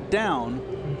 gets it down.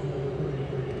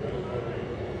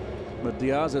 But De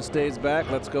Aza stays back.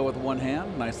 Let's go with one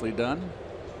hand. Nicely done.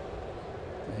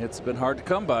 The hit's been hard to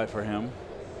come by for him.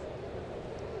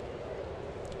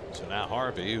 So now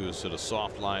Harvey, who's hit a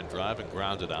soft line drive and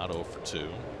grounded out 0 for 2.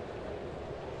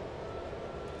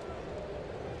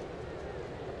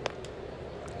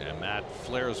 And Matt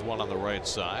flares one on the right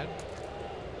side.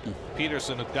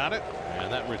 Peterson had got it,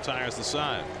 and that retires the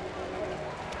side.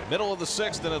 Middle of the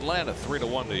 6th in Atlanta,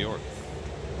 3-1 New York.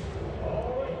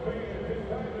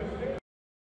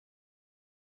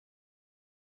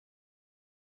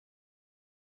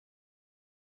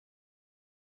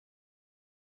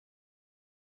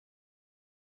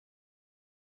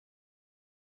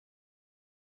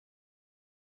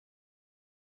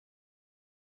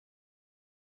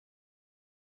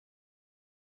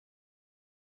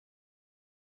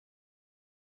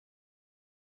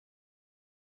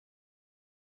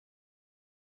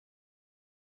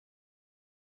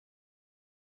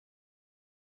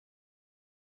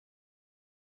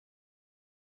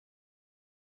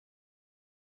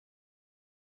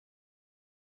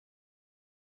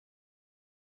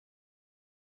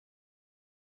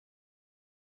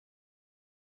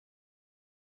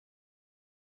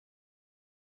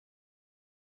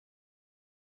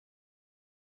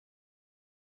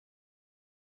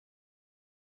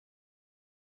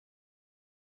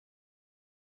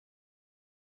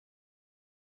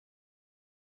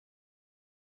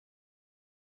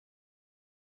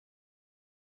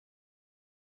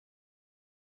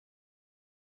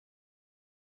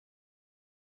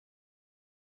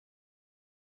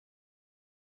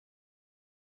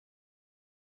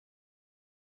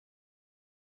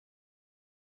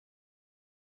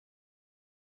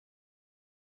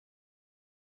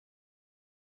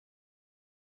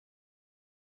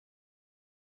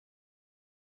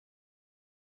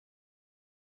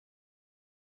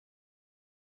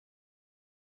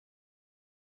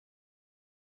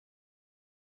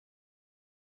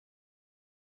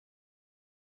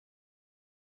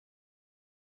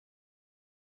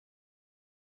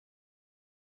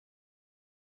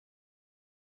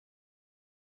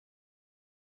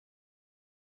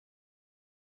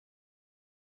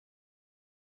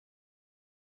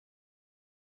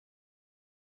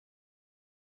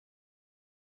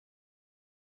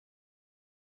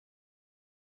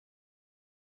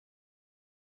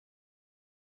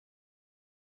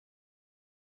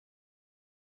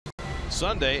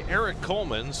 Sunday, Eric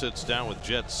Coleman sits down with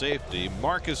Jet safety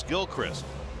Marcus Gilchrist.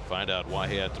 Find out why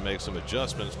he had to make some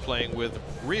adjustments playing with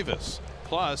Rivas.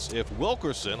 Plus, if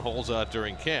Wilkerson holds out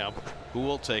during camp, who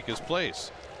will take his place?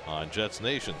 On Jets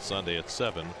Nation Sunday at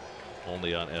 7,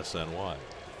 only on SNY.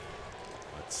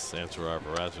 Let's answer our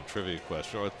Verizon trivia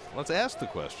question, or let's ask the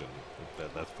question.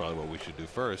 That's probably what we should do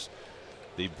first.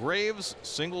 The Braves'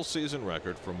 single season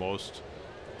record for most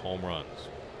home runs.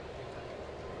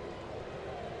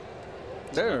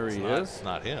 There he is. It's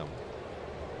not him.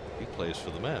 He plays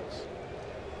for the Mets.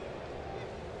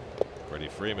 Freddie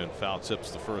Freeman foul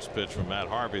tips the first pitch from Matt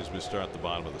Harvey as we start the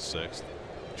bottom of the 6th.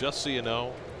 Just so you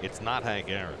know, it's not Hank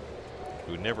Aaron,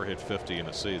 who never hit 50 in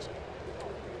a season.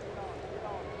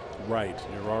 Right.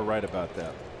 You're all right about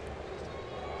that.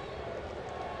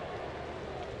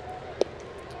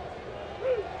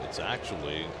 It's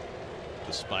actually,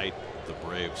 despite the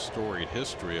Braves' storied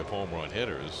history of home run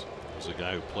hitters, was a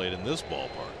guy who played in this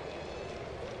ballpark,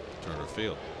 Turner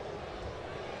Field.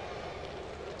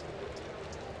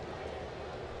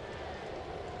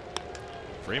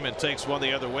 Freeman takes one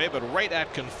the other way, but right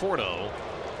at Conforto,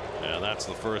 and that's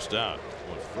the first out.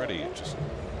 Well, Freddie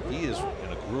he is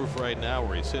in a groove right now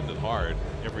where he's hitting it hard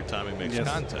every time he makes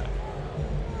contact.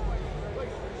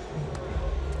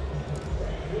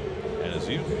 And as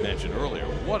you mentioned earlier,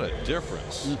 what a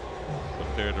difference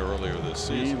compared to earlier this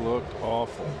season. He looked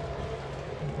awful.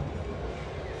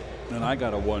 And I got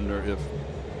to wonder if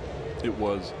it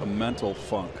was a mental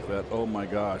funk that, oh my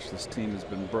gosh, this team has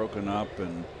been broken up,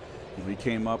 and we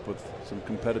came up with some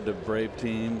competitive Brave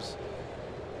teams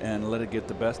and let it get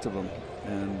the best of them.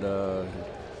 And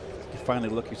you finally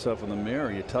look yourself in the mirror,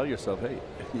 you tell yourself, hey,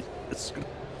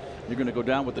 you're going to go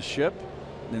down with the ship,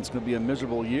 and it's going to be a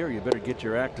miserable year. You better get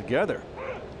your act together.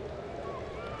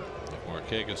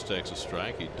 Markakis takes a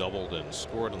strike. He doubled and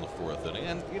scored in the 4th inning.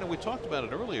 And, you know, we talked about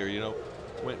it earlier. You know,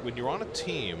 when you're on a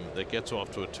team that gets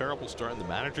off to a terrible start and the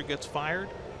manager gets fired,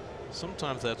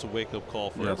 sometimes that's a wake-up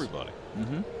call for everybody.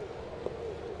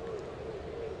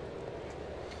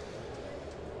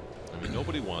 I mean,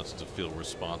 nobody wants to feel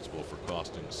responsible for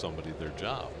costing somebody their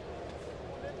job.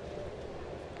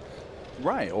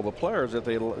 Right. Well, the players, if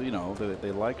they, you know,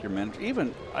 they like your manager.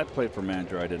 Even I played for a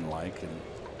manager I didn't like and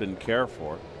didn't care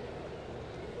for.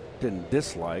 Didn't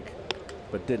dislike,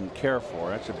 but didn't care for.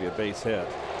 That should be a base hit.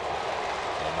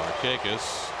 So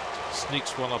Markakis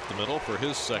sneaks one up the middle for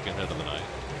his 2nd hit of the night.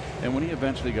 And when he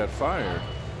eventually got fired,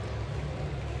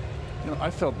 you know, I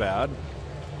felt bad.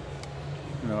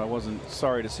 You know, I wasn't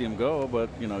sorry to see him go, but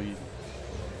you know,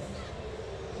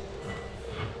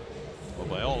 well,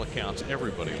 by all accounts,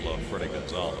 everybody loved Freddie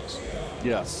Gonzalez.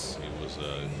 Yes, he was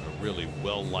a really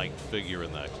well-liked figure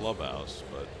in that clubhouse.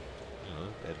 But you know,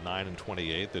 at 9 and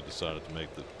 28, they decided to make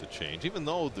the change, even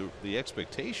though the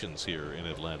expectations here in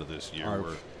Atlanta this year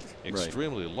were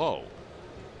extremely low.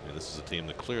 I mean, this is a team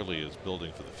that clearly is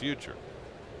building for the future.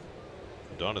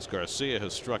 Adonis Garcia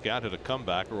has struck out, hit a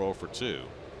comebacker, 0 for 2.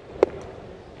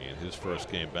 In his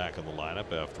first game back in the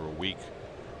lineup after a week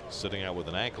sitting out with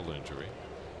an ankle injury.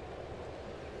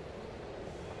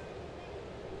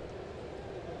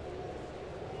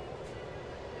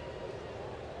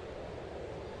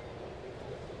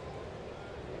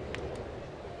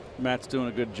 Matt's doing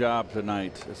a good job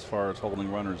tonight as far as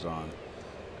holding runners on.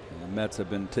 And the Mets have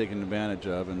been taken advantage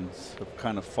of and have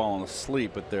kind of fallen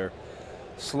asleep, but they're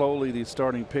slowly, the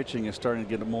starting pitching is starting to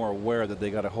get more aware that they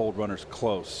got to hold runners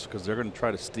close because they're going to try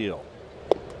to steal.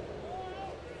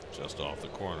 Just off the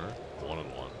corner, 1-1. Well,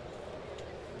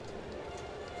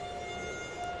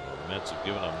 the Mets have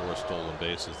given up more stolen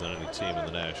bases than any team in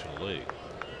the National League.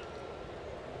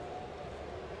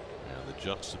 And the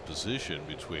juxtaposition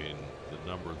between the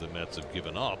number the Mets have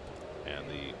given up and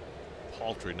the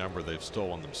paltry number they've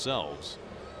stolen themselves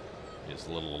is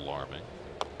a little alarming.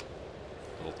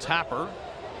 Little tapper.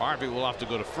 Harvey will have to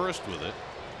go to first with it.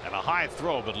 And a high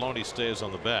throw, but Loney stays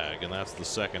on the bag, and that's the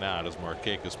 2nd out as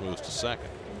Markakis moves to 2nd.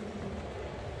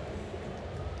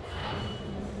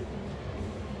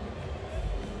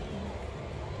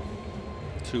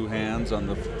 Two hands on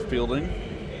the fielding.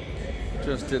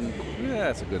 Just didn't. Yeah,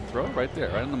 that's a good throw right there,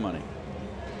 right in the money.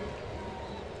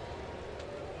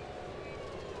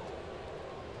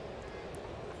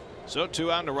 So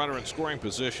 2 out and a runner in scoring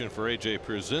position for A.J.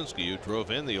 Pierzynski, who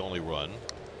drove in the only run.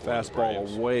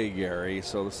 Fastball away, Gary.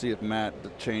 So let's see if Matt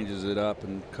changes it up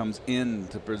and comes in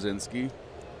to Pierzynski.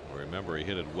 Remember, he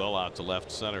hit it well out to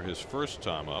left center his first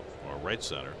time up, or right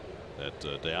center, that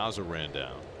De Aza ran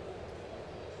down.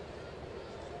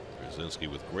 Pierzynski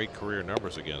with great career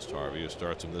numbers against Harvey, who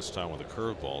starts him this time with a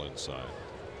curveball inside.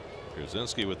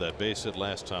 Pierzynski with that base hit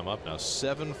last time up, now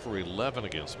 7 for 11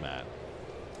 against Matt.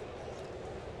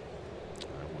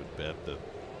 I would bet that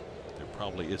there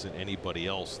probably isn't anybody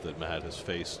else that Matt has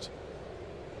faced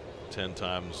 10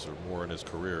 times or more in his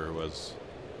career who has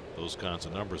those kinds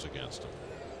of numbers against him.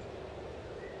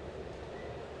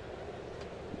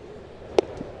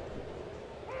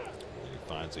 And he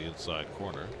finds the inside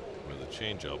corner with a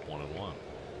changeup, 1-1.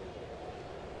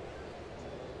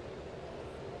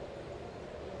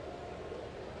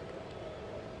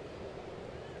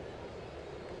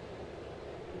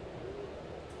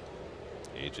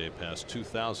 AJ passed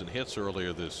 2,000 hits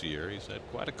earlier this year. He's had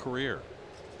quite a career.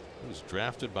 He was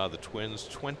drafted by the Twins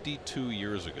 22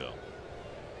 years ago.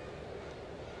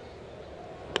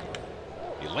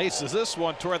 He laces this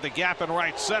one toward the gap in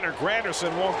right center.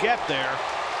 Granderson won't get there.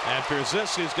 And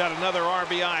Pierzynski's got another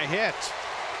RBI hit.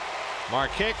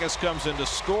 Markakis comes in to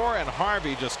score, and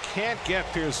Harvey just can't get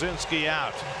Pierzynski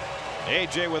out.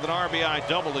 AJ with an RBI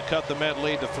double to cut the Met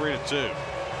lead to 3-2.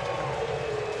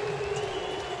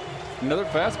 Another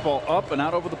fastball up and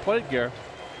out over the plate, Gare.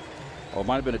 Oh, it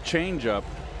might have been a changeup.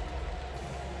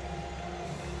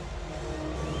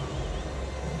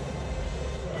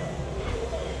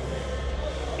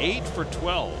 Eight for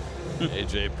 12.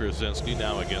 A.J. Pierzynski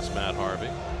now against Matt Harvey.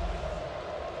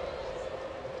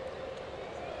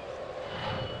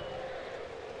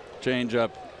 Changeup.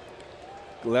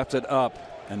 Left it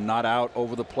up and not out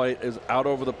over the plate. Is out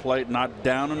over the plate, not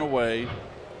down and away.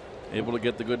 Able to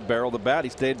get the good barrel of the bat. He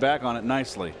stayed back on it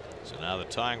nicely. So now the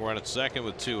tying run at second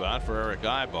with 2 out for Eric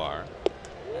Ibar.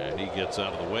 And he gets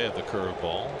out of the way of the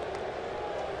curveball.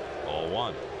 Ball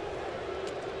 1.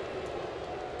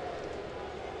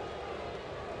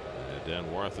 And Dan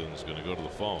Warthen's going to go to the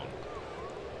phone.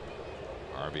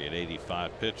 Harvey at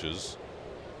 85 pitches.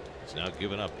 He's now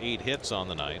given up 8 hits on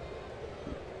the night.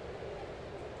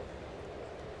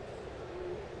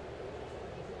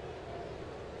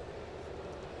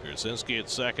 Brzezinski at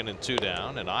second and 2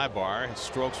 down, and Ibar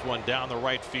strokes one down the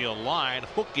right field line,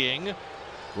 hooking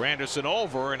Granderson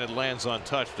over, and it lands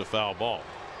untouched, a foul ball.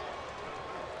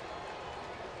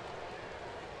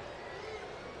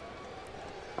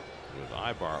 With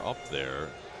Ibar up there,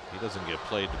 he doesn't get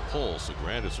played to pull, so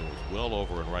Granderson was well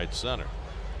over in right center.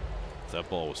 If that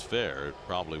ball was fair, it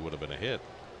probably would have been a hit.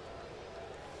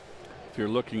 If you're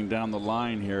looking down the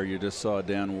line here, you just saw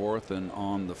Dan Warthen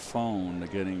on the phone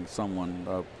getting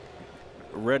someone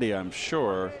ready, I'm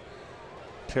sure.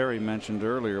 Terry mentioned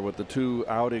earlier with the 2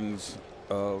 outings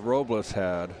Robles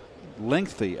had,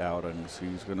 lengthy outings.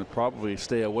 He's going to probably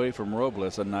stay away from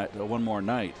Robles one more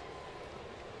night.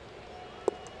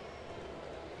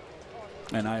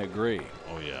 And I agree.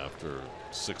 Oh yeah, after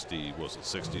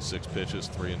 66 pitches,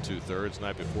 3 2/3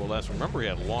 night before last. Remember, he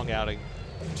had a long outing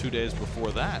 2 days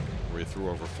before that where he threw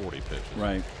over 40 pitches.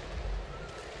 Right.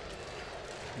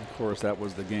 Of course, that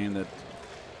was the game that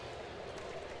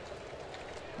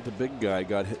the big guy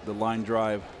got hit the line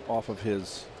drive off of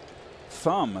his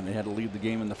thumb, and they had to leave the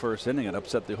game in the first inning. It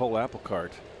upset the whole apple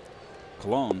cart.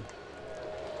 Colon.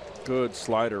 Good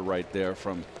slider right there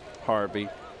from Harvey.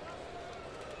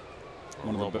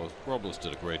 Robles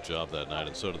did a great job that night,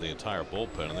 and so did the entire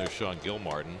bullpen. And there's Sean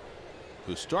Gilmartin,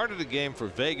 who started the game for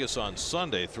Vegas on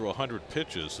Sunday, threw 100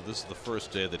 pitches. So this is the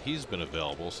first day that he's been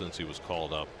available since he was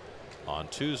called up on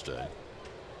Tuesday.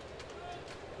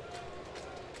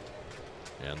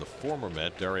 And the former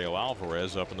Met, Dario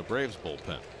Alvarez, up in the Braves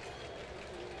bullpen.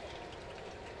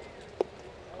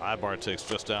 Ibar takes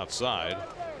just outside,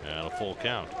 and a full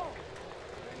count.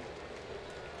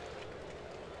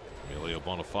 Emilio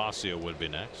Bonifacio would be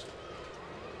next.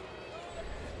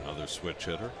 Another switch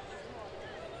hitter.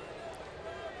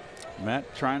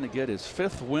 Matt trying to get his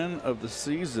 5th win of the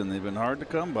season. They've been hard to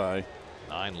come by.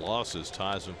 9 losses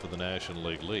ties him for the National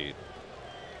League lead.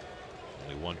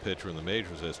 Only one pitcher in the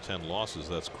majors has 10 losses.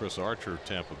 That's Chris Archer,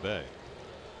 Tampa Bay.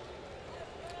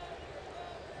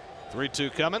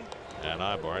 3-2 coming, and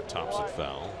Ibar tops it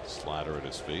foul. Slider at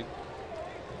his feet.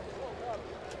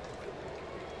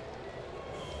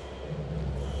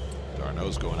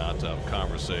 Darno's going out to have a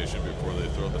conversation before they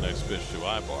throw the next pitch to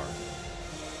Ibar.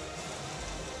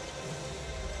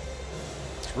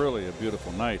 It's really a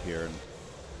beautiful night here in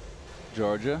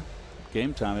Georgia.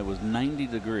 Game time, it was 90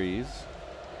 degrees.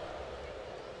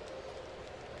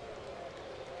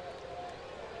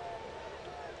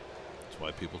 That's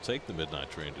why people take the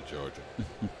midnight train to Georgia.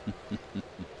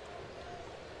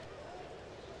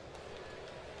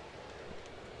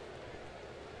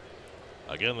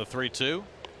 Again, the 3-2.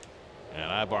 And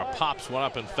Ibar pops one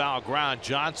up in foul ground.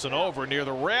 Johnson over near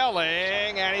the railing,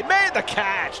 and he made the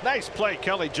catch. Nice play,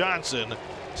 Kelly Johnson,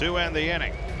 to end the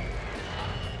inning.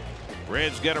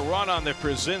 Braves get a run on the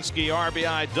Brzezinski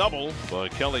RBI double,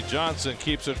 but Kelly Johnson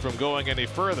keeps it from going any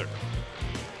further.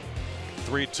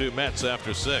 3-2 Mets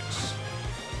after 6.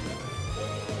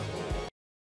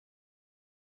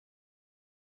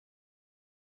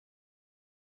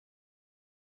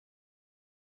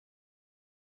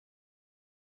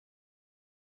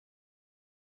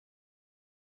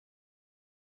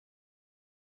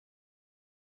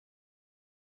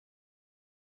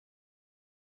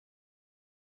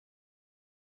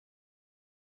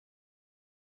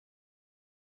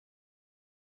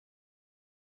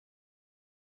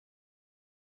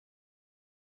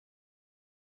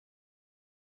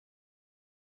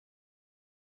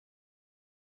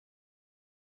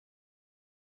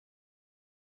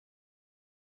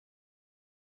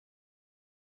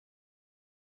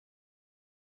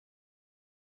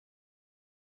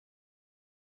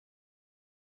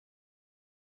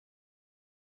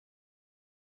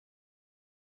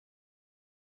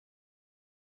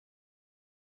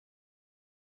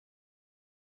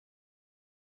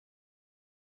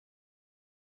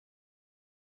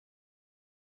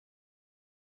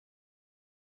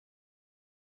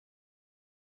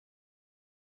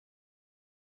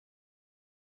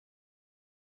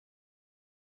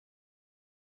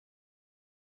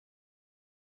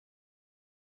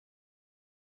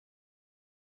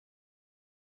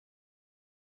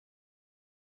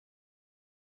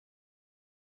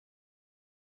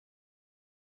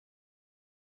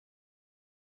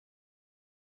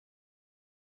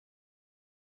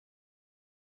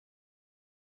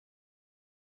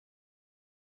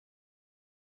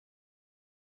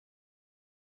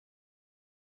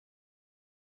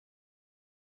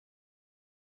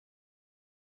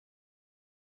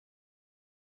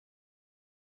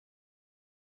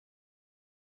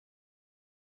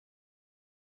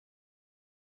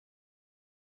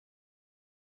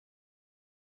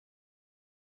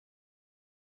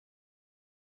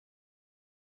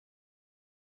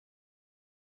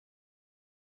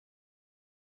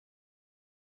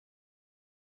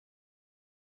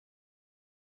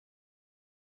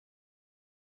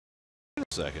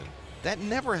 Second. That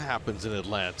never happens in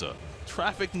Atlanta.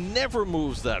 Traffic never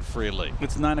moves that freely.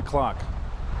 It's 9 o'clock.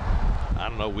 I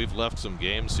don't know. We've left some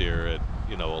games here at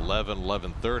 11,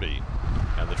 11:30,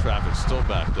 and the traffic's still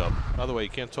backed up. By the way, you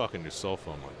can't talk on your cell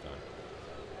phone like that.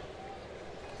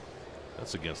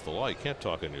 That's against the law. You can't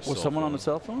talk on your cell phone. Was someone on the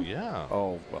cell phone? Yeah.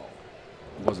 Oh, well,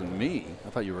 it wasn't me. I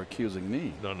thought you were accusing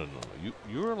me. No.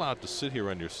 You're allowed to sit here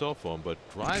on your cell phone, but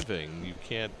driving, you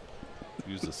can't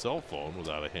use the cell phone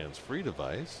without a hands-free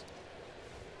device.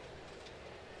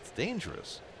 It's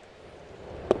dangerous.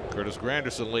 Curtis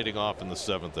Granderson leading off in the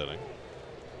 7th inning.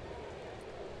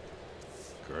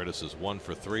 Curtis is 1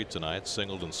 for 3 tonight,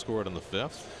 singled and scored in the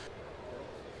 5th.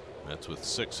 That's with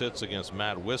 6 hits against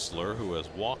Matt Whistler, who has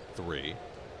walked 3.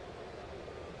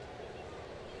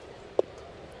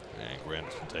 And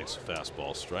Granderson takes a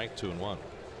fastball strike, 2-1.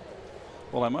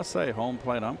 Well, I must say, home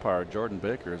plate umpire Jordan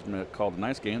Baker has called a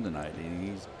nice game tonight.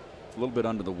 He's a little bit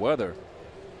under the weather,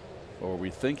 or we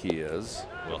think he is.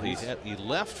 Well, he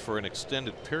left for an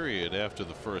extended period after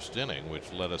the 1st inning,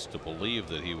 which led us to believe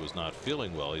that he was not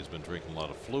feeling well. He's been drinking a lot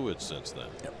of fluid since then.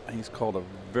 Yep. He's called a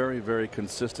very, very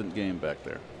consistent game back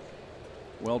there.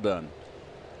 Well done.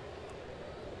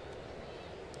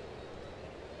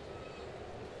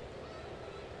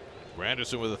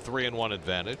 Granderson with a 3-1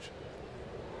 advantage.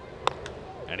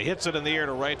 And he hits it in the air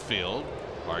to right field.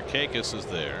 Markakis is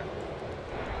there.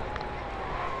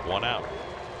 1 out.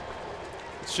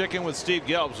 Let's check in with Steve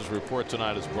Gelbs. His report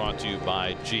tonight is brought to you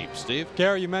by Jeep. Steve?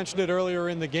 Gary, you mentioned it earlier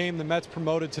in the game. The Mets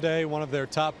promoted today one of their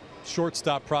top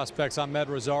shortstop prospects, Ahmed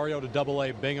Rosario, to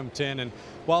Double-A Binghamton. And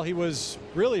while he was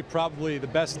really probably the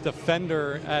best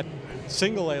defender at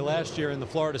Single-A last year in the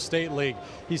Florida State League,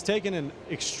 he's taken an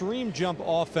extreme jump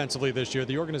offensively this year.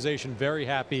 The organization very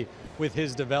happy with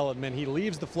his development. He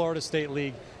leaves the Florida State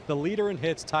League the leader in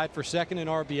hits, tied for 2nd in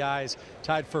RBIs,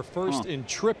 tied for 1st in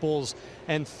triples,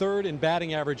 and 3rd in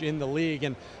batting average in the league.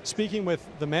 And speaking with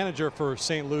the manager for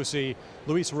St. Lucie,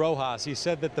 Luis Rojas, he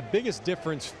said that the biggest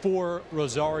difference for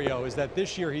Rosario is that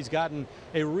this year he's gotten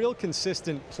a real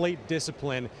consistent plate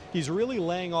discipline. He's really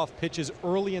laying off pitches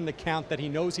early in the count that he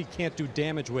knows he can't do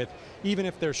damage with, even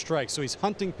if they're strikes. So he's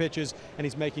hunting pitches and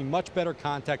he's making much better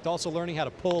contact, also learning how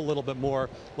to pull a little bit more.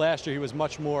 Last year he was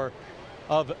much more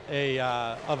of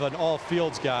an all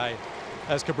fields guy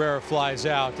as Cabrera flies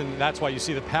out, and that's why you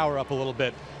see the power up a little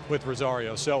bit with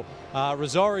Rosario. So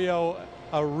Rosario,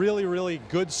 a really, really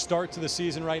good start to the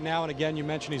season right now. And again, you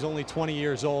mentioned he's only 20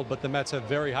 years old, but the Mets have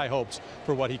very high hopes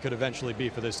for what he could eventually be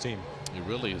for this team. It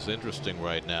really is interesting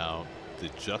right now, the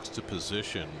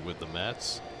juxtaposition with the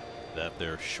Mets, that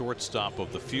their shortstop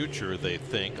of the future, they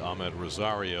think Ahmed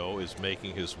Rosario, is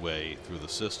making his way through the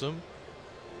system,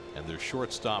 and their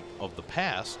shortstop of the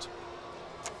past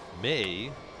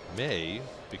may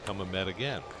become a Met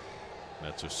again.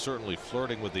 Mets are certainly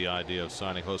flirting with the idea of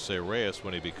signing Jose Reyes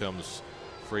when he becomes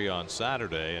free on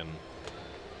Saturday, and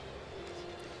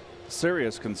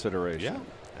serious consideration.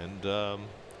 Yeah, and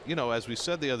as we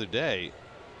said the other day,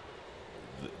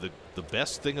 the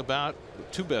best thing about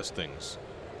two best things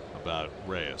about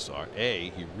Reyes are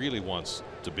A, he really wants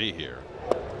to be here,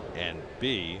 and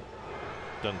B,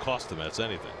 doesn't cost the Mets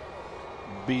anything.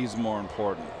 B's more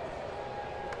important.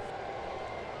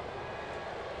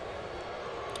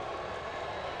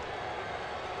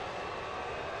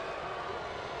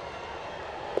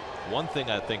 One thing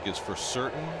I think is for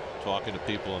certain, talking to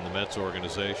people in the Mets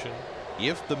organization,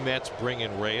 if the Mets bring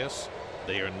in Reyes,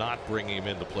 they are not bringing him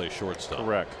in to play shortstop.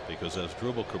 Correct. Because as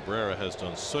Asdrubal Cabrera has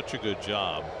done such a good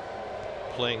job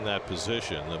playing that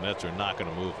position, the Mets are not going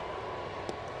to move him.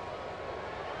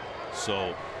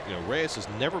 So, Reyes has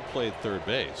never played third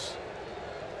base,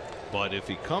 but if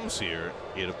he comes here,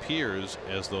 it appears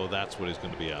as though that's what he's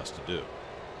going to be asked to do.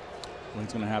 Well,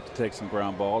 he's going to have to take some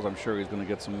ground balls. I'm sure he's going to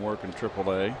get some work in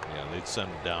AAA. Yeah, they'd send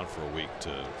him down for a week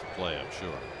to play, I'm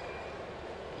sure.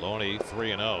 Loney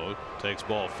 3-0, takes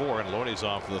ball 4, and Loney's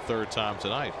on for the 3rd time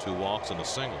tonight. 2 walks and a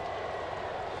single.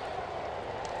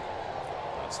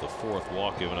 That's the 4th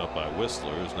walk given up by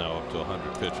Whistler, who's now up to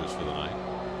 100 pitches for the night.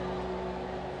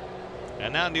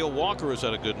 And now Neil Walker has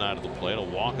had a good night at the plate. A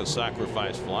walk, a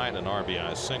sacrifice fly, and an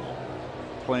RBI single.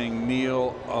 Playing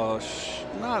Neil,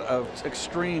 not an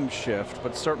extreme shift,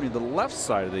 but certainly the left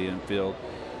side of the infield,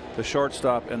 the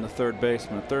shortstop and the third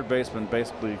baseman. The third baseman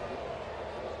basically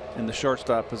in the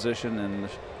shortstop position, and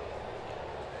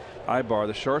Ibar,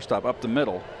 the shortstop, up the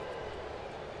middle.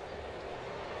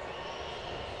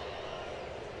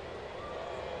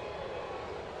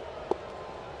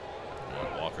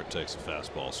 And Walker takes a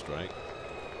fastball strike.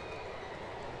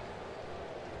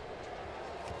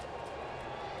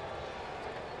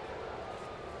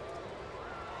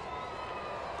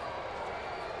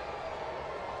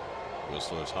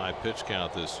 Whistler's high pitch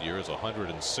count this year is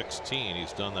 116.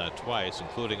 He's done that twice,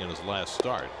 including in his last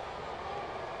start.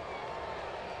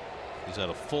 He's had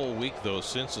a full week though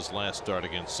since his last start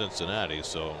against Cincinnati,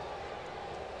 so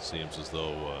it seems as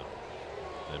though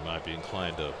they might be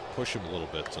inclined to push him a little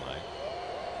bit tonight.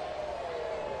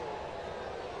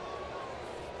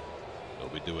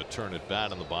 So we do a turn at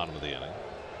bat in the bottom of the inning.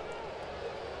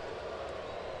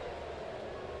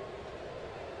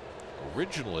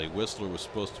 Originally, Whistler was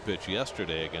supposed to pitch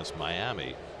yesterday against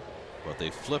Miami, but they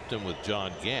flipped him with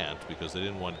John Gant because they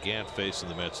didn't want Gant facing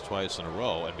the Mets twice in a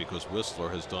row, and because Whistler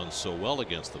has done so well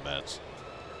against the Mets,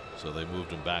 so they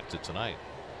moved him back to tonight.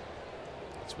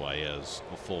 That's why he has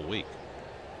a full week.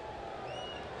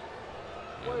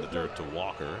 In the dirt to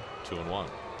Walker, 2-1.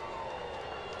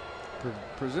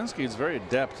 Pierzynski is very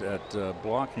adept at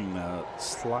blocking the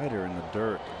slider in the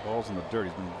dirt, the balls in the dirt.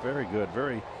 He's been very good.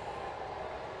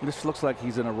 This looks like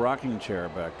he's in a rocking chair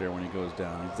back there when he goes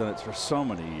down. He's done it for so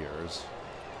many years.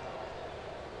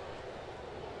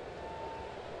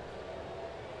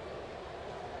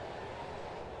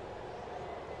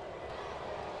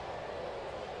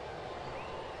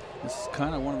 This is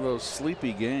kind of one of those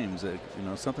sleepy games that, you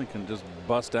know, something can just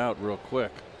bust out real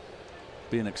quick.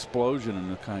 Be an explosion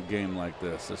in a kind of game like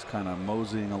this. Just kind of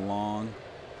moseying along.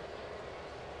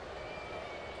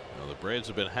 Well, the Braves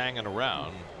have been hanging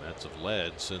around. Mets have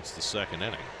led since the second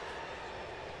inning,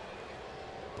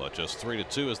 but just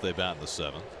 3-2 as they bat in the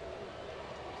seventh.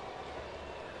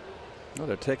 Oh,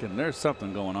 there's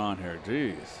something going on here.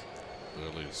 Jeez.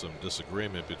 Clearly some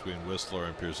disagreement between Whistler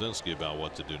and Pierzynski about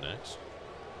what to do next.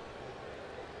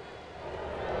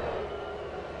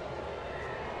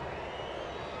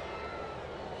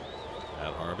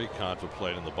 Matt Harvey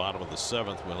contemplating the bottom of the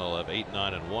seventh when he'll have 8,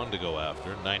 9, and 1 to go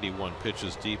after. 91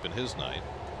 pitches deep in his night.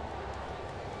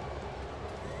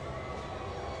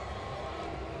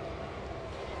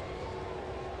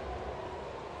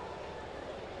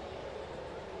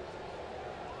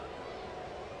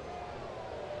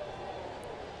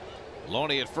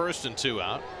 Loney at first and 2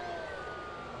 out.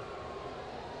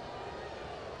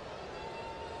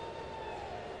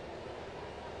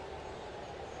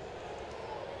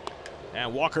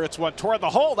 And Walker hits one toward the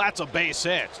hole. That's a base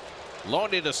hit.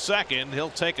 Loney to second. He'll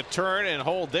take a turn and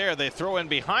hold there. They throw in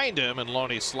behind him, and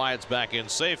Loney slides back in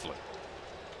safely.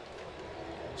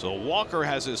 So Walker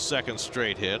has his second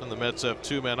straight hit, and the Mets have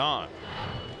 2 men on.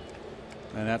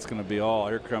 And that's going to be all.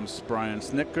 Here comes Brian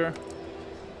Snitker.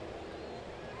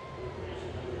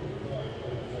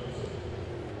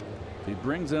 He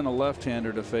brings in a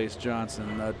left-hander to face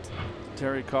Johnson.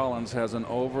 Terry Collins has an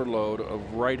overload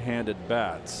of right-handed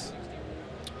bats.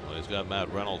 Well, he's got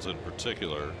Matt Reynolds in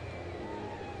particular,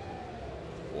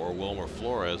 or Wilmer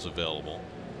Flores available.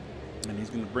 And he's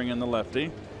going to bring in the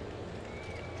lefty.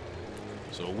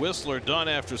 So Whistler done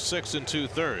after 6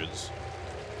 2/3.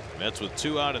 Mets with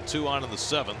 2 out and 2 on in the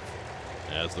seventh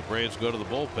as the Braves go to the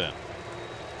bullpen.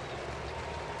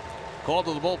 Call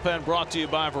to the bullpen brought to you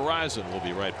by Verizon. We'll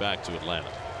be right back to Atlanta.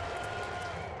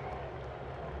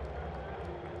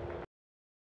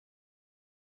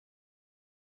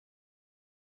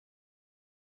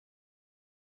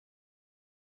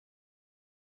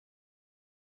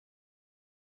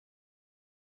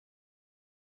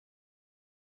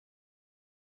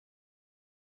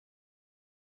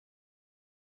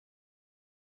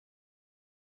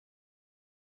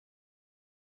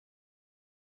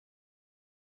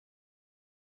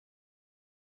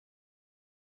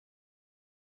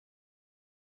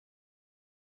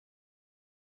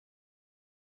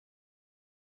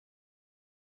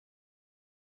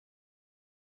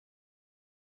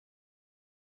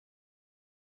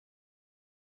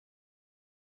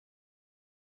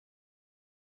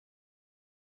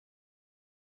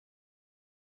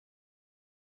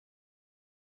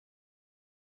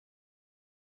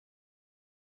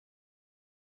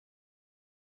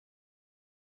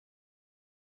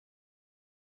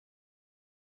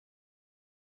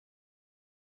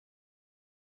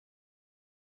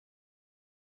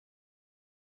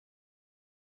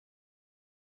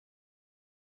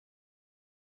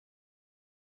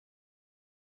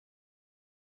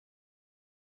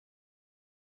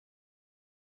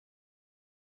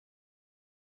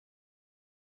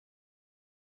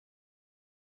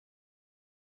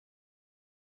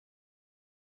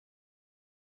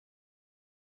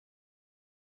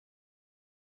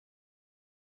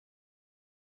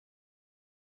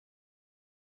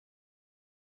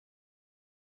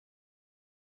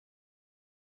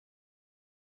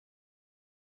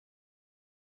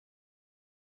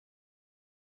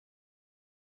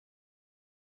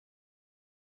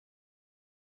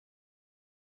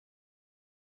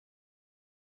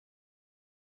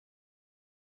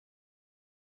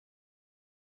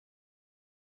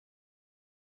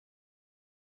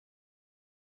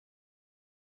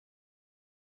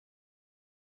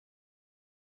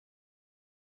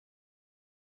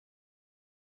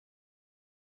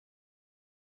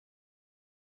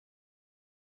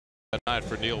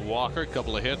 For Neil Walker, a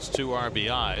couple of hits, 2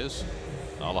 RBIs.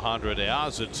 Alejandro De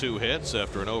Aza 2 hits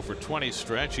after an 0 for 20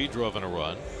 stretch. He drove in a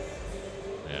run.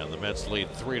 And the Mets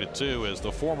lead 3-2 as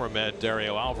the former Met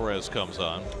Dario Alvarez comes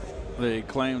on. The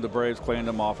Braves claimed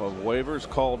him off of waivers,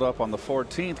 called up on the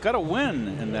 14th. Got a win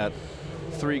in that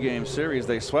 3-game series.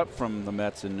 They swept from the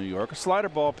Mets in New York. A slider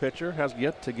ball pitcher, has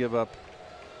yet to give up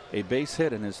a base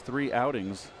hit in his 3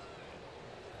 outings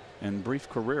and brief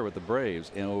career with the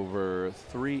Braves in over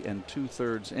 3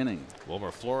 2/3 innings. Wilmer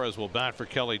Flores will bat for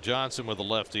Kelly Johnson with a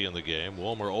lefty in the game.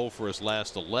 Wilmer 0 for his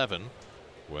last 11.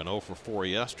 Went 0 for 4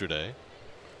 yesterday.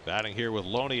 Batting here with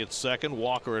Loney at second,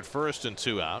 Walker at first, and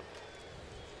 2 out.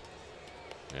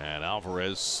 And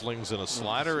Alvarez slings in a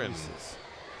slider, and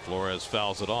Flores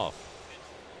fouls it off.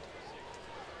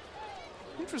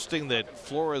 Interesting that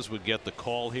Flores would get the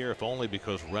call here, if only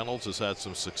because Reynolds has had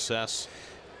some success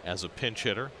as a pinch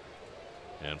hitter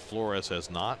and Flores has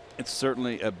not. It's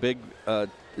certainly a big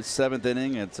 7th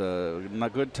inning. It's a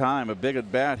good time, a big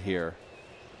at bat here.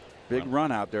 Big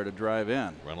run out there to drive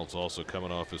in. Reynolds also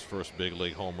coming off his first big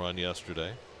league home run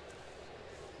yesterday.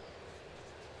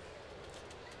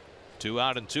 2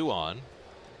 out and 2 on.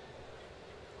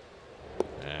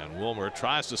 And Wilmer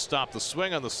tries to stop the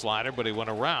swing on the slider, but he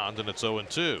went around, and it's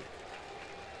 0-2.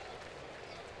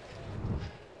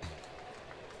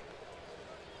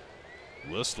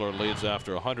 Whistler leads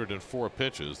after 104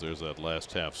 pitches. There's that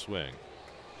last half swing.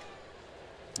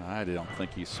 I don't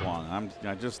think he swung.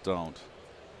 I just don't.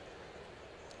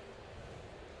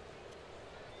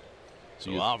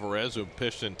 So Alvarez, who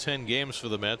pitched in 10 games for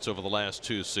the Mets over the last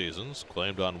 2 seasons,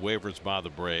 claimed on waivers by the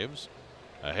Braves.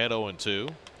 Ahead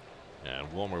 0-2.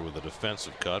 And Wilmer with a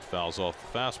defensive cut fouls off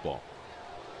the fastball.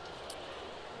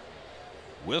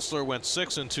 Whistler went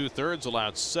 6 2/3,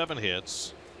 allowed 7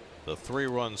 hits. The 3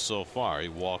 runs so far. He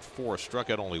walked 4, struck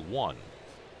out only 1.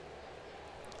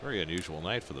 Very unusual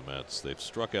night for the Mets. They've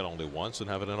struck out only once and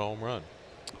haven't hit a home run.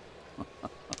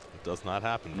 It does not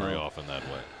happen very often that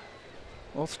way.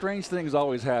 Well, strange things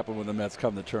always happen when the Mets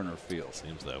come to Turner Field.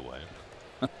 Seems that way.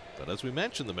 But as we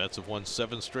mentioned, the Mets have won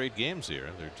 7 straight games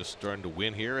here. They're just starting to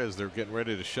win here as they're getting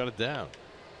ready to shut it down.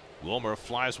 Wilmer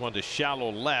flies one to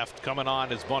shallow left. Coming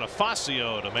on is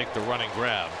Bonifacio to make the running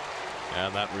grab.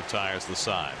 And that retires the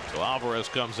side. So Alvarez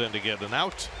comes in to get an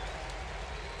out.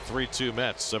 3-2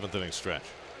 Mets, 7th inning stretch.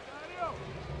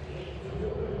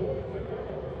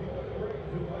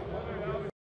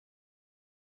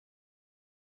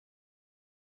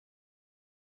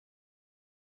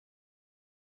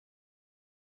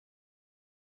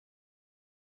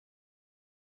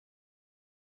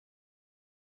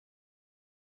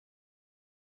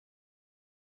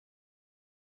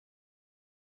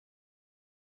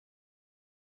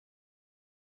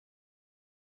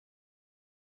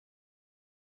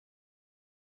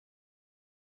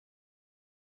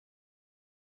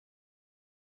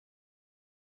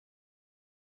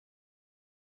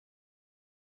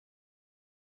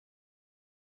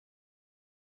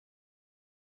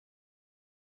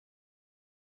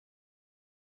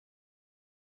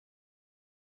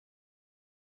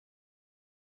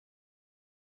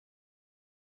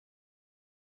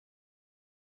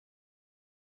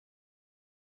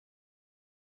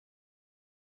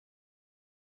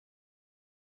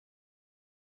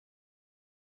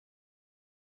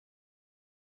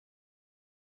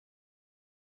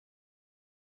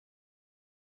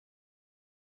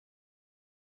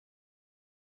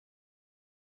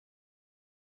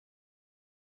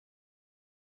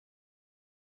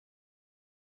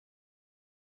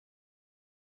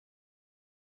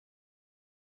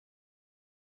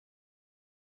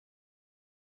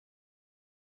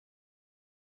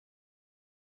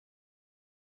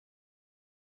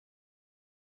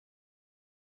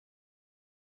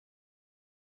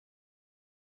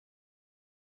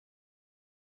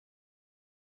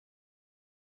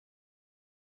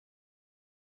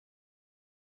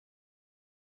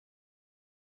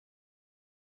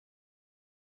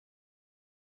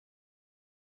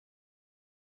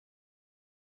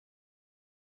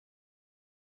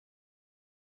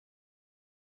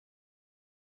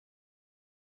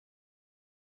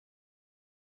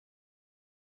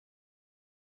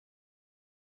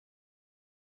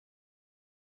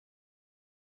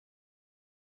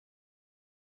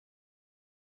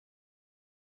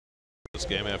 This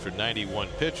game after 91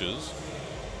 pitches.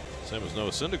 Same as Noah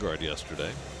Syndergaard yesterday.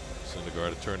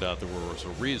 Syndergaard, it turned out there was a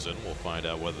reason. We'll find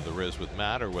out whether there is with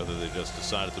Matt or whether they just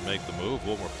decided to make the move.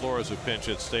 Wilmer Flores, who pinch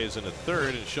hit, stays in at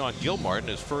third, and Sean Gilmartin,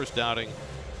 his first outing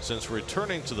since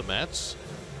returning to the Mets,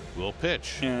 will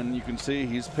pitch. And you can see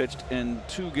he's pitched in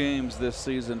 2 games this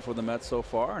season for the Mets so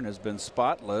far and has been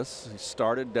spotless. He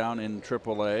started down in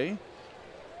AAA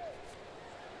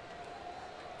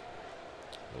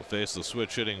Will face the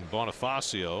switch hitting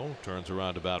Bonifacio. Turns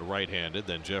around about right-handed.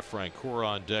 Then Jeff Francoeur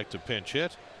on deck to pinch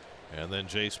hit. And then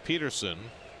Jace Peterson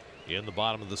in the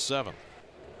bottom of the 7th.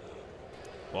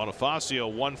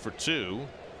 Bonifacio 1 for 2.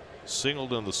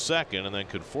 Singled in the 2nd, and then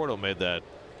Conforto made that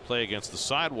play against the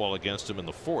sidewall against him in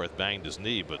the 4th. Banged his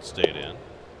knee but stayed in.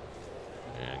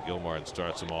 And Gilmartin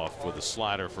starts him off with a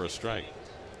slider for a strike.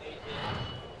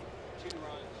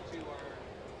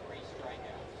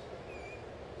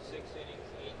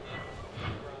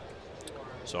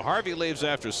 So Harvey leaves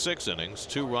after 6 innings,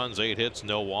 2 runs, 8 hits,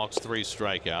 no walks, 3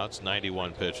 strikeouts,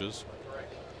 91 pitches.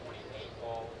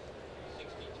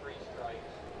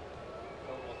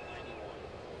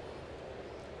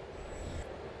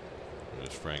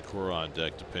 There's Francoeur on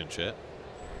deck to pinch hit.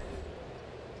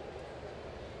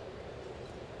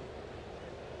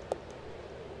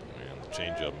 And the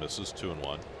changeup misses,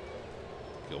 2-1.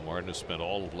 Gilmartin has spent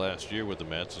all of last year with the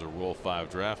Mets as a Rule 5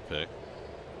 draft pick.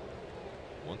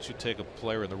 Once you take a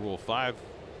player in the Rule 5,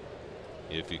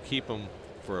 if you keep him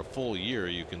for a full year,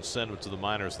 you can send him to the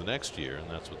minors the next year, and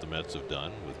that's what the Mets have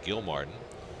done with Gilmartin.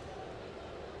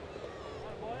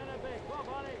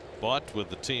 But with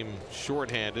the team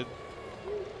shorthanded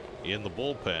in the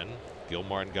bullpen,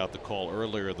 Gilmartin got the call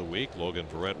earlier in the week. Logan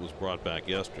Verrett was brought back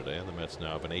yesterday, and the Mets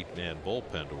now have an 8-man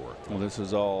bullpen to work. Well, this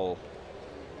is all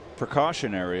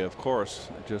precautionary, of course,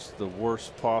 just the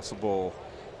worst possible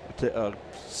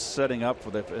setting up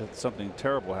for if something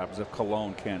terrible happens, if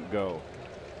Cologne can't go.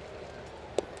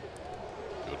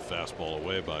 Good fastball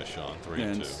away by Sean, 3-2.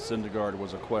 And Syndergaard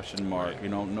was a question mark. Right. You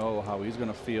don't know how he's going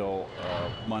to feel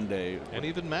Monday. And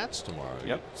even Matt's tomorrow.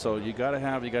 Yep. So you got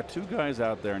 2 guys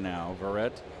out there now,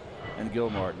 Verrett and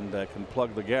Gilmartin, that can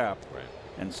plug the gap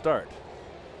and start.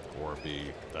 Or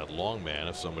be that long man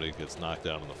if somebody gets knocked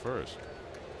out in the 1st.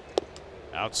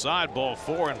 Outside, ball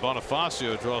 4, and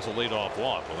Bonifacio draws a leadoff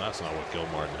walk. Well, that's not what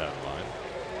Gilmartin had in mind.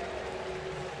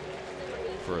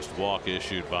 First walk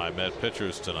issued by Met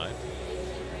pitchers tonight.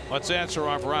 Let's answer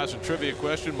our Verizon trivia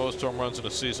question. Most home runs in a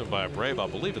season by a Brave. I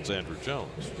believe it's Andrew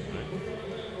Jones.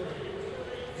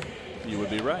 You would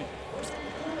be right.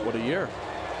 What a year.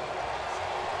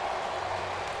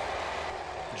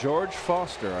 George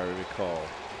Foster, I recall,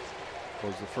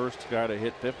 was the first guy to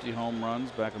hit 50 home runs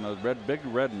back in the big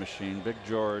red machine, Big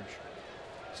George,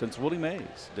 since Willie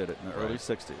Mays did it in the early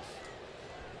 60s.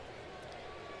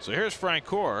 So here's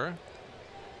Francoeur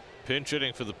pinch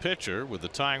hitting for the pitcher with the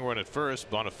tying run at first.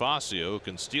 Bonifacio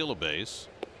can steal a base,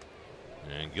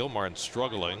 and Gilmartin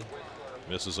struggling,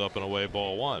 misses up and away,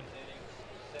 ball 1.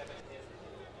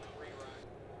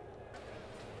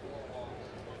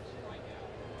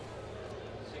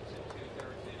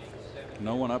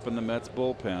 No one up in the Mets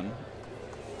bullpen.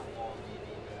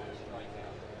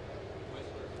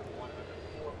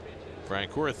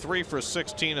 Francoeur 3 for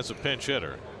 16 as a pinch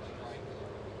hitter.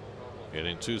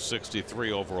 Hitting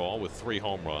 .263 overall with 3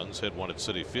 home runs. Hit 1 at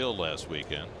Citi Field last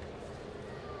weekend.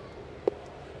 In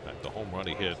fact, the home run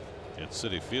he hit at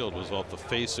Citi Field was off the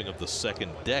facing of the 2nd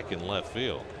deck in left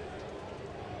field.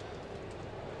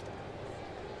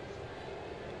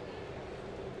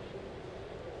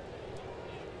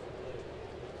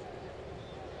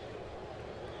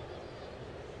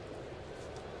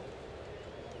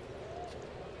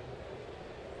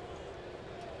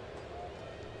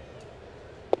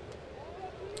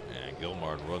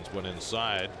 Gilmartin runs one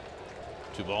inside.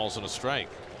 2 balls and a strike.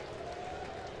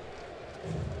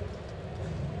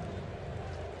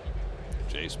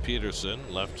 Jace Peterson,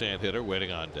 left-hand hitter,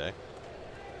 waiting on deck.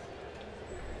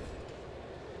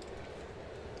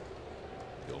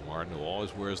 Gilmartin, who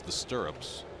always wears the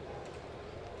stirrups.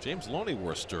 James Loney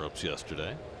wore stirrups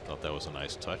yesterday. Thought that was a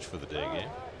nice touch for the day game.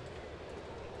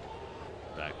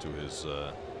 Back to his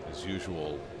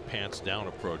usual pants down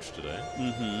approach today.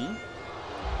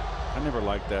 I never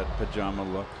liked that pajama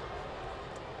look.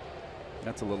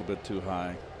 That's a little bit too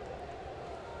high.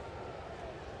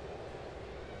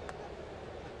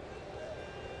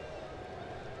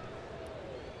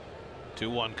 Two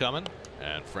one coming,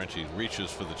 and Frenchie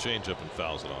reaches for the changeup and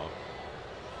fouls it off.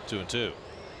 2-2.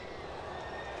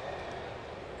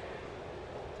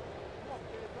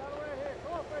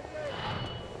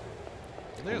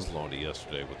 There's Loney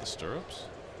yesterday with the stirrups.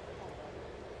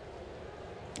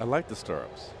 I like the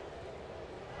stirrups.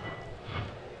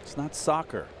 It's not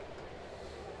soccer.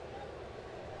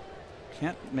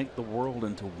 Can't make the world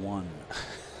into one.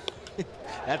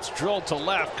 That's drilled to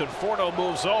left. Conforto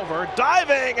moves over,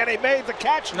 diving, and he made the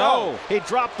catch. No, he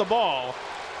dropped the ball,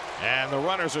 and the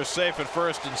runners are safe at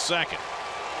 1st and 2nd.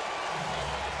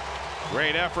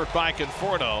 Great effort by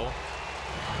Conforto,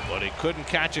 but he couldn't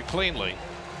catch it cleanly.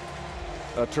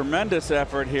 A tremendous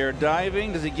effort here.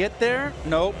 Diving. Does he get there?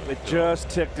 Nope. It just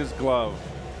ticked his glove.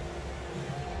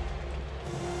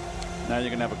 Now you're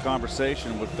going to have a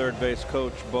conversation with third base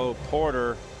coach Bo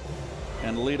Porter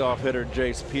and leadoff hitter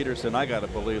Jace Peterson. I got to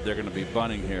believe they're going to be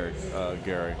bunting here,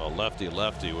 Gary. A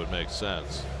lefty-lefty would make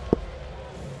sense.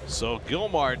 So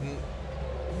Gilmartin,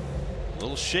 a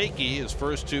little shaky. His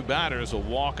first two batters, a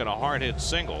walk and a hard hit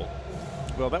single.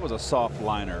 Well, that was a soft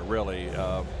liner, really,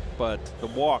 but the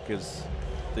walk is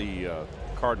the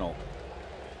Cardinal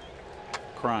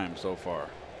crime so far.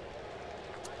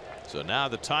 So now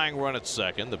the tying run at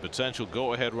second, the potential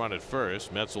go-ahead run at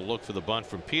first. Mets will look for the bunt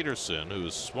from Peterson, who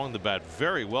has swung the bat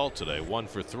very well today, 1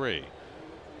 for 3.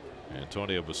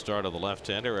 Antonio Bastardo, the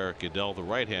left-hander, Eric Goodell, the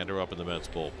right-hander, up in the Mets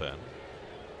bullpen.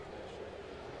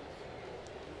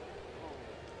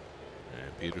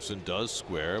 And Peterson does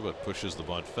square, but pushes the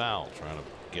bunt foul, trying to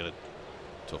get it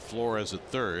to Flores at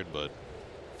third, but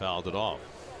fouled it off.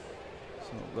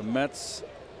 So the Mets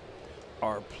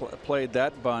are played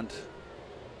that bunt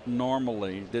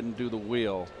normally, didn't do the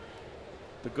wheel.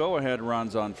 The go-ahead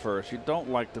runs on first. You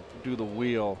don't like to do the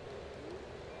wheel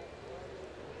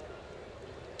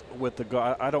with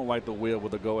the I don't like the wheel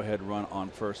with the go-ahead run on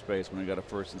first base when you got a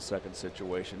first and second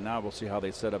situation. Now we'll see how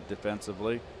they set up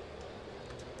defensively.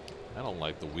 I don't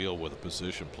like the wheel with a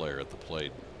position player at the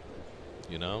plate.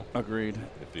 You know? Agreed.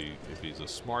 If he's a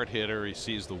smart hitter, he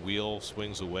sees the wheel,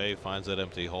 swings away, finds that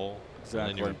empty hole. Exactly. And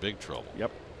then you're in big trouble.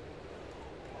 Yep.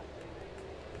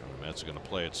 The Mets are going to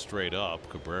play it straight up.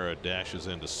 Cabrera dashes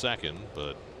into second,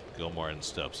 but Gilmartin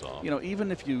steps off. You know,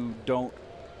 even if you don't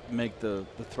make the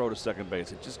throw to second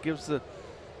base, it just gives the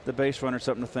base runner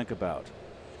something to think about.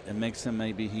 It makes him,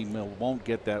 maybe he won't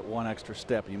get that one extra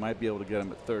step. You might be able to get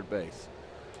him at third base.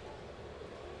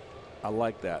 I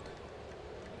like that.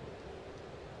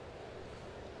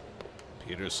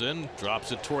 Peterson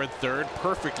drops it toward third,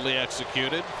 perfectly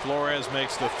executed. Flores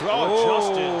makes the throw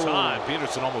just in time.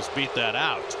 Peterson almost beat that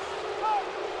out.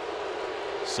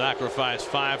 Sacrifice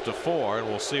 5-4, and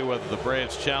we'll see whether the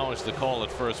Braves challenge the call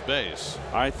at first base.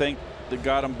 I think they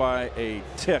got him by a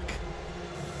tick.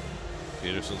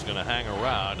 Peterson's going to hang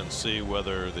around and see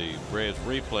whether the Braves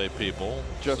replay people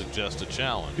suggest a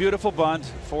challenge. Beautiful bunt,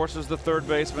 forces the third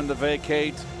baseman to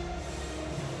vacate.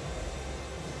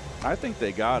 I think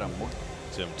they got him.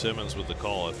 Tim Timmons with the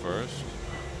call at first.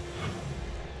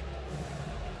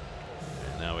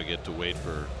 And now we get to wait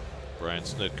for Brian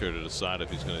Snitker to decide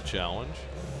if he's going to challenge.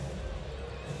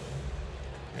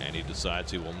 And he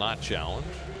decides he will not challenge.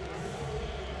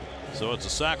 So it's a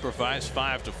sacrifice,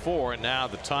 5-4, and now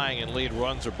the tying and lead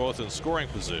runs are both in scoring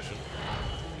position.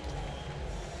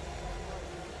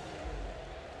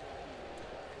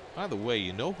 By the way,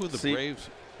 you know who the Braves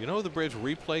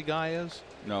replay guy is?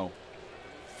 No.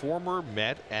 Former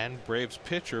Met and Braves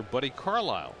pitcher Buddy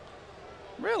Carlisle.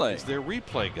 Really? He's their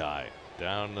replay guy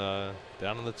down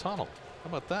in the tunnel. How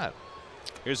about that?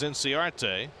 Here's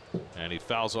Inciarte, and he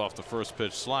fouls off the first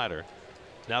pitch slider.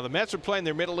 Now the Mets are playing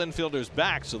their middle infielders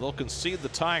back, so they'll concede the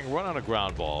tying run on a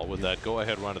ground ball with that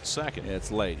go-ahead run at second. Yeah,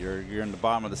 it's late. You're in the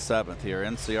bottom of the seventh here.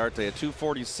 Inciarte, a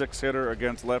 .246 hitter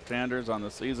against left-handers on the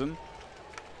season.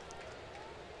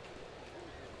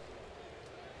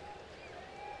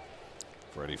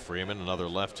 Freddie Freeman, another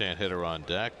left-hand hitter on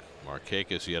deck.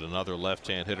 Markakis, yet another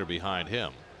left-hand hitter behind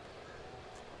him.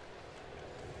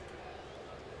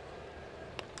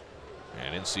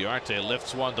 And Inciarte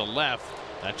lifts one to left.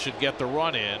 That should get the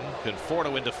run in.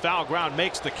 Conforto into foul ground,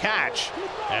 makes the catch.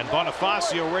 And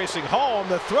Bonifacio racing home.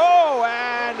 The throw,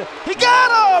 and he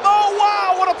got him! Oh,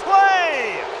 wow, what a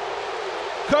play!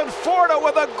 Conforto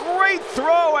with a great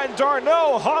throw, and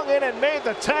d'Arnaud hung in and made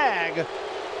the tag.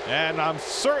 And I'm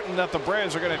certain that the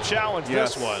Braves are going to challenge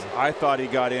this one. I thought he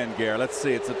got in, Gare. Let's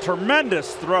see. It's a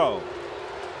tremendous throw.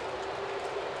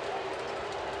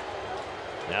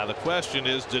 Now the question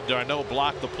is, did d'Arnaud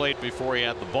block the plate before he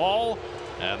had the ball?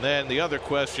 And then the other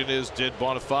question is, did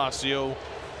Bonifacio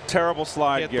terrible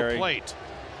slide, hit Gary. the plate?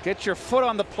 Get your foot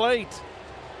on the plate.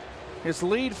 His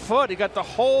lead foot. He got the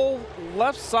whole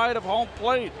left side of home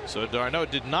plate. So d'Arnaud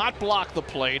did not block the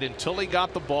plate until he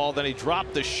got the ball. Then he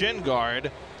dropped the shin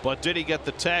guard. But did he get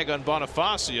the tag on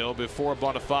Bonifacio before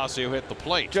Bonifacio hit the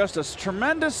plate? Just a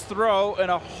tremendous throw and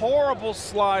a horrible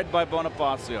slide by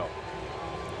Bonifacio.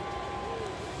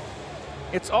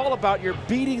 It's all about you're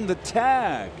beating the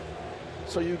tag.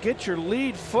 So you get your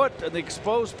lead foot in the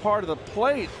exposed part of the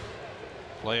plate.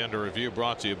 Play under review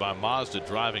brought to you by Mazda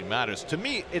Driving Matters. To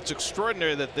me, it's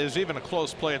extraordinary that there's even a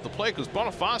close play at the plate because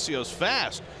Bonifacio's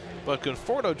fast. But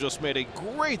Conforto just made a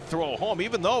great throw home,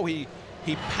 even though he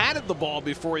patted the ball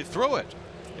before he threw it.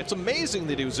 It's amazing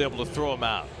that he was able to throw him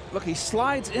out. Look, he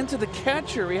slides into the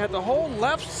catcher. He had the whole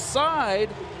left side.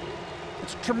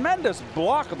 It's a tremendous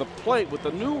block of the plate with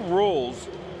the new rules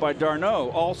by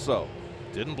d'Arnaud also.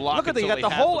 Didn't block. Look at that, he got the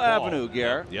whole avenue,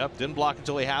 Gare. Yep, didn't block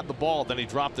until he had the ball. Then he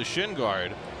dropped the shin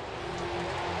guard.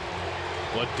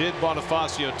 But did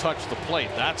Bonifacio touch the plate?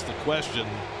 That's the question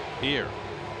here.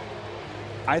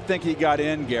 I think he got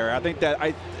in, Gare. I think that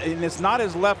and it's not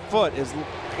his left foot, his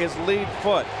lead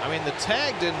foot. I mean, the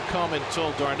tag didn't come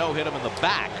until d'Arnaud hit him in the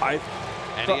back.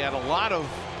 And he had a lot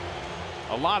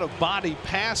of body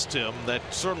past him that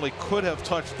certainly could have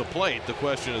touched the plate. The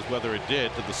question is whether it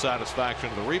did, to the satisfaction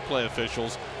of the replay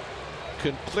officials.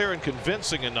 Clear and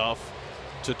convincing enough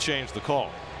to change the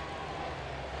call.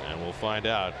 And we'll find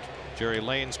out. Jerry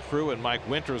Lane's crew and Mike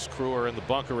Winter's crew are in the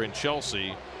bunker in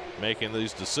Chelsea making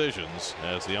these decisions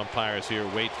as the umpires here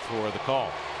wait for the call.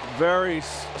 Very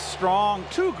strong,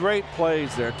 two great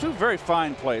plays there, two very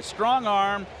fine plays. Strong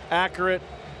arm, accurate,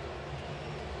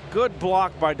 good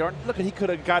block by d'Arnaud. Look, he could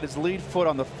have got his lead foot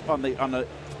on the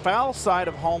foul side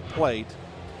of home plate,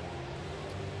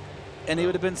 and he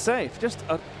would have been safe. Just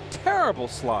a terrible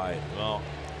slide. Well,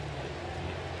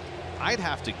 I'd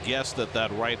have to guess that that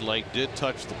right leg did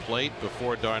touch the plate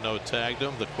before d'Arnaud tagged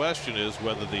him. The question is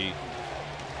whether the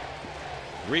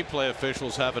replay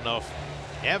officials have enough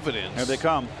evidence Here they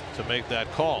come to make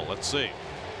that call. Let's see.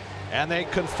 And they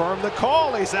confirm the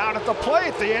call. He's out at the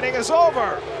plate. The inning is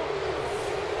over.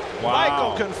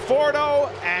 Wow. Michael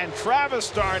Conforto and Travis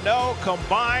d'Arnaud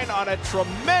combine on a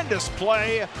tremendous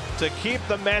play to keep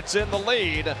the Mets in the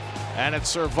lead, and it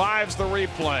survives the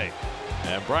replay.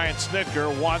 And Brian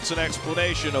Snitker wants an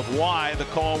explanation of why the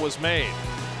call was made.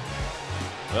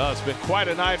 Well, it's been quite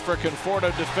a night for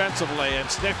Conforto defensively, and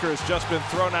Snitker has just been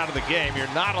thrown out of the game.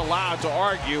 You're not allowed to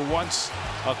argue once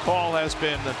a call has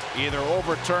been either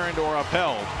overturned or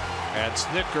upheld. And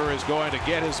Snitker is going to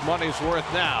get his money's worth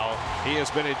now. He has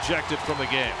been ejected from the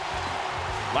game.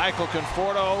 Michael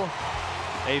Conforto,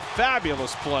 a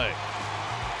fabulous play.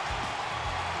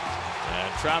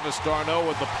 And Travis d'Arnaud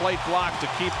with the plate block to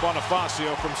keep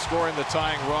Bonifacio from scoring the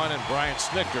tying run, and Brian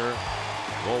Snitker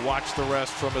will watch the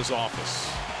rest from his office.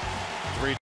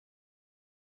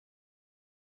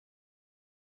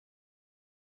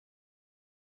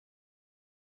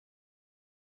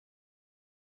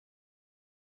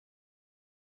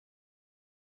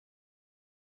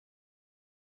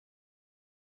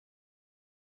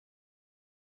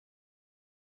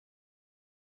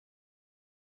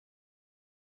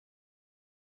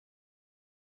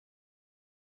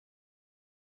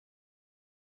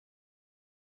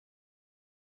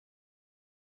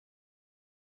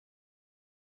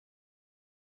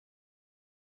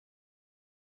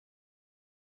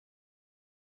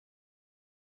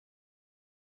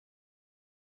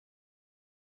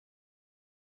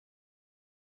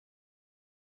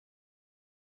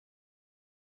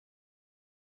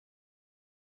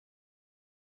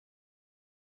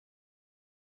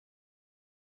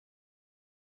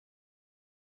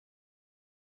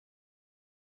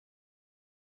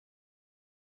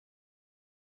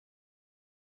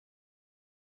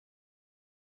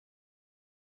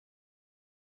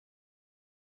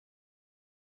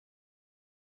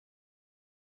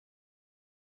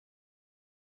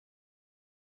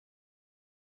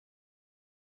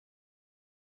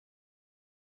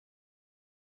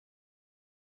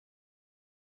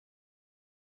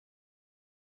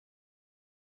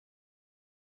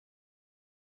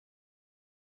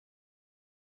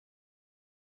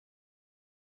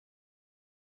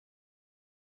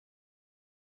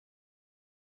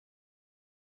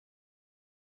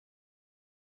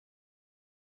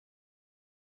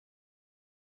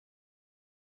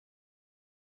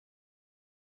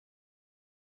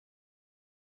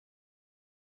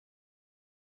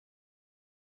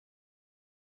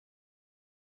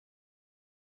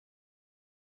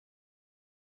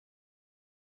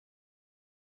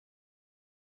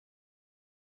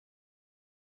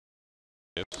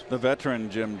 The veteran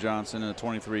Jim Johnson in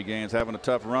 23 games having a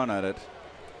tough run at it.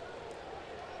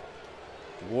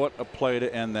 What a play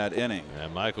to end that inning.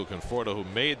 And Michael Conforto, who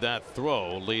made that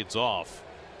throw, leads off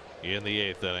in the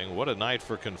 8th inning. What a night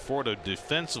for Conforto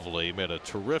defensively. Made a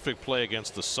terrific play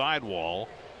against the sidewall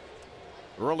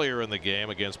earlier in the game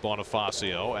against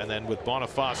Bonifacio, and then with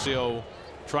Bonifacio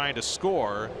trying to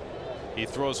score, he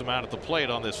throws him out at the plate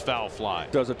on this foul fly.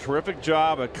 Does a terrific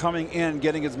job of coming in,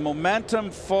 getting his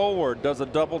momentum forward. Does a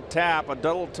double tap of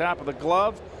the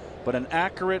glove, but an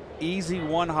accurate, easy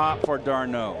one hop for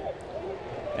d'Arnaud.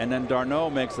 And then d'Arnaud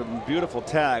makes a beautiful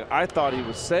tag. I thought he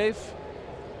was safe.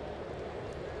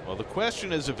 Well, the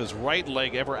question is if his right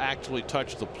leg ever actually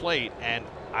touched the plate, and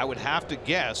I would have to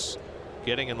guess,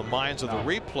 getting in the minds of the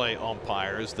replay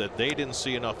umpires, that they didn't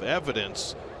see enough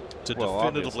evidence to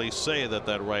definitively say that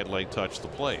that right leg touched the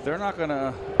plate. They're not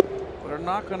gonna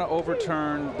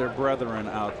overturn their brethren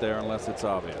out there unless it's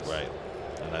obvious. Right.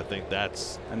 And I think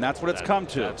that's what it's come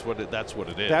to. That's what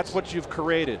it is. That's what you've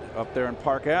created up there in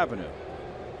Park Avenue.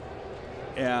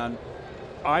 And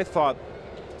I thought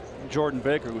Jordan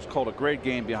Baker, who's called a great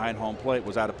game behind home plate,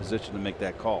 was out of position to make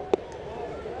that call.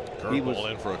 He was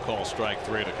in for a call, strike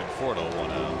 3 to Conforto,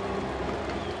 1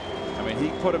 out. I mean, he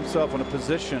put himself in a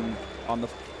position on the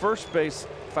first base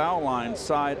foul line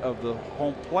side of the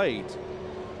home plate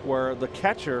where the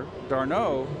catcher,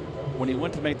 d'Arnaud, when he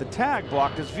went to make the tag,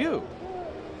 blocked his view.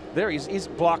 There, he's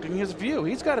blocking his view.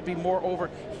 He's got to be more over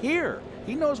here.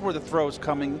 He knows where the throw's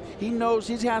coming. He knows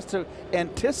he has to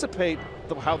anticipate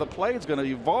how the play is going to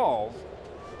evolve,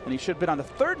 and he should have been on the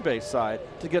third base side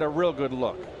to get a real good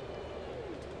look.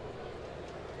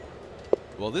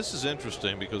 Well, this is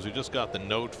interesting because we just got the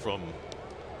note from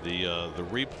the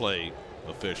replay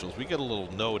officials. We get a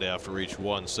little note after each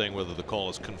one saying whether the call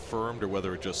is confirmed or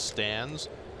whether it just stands.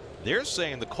 They're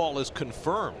saying the call is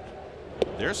confirmed.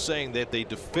 They're saying that they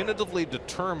definitively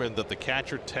determined that the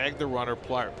catcher tagged the runner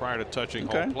prior to touching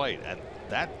home plate, and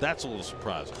that's a little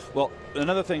surprising. Well,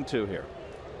 another thing too here,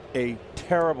 a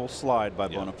terrible slide by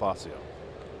Bonifacio.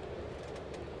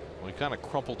 Well, he kind of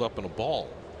crumpled up in a ball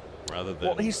rather than.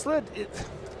 Well, he slid.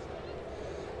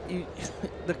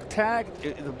 The tag,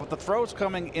 the throw's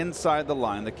coming inside the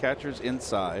line. The catcher's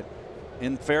inside,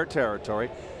 in fair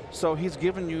territory. So he's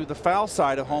giving you the foul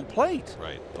side of home plate.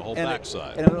 Right, the whole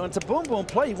backside. And when it's a boom boom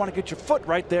play, you want to get your foot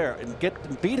right there and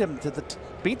beat him to the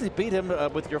beat him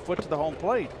with your foot to the home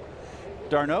plate.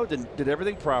 d'Arnaud did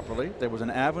everything properly. There was an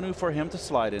avenue for him to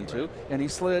slide into, and he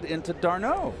slid into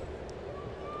d'Arnaud.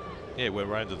 Yeah, he went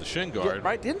right into the shin guard. Yeah,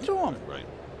 right into him. Right.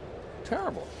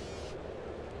 Terrible.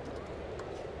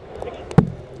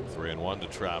 3-1 to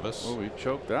Travis. Oh, he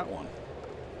choked that one.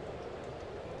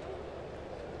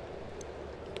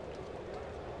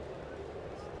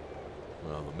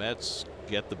 Well, the Mets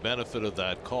get the benefit of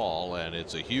that call, and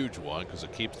it's a huge one because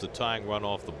it keeps the tying run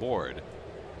off the board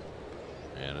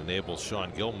and enables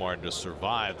Sean Gilmartin to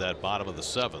survive that bottom of the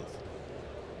 7th.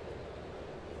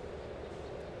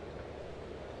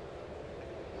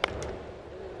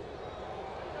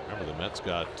 Remember, the Mets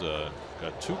got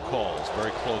 2 calls,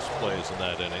 very close plays in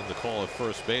that inning. The call at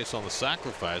first base on the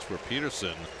sacrifice where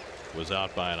Peterson was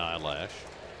out by an eyelash,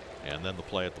 and then the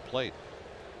play at the plate.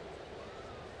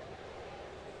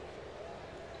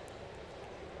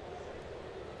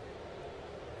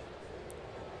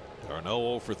 d'Arnaud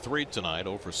 0 for 3 tonight,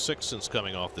 0 for 6 since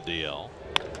coming off the DL.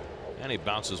 And he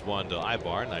bounces one to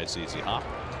Ibar. Nice easy hop.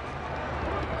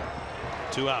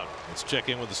 2 out. Let's check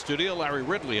in with the studio. Larry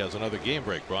Ridley has another game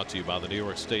break brought to you by the New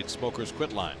York State Smokers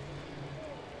Quit Line.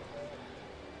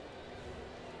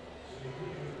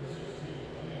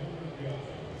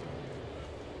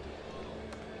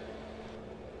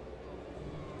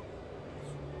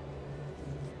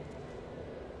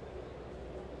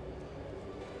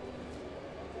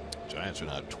 Giants are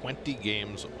now 20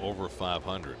 games over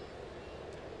 500.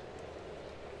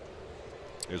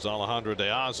 Here's Alejandro De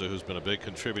Aza, who's been a big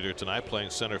contributor tonight, playing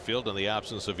center field in the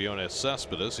absence of Yoenis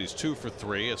Cespedes. He's 2 for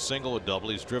 3, a single, a double.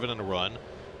 He's driven in a run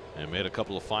and made a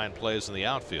couple of fine plays in the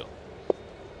outfield.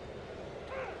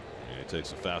 And he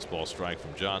takes a fastball strike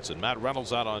from Johnson. Matt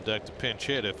Reynolds out on deck to pinch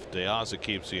hit if De Aza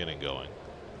keeps the inning going,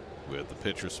 with the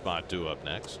pitcher spot due up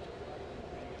next.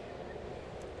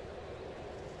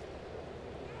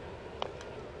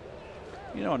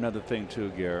 You know, another thing too,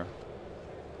 Gare.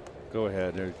 Go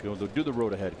ahead. Go do the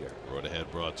road ahead, Gare. Road ahead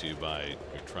brought to you by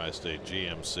your Tri-State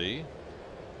GMC.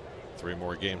 3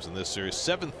 more games in this series.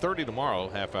 7:30 tomorrow,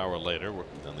 half hour later.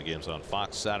 Then the game's on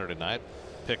Fox Saturday night.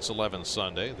 Picks 11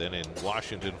 Sunday. Then in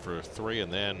Washington for 3,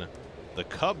 and then the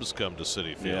Cubs come to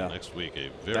Citi Field next week. A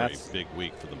very big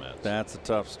week for the Mets. That's a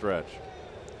tough stretch.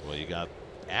 Well, you got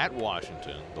at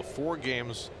Washington, the 4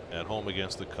 games at home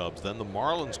against the Cubs, then the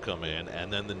Marlins come in,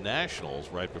 and then the Nationals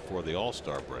right before the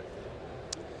All-Star break.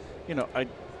 You know, I'm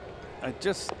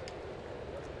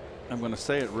going to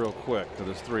say it real quick because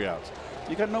there's 3 outs.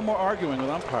 You got no more arguing with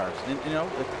umpires. You know,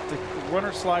 the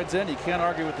runner slides in, you can't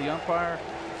argue with the umpire,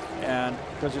 and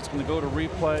because it's going to go to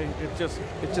replay, it's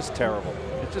just terrible.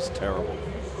 It's just terrible.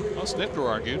 Well, Snitker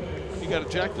argued. He got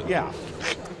ejected. Yeah,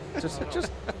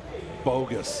 just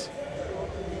bogus.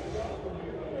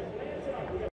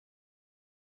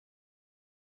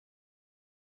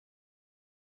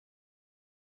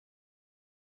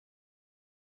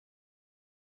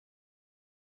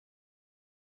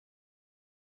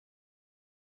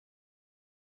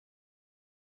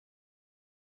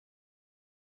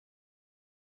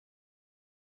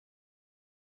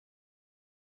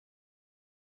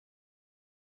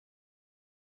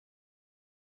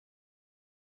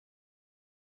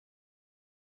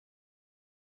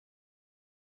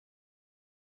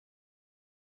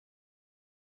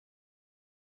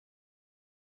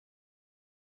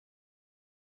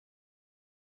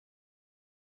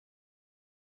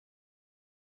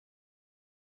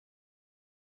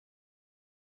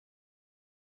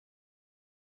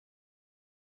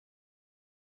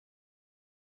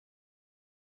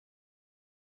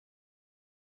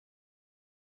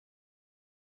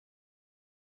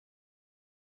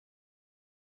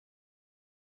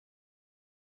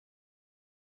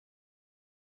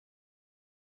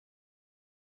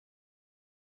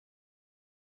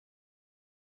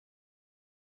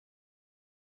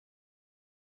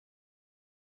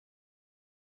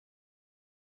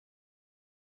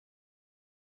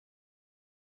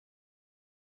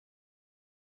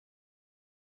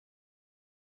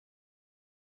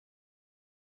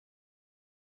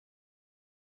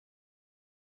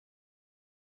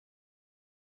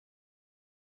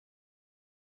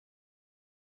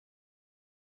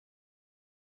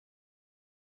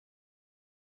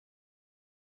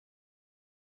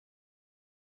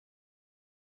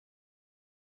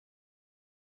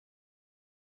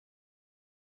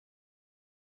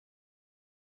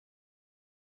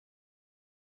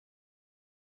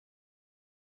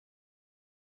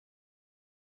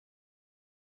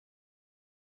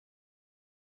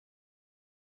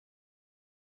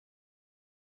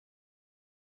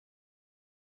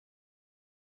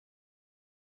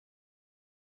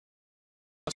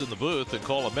 in the booth and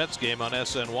call a Mets game on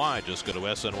SNY. Just go to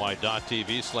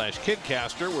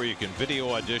sny.tv/Kidcaster, where you can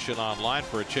video audition online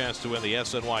for a chance to win the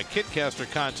SNY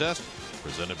Kidcaster contest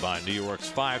presented by New York's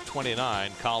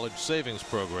 529 College Savings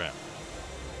Program.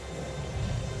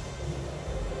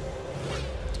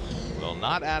 Well,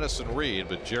 not Addison Reed,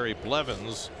 but Jerry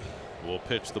Blevins will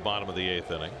pitch the bottom of the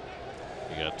 8th inning.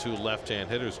 You got 2 left-hand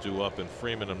hitters due up in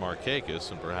Freeman and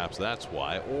Markakis, and perhaps that's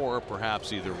why. Or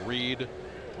perhaps either Reed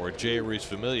or Jay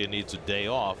Reese-Familia needs a day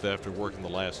off after working the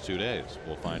last 2 days.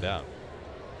 We'll find out.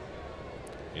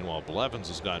 Meanwhile, Blevins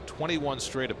has got 21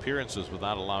 straight appearances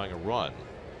without allowing a run,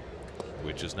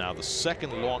 which is now the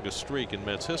 2nd longest streak in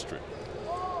Mets history.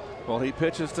 Well, he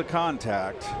pitches to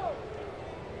contact.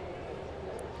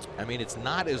 I mean, it's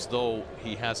not as though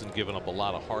he hasn't given up a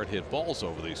lot of hard hit balls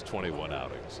over these 21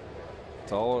 outings.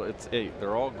 It's 8.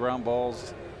 They're all ground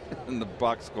balls in the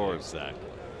box scores. Exactly.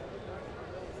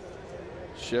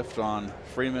 Shift on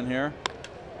Freeman here.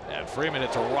 And Freeman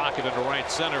hits a rocket into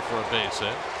right center for a base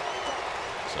hit.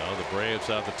 So the Braves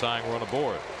have the tying run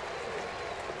aboard.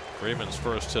 Freeman's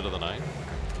first hit of the night.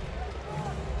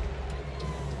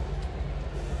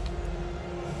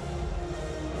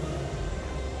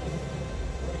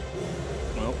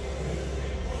 Well,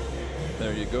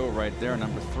 there you go, right there,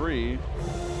 number 3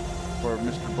 for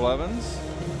Mr. Blevins.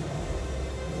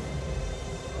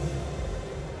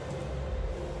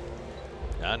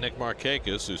 Now Nick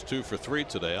Markakis, who's 2 for 3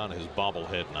 today on his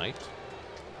bobblehead night.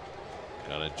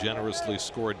 Got a generously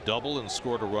scored double and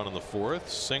scored a run in the 4th,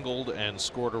 singled and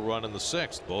scored a run in the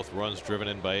 6th. Both runs driven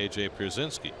in by A.J.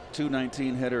 Pierzynski.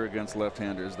 .219 hitter against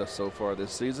left-handers so far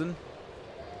this season.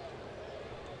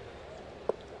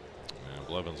 And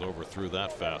Blevins overthrew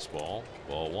that fastball.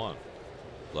 Ball 1.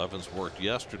 Blevins worked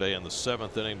yesterday in the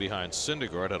 7th inning behind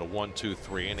Syndergaard at a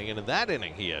 1-2-3 inning, and in that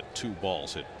inning he had 2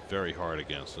 balls hit very hard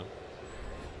against him.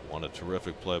 One a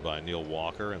terrific play by Neil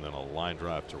Walker, and then a line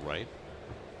drive to right.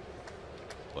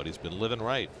 But he's been living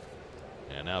right,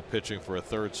 and now pitching for a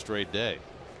 3rd straight day.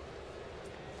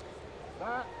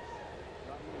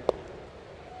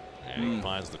 And he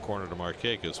finds the corner to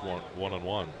Markakis,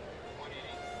 1-1.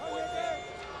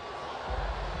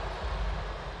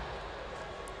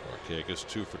 Markakis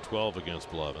 2 for 12 against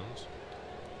Blevins.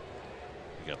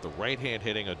 You got the right-hand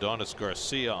hitting Adonis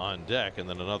Garcia on deck, and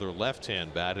then another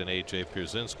left-hand bat in A.J.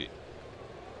 Pierzynski.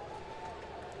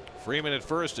 Freeman at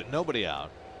first and nobody out.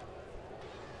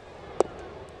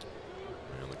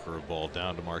 And the curveball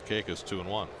down to Markakis,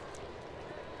 2-1.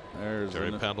 There's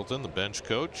Terry Pendleton, the bench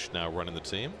coach, now running the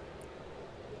team.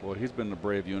 Well, he's been in the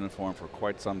Brave uniform for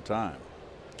quite some time.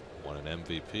 Won an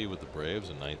MVP with the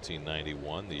Braves in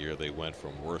 1991, the year they went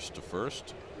from worst to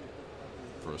first.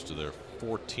 First of their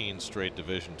 14 straight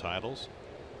division titles.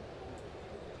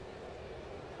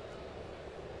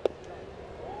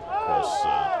 Of course,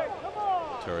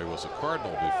 Terry was a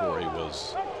Cardinal before he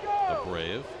was a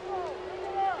Brave.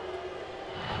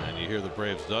 And you hear the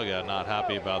Braves dugout not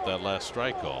happy about that last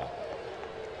strike call.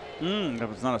 That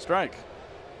was not a strike.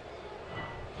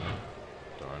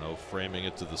 Darno framing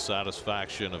it to the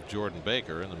satisfaction of Jordan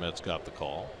Baker, and the Mets got the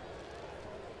call.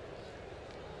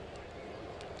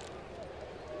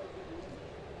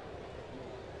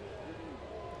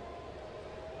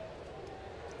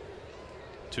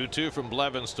 Two from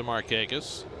Blevins to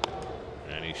Markakis,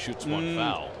 and he shoots one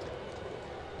foul.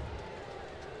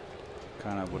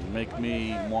 Kind of would make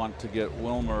me want to get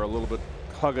Wilmer a little bit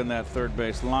hugging that 3rd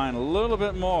base line a little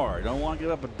bit more. You don't want to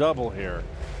give up a double here.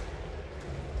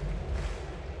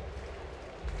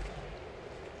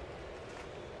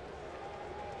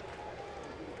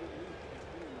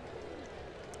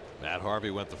 Matt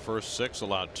Harvey went the first 6,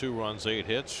 allowed 2 runs, 8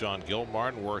 hits. Sean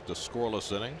Gilmartin worked a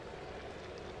scoreless inning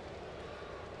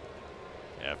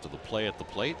after the play at the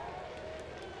plate.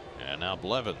 And now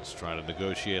Blevins trying to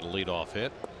negotiate a leadoff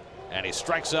hit, and he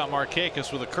strikes out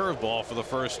Markakis with a curveball for the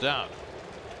first down.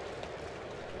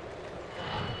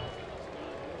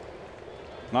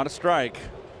 Not a strike.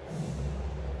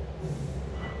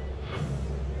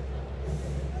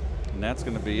 And that's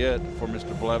going to be it for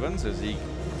Mr. Blevins as he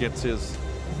gets his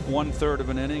 1/3 of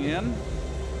an inning in.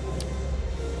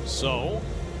 So,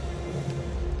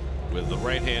 with the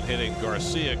right-hand hitting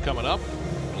Garcia coming up,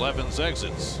 Blevins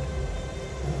exits.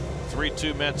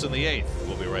 3-2 Mets in the 8th.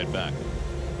 We'll be right back.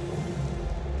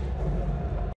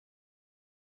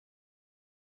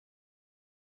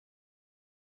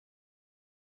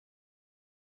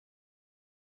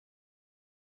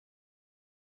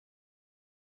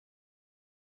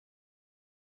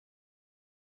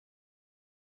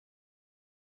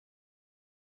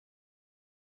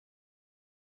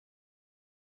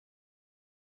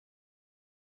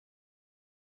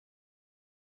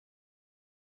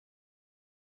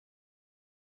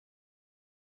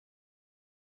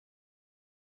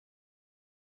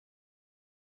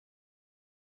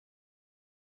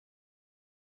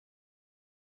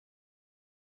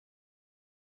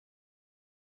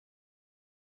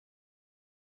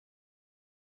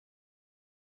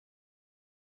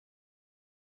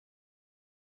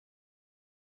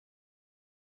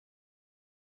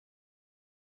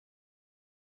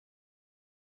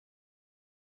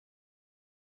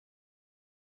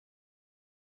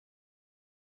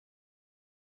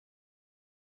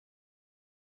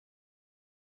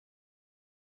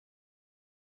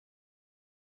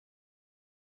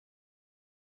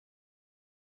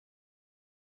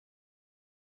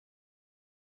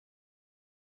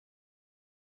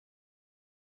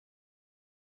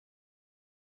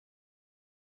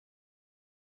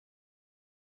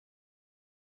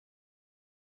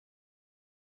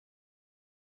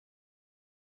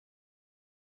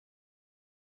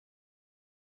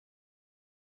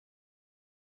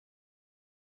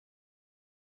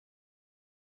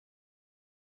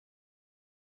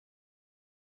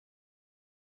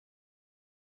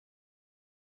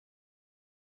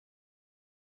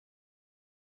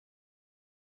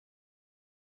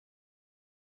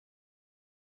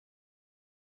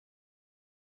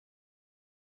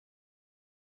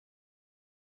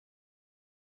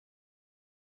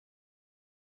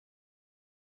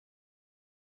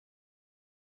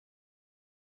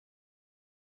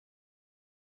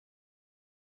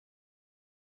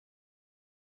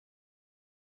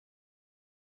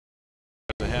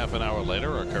 A half an hour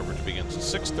later, our coverage begins at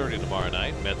 6:30 tomorrow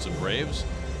night. Mets and Braves,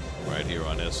 right here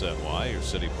on SNY. Your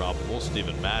City Probable.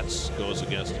 Steven Matz goes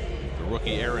against the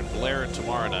rookie Aaron Blair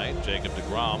tomorrow night. Jacob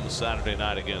deGrom Saturday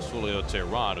night against Julio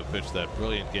Teheran, who pitched that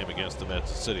brilliant game against the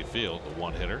Mets at Citi Field, the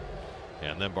one-hitter.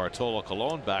 And then Bartolo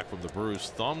Colon, back from the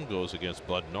bruised thumb, goes against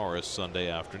Bud Norris Sunday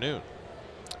afternoon.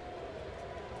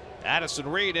 Addison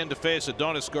Reed in to face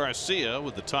Adonis Garcia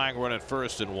with the tying run at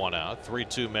first and 1 out.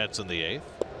 3-2 Mets in the 8th.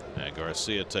 And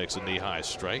Garcia takes a knee-high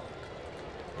strike.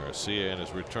 Garcia in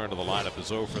his return to the lineup is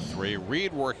 0 for 3.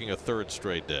 Reed working a third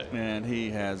straight day. And he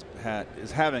is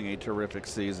having a terrific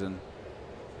season.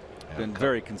 Been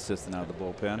very consistent out of the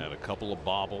bullpen. Had a couple of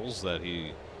bobbles that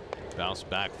he bounced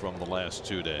back from the last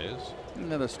 2 days.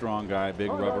 Another strong guy, big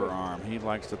rubber arm. He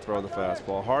likes to throw the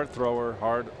fastball. Hard thrower,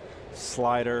 hard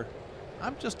slider.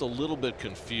 I'm just a little bit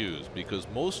confused because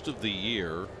most of the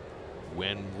year,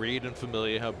 when Reed and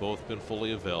Familia have both been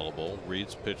fully available,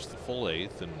 Reed's pitched the full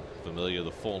 8th and Familia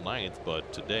the full 9th.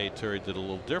 But today Terry did a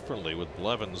little differently with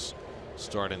Blevins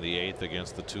starting the 8th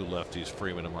against the 2 lefties,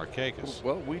 Freeman and Markakis.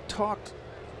 Well, we talked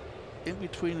in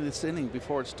between this inning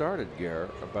before it started, Gare,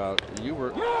 about you were.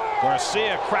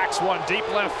 Garcia cracks one deep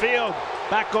left field.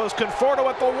 Back goes Conforto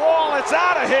at the wall. It's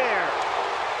out of here.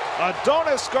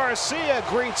 Adonis Garcia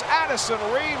greets Addison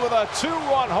Reed with a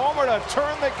 2-run homer to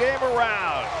turn the game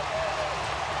around.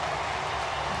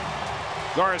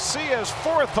 Garcia's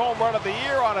 4th home run of the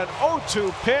year on an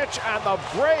 0-2 pitch, and the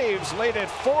Braves lead it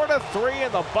 4-3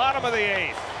 in the bottom of the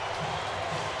 8th.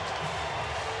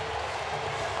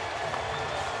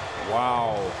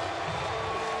 Wow.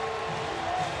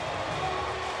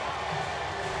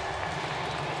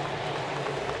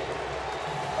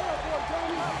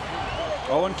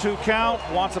 Oh, 0-2 count.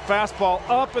 Wants a fastball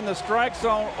up in the strike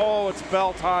zone. Oh, it's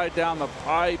belt high down the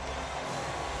pipe.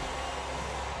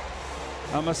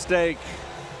 A mistake.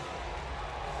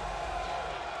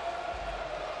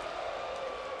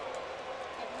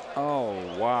 Oh,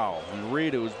 wow. And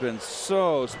Reed, who's been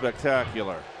so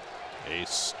spectacular. A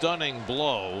stunning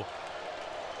blow.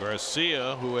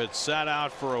 Garcia, who had sat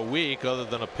out for a week other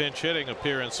than a pinch hitting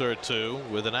appearance or 2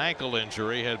 with an ankle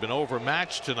injury, had been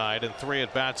overmatched tonight in 3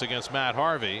 at-bats against Matt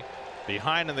Harvey.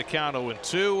 Behind in the count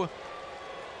 0-2.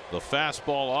 The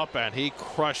fastball up, and he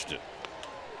crushed it.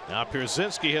 Now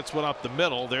Pierzynski hits one up the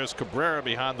middle. There's Cabrera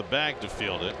behind the bag to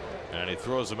field it, and he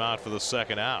throws him out for the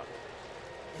 2nd out.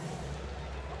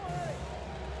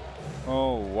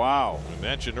 Oh, wow. We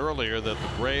mentioned earlier that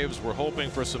the Braves were hoping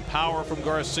for some power from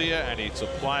Garcia, and he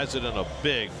supplies it in a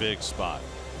big, big spot.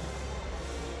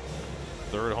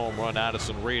 3rd home run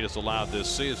Addison Reed has allowed this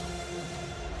season.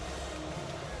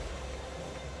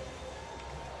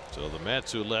 So the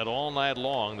Mets, who led all night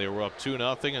long, they were up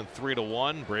 2-0 and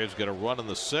 3-1. Braves get a run in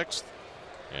the 6th,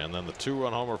 and then the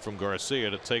 2-run homer from Garcia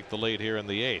to take the lead here in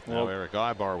the 8th. Now Eric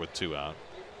Ibar with 2 out.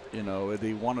 You know,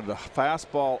 he wanted a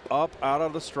fastball up out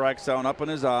of the strike zone, up in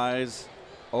his eyes.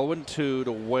 0-2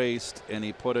 to waste, and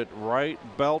he put it right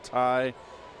belt high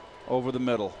over the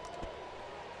middle.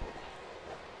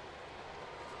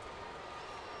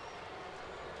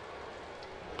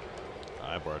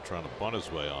 Ibar trying to bunt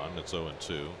his way on. It's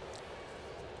 0-2.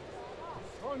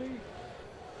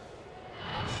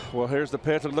 Well, here's the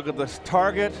pitch. Look at this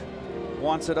target.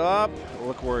 Wants it up.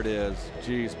 Look where it is.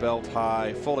 Geez, belt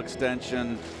high, full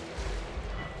extension.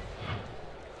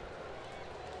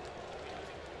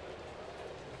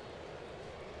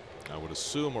 I would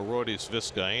assume Arodys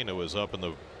Vizcaíno is up in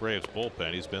the Braves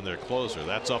bullpen. He's been their closer.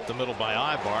 That's up the middle by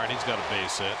Ibar, and he's got a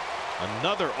base hit.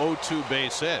 Another 0-2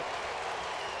 base hit.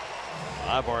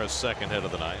 Ibar's 2nd hit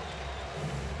of the night.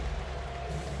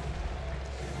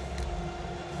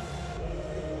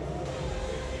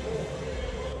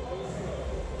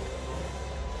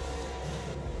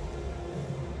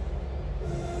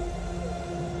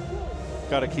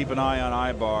 Got to keep an eye on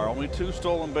Ibar. Only 2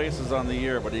 stolen bases on the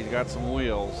year, but he's got some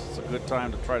wheels. It's a good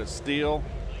time to try to steal.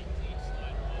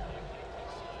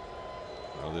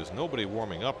 Well, there's nobody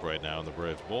warming up right now in the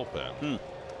Braves bullpen.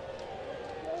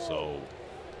 So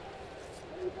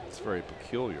it's very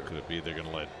peculiar. Could it be they're going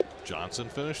to let Johnson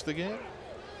finish the game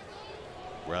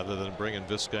rather than bring in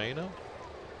Vizcaíno,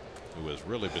 who has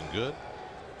really been good?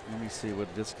 Let me see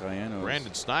what Vizcaíno.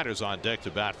 Brandon Snyder's on deck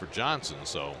to bat for Johnson,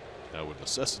 so that would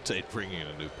necessitate bringing in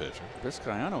a new pitcher.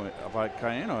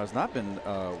 Vizcaíno has not been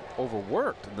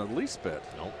overworked in the least bit.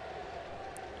 Nope.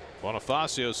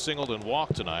 Bonifacio singled and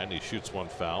walked tonight, and he shoots one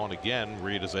foul. And again,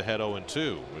 Reed is ahead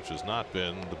 0-2, which has not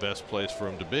been the best place for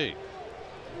him to be.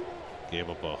 Gave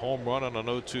up a home run on an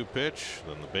 0-2 pitch,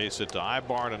 then the base hit to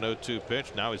Ibar on an 0-2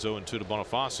 pitch. Now he's 0-2 to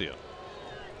Bonifacio.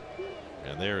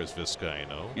 And there is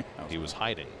Vizcaíno. He was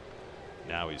hiding.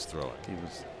 Now he's throwing. He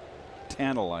was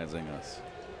tantalizing us.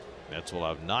 Mets will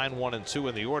have 9, 1, and 2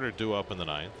 in the order due up in the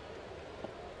 9th.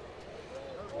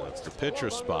 That's the pitcher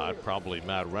spot. Probably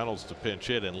Matt Reynolds to pinch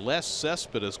hit unless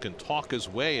Cespedes can talk his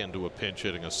way into a pinch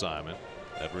hitting assignment.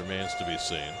 That remains to be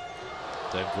seen.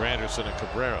 Then Granderson and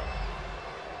Cabrera.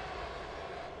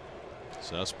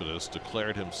 Cespedes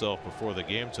declared himself before the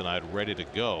game tonight ready to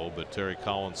go, but Terry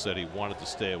Collins said he wanted to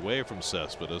stay away from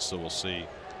Cespedes, so we'll see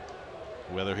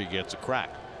whether he gets a crack.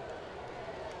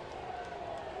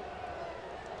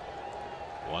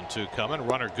 1-2 coming.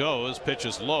 Runner goes.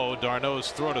 Pitches low.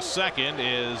 Darno's throw to second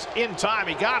is in time.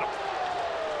 He got him.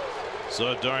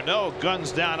 So Darno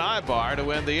guns down Ibar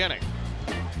to end the inning.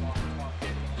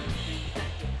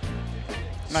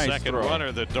 Nice Second throw.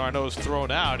 runner that Darno's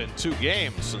thrown out in 2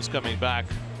 games since coming back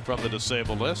from the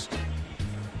disabled list.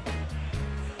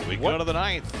 We go to the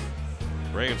 9th.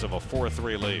 Braves have a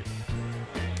 4-3 lead.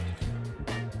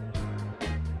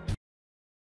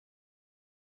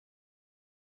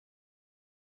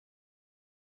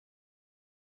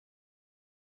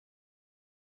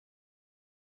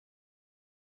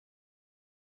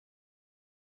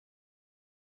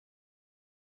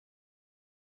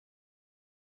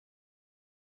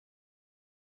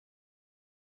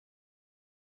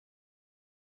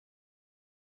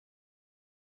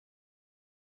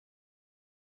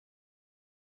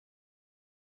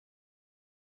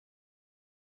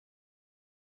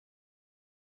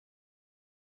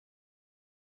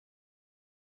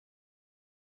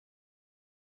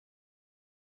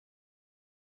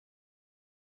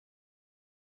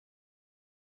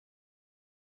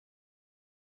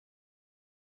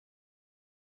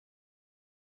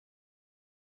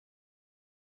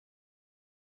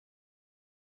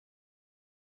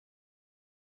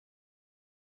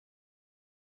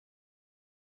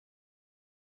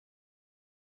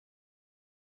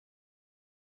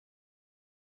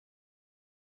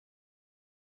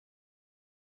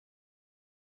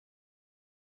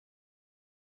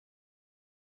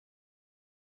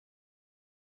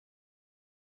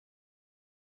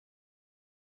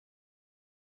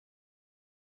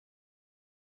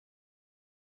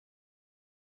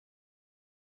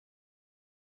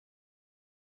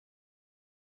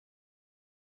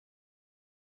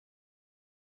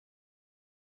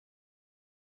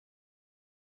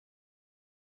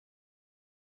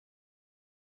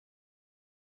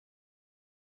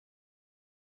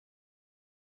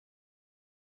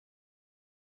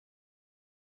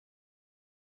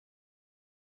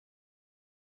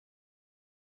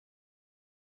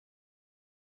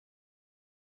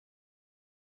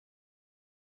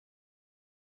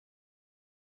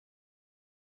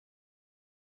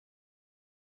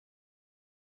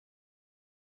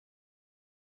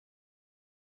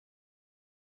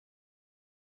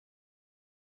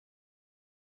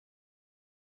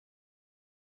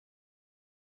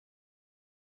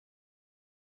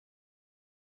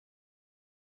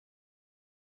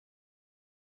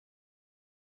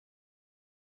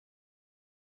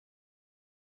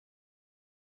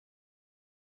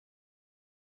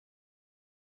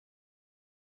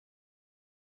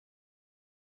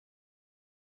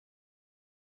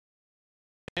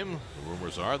 The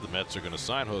rumors are the Mets are going to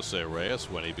sign Jose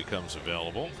Reyes when he becomes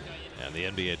available. And the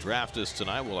NBA draft is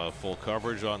tonight. We'll have full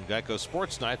coverage on Geico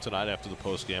Sports Night tonight after the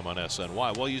postgame on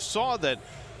SNY. Well, you saw that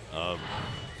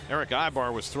Eric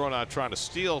Ibar was thrown out trying to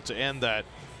steal to end that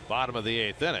bottom of the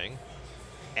 8th inning.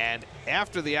 And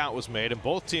after the out was made and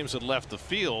both teams had left the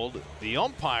field, the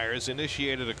umpires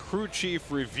initiated a crew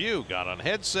chief review, got on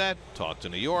headset, talked to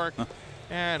New York,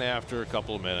 and after a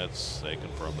couple of minutes, they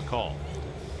confirmed the call.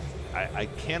 I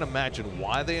can't imagine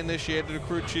why they initiated a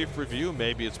crew chief review.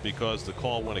 Maybe it's because the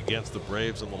call went against the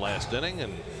Braves in the last inning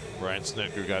and Brian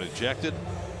Snitker got ejected.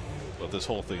 But this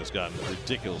whole thing has gotten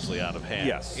ridiculously out of hand.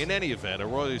 Yes. In any event,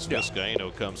 Aroldis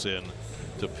Vizcaíno comes in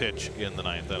to pitch in the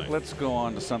 9th inning. Let's go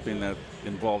on to something that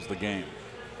involves the game.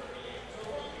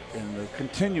 In the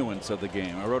continuance of the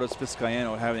game, Aroldis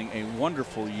Vizcaíno having a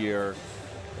wonderful year.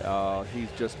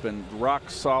 He's just been rock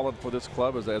solid for this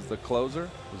club as the closer.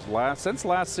 Since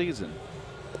last season,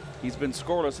 he's been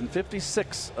scoreless in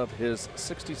 56 of his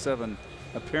 67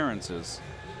 appearances.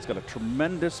 He's got a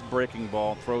tremendous breaking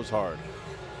ball, throws hard.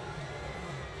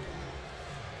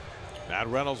 Matt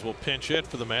Reynolds will pinch hit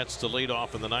for the Mets to lead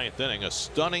off in the 9th inning. A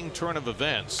stunning turn of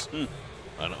events.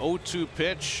 An 0-2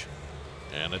 pitch,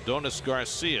 and Adonis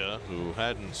Garcia, who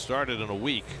hadn't started in a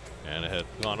week and had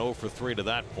gone 0 for 3 to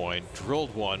that point,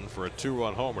 drilled one for a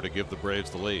 2-run homer to give the Braves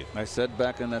the lead. I said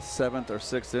back in the 7th or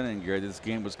 6th inning, Gary, this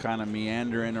game was kind of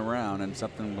meandering around and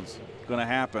something was going to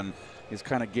happen. These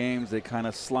kind of games, they kind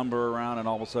of slumber around and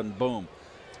all of a sudden, boom,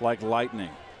 like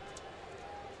lightning.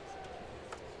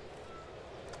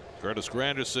 Curtis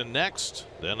Granderson next,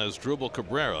 then Asdrubal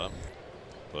Cabrera.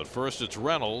 But first it's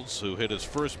Reynolds, who hit his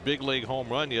first big league home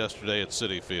run yesterday at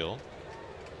Citi Field.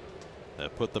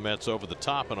 That put the Mets over the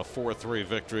top in a 4-3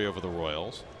 victory over the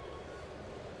Royals.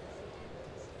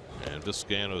 And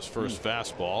Vizcaino's first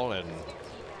fastball, and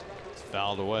it's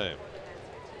fouled away.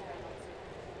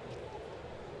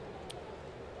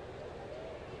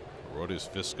 Arodys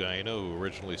Vizcaino, who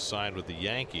originally signed with the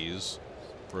Yankees,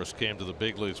 first came to the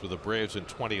big leagues with the Braves in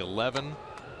 2011.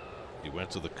 He went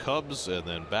to the Cubs and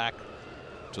then back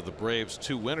to the Braves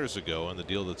 2 winters ago in the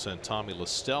deal that sent Tommy La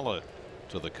Stella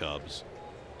to the Cubs.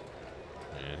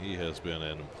 And he has been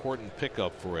an important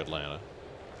pickup for Atlanta.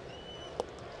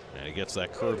 And he gets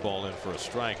that curveball in for a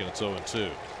strike, and it's 0-2.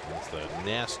 That's that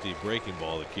nasty breaking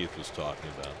ball that Keith was talking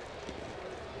about.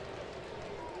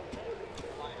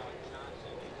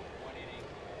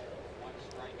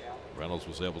 Reynolds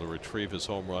was able to retrieve his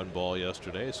home run ball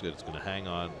yesterday, so it's going to hang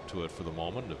on to it for the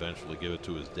moment and eventually give it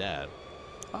to his dad.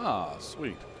 Ah,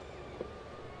 sweet.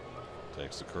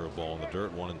 Takes the curveball in the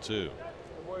dirt, 1-2.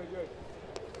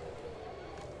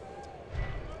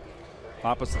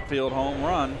 Opposite field home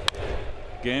run.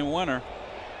 Game winner.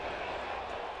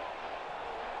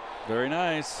 Very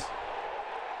nice.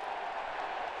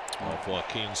 Off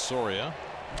Joaquin Soria.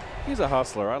 He's a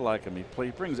hustler. I like him. He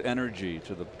brings energy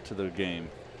to the game.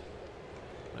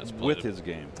 With his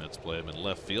game. Mets played him in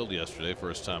left field yesterday,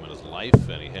 first time in his life,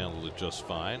 and he handled it just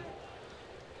fine.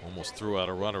 Almost threw out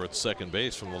a runner at second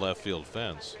base from the left field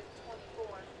fence.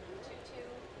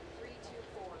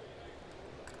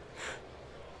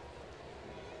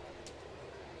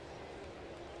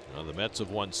 Now, the Mets have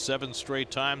won 7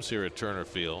 straight times here at Turner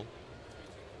Field.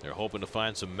 They're hoping to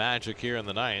find some magic here in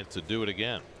the 9th to do it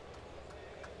again.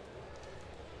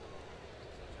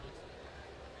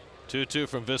 2-2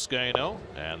 from Vizcaino,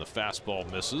 and the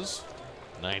fastball misses.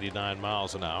 99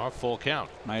 miles an hour, full count.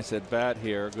 Nice at bat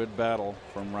here. Good battle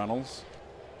from Reynolds.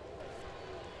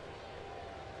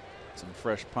 Some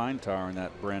fresh pine tar in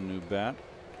that brand new bat.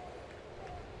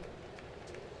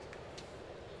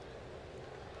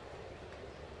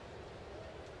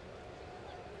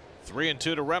 Three and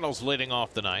 2 to Reynolds, leading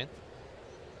off the 9th.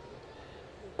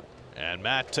 And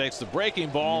Matt takes the breaking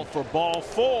ball for ball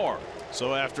 4.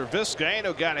 So after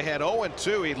Vizcaino got ahead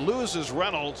 0-2, he loses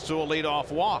Reynolds to a leadoff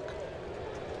walk.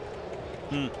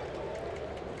 You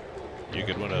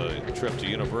could win a trip to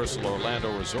Universal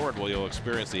Orlando Resort, where you'll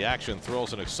experience the action,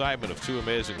 thrills, and excitement of 2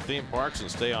 amazing theme parks and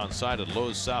stay on site at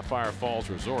Lowe's Sapphire Falls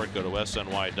Resort. Go to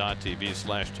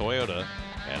sny.tv/Toyota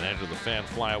and enter the Fan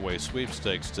Flyaway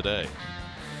Sweepstakes today.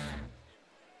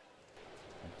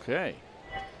 Okay.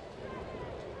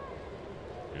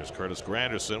 Here's Curtis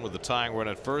Granderson with the tying run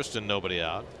at first and nobody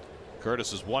out.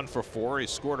 Curtis is 1 for 4. He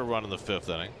scored a run in the 5th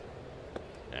inning.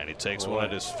 And he takes one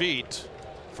at his feet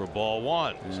for ball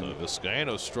 1. So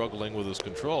Vizcaino struggling with his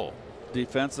control.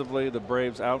 Defensively, the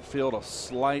Braves outfield a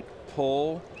slight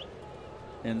pull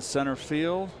in center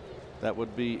field. That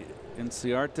would be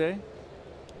Inciarte.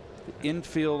 The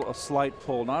infield a slight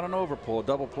pull, not an overpull, a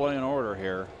double play in order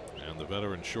here. And the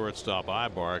veteran shortstop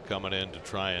Ibar coming in to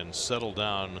try and settle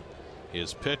down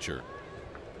his pitcher.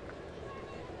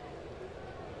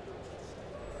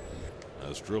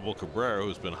 Asdrubal Cabrera,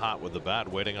 who's been hot with the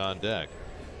bat, waiting on deck.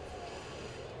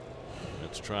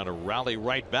 It's trying to rally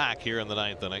right back here in the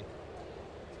 9th inning.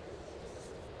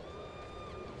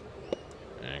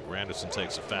 And Granderson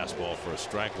takes a fastball for a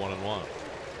strike, 1-1.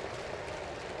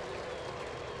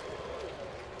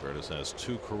 Curtis has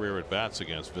 2 career at bats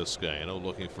against Vizcaino,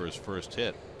 looking for his first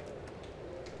hit.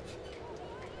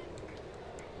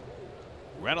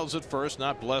 Reynolds at first,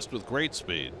 not blessed with great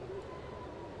speed.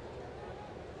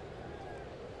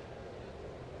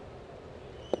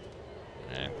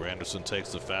 And Granderson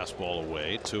takes the fastball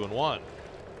away, 2-1.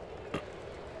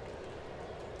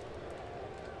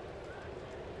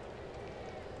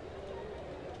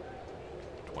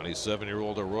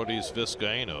 27-year-old Arodys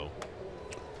Vizcaino.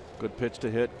 Good pitch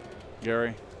to hit,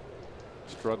 Gary.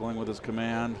 Struggling with his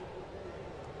command.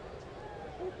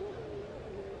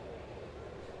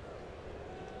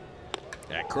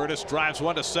 And Curtis drives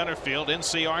one to center field.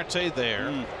 Inciarte there.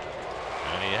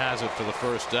 And he has it for the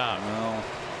first down. No.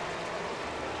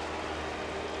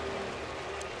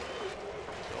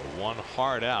 So one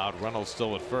hard out. Reynolds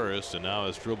still at first. And now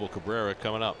Asdrubal Cabrera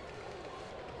coming up.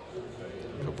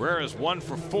 Cabrera's 1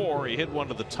 for 4. He hit one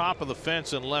to the top of the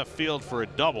fence in left field for a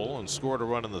double and scored a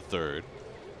run in the 3rd.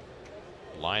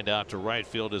 Lined out to right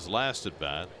field his last at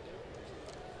bat.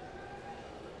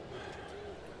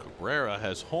 Cabrera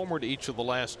has homered each of the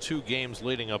last 2 games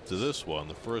leading up to this one.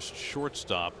 The first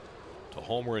shortstop to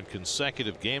homer in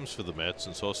consecutive games for the Mets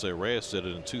since Jose Reyes did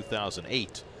it in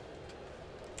 2008.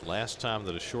 Last time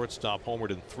that a shortstop homered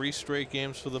in 3 straight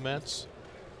games for the Mets,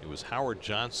 it was Howard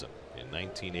Johnson in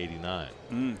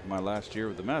 1989. My last year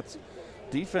with the Mets.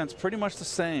 Defense pretty much the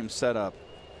same setup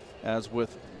as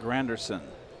with Granderson.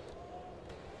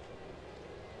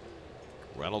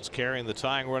 Reynolds carrying the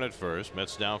tying run at first.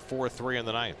 Mets down 4-3 in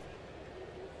the 9th.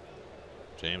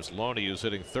 James Loney, who's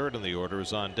hitting 3rd in the order,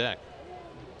 is on deck.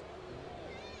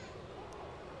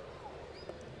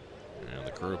 And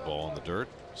the curveball in the dirt,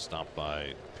 stopped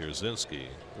by Pierzynski.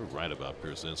 You're right about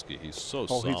Pierzynski. He's so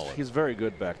solid. He's very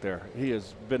good back there. He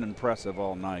has been impressive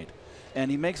all night,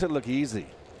 and he makes it look easy.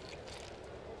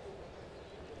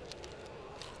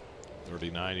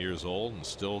 39 years old and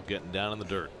still getting down in the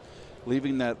dirt.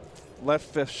 Leaving that left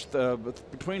fish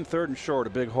between 3rd and short, a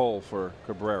big hole for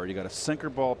Cabrera. You got a sinker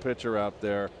ball pitcher out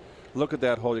there. Look at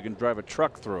that hole. You can drive a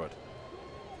truck through it.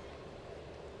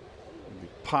 You'd be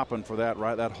popping for that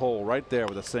hole right there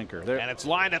with a sinker. There. And it's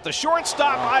lined at the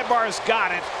shortstop. Ibar's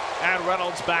got it, and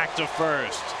Reynolds back to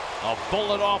first. A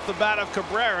bullet off the bat of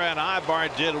Cabrera, and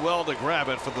Ibar did well to grab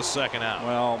it for the 2nd out.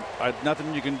 Well,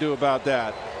 nothing you can do about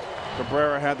that.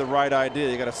 Cabrera had the right idea.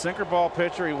 You got a sinker ball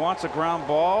pitcher. He wants a ground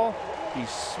ball. He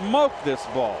smoked this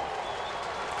ball.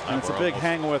 And it's a big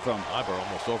hang with him. Ibar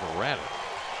almost overran it.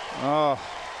 Oh.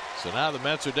 So now the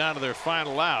Mets are down to their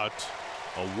final out.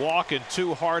 A walk and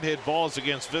 2 hard hit balls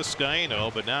against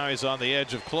Vizcaino, but now he's on the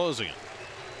edge of closing it.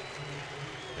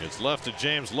 It's left to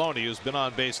James Loney, who's been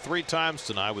on base 3 times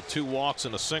tonight with 2 walks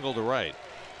and a single to right.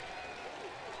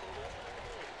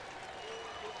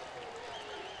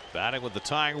 Batting with the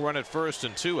tying run at first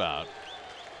and 2 out.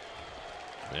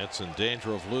 Mets in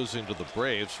danger of losing to the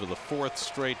Braves for the 4th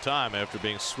straight time after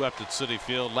being swept at Citi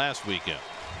Field last weekend.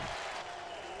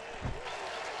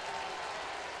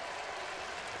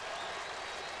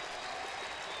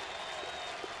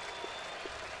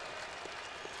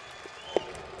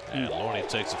 And Loney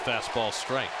takes a fastball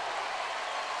strike.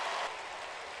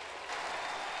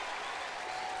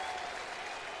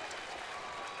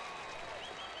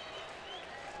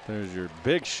 There's your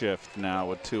big shift now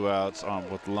with 2 outs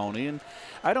with Loney. And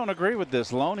I don't agree with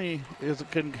this. Loney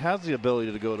has the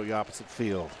ability to go to the opposite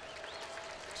field.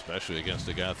 Especially against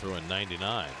a guy throwing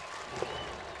 99.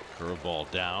 Curveball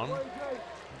down.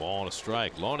 Ball and a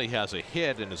strike. Loney has a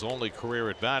hit in his only career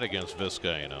at bat against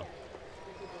Vizcaino.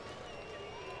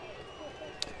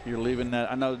 You're leaving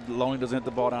that. I know Loney doesn't hit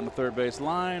the ball down the 3rd base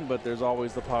line, but there's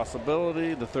always the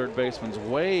possibility. The 3rd baseman's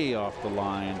way off the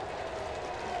line.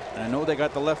 And I know they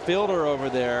got the left fielder over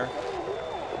there,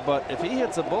 but if he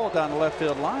hits a ball down the left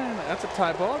field line, that's a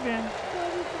tie ball game.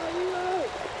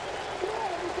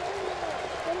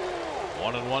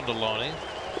 1-1 to Loney.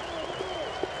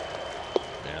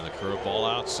 And the curveball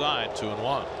outside,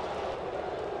 2-1.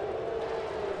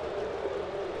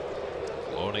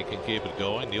 Loney can keep it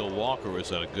going. Neil Walker, who's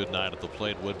had a good night at the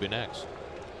plate, would be next.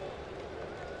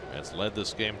 It's led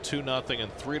this game 2-0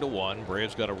 and 3-1.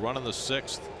 Braves got a run in the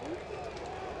 6th.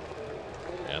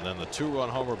 And then the 2-run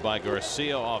homer by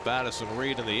Garcia off Addison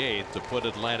Reed in the 8th to put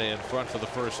Atlanta in front for the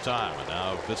first time. And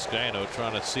now Vizcaino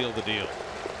trying to seal the deal.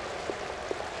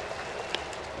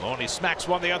 Loney smacks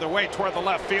one the other way toward the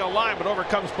left field line, but over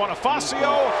comes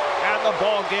Bonifacio, and the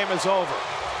ball game is over.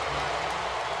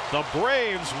 The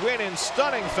Braves win in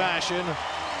stunning fashion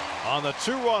on the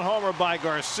 2-run homer by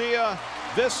Garcia.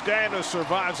 Vizcaino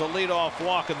survives a leadoff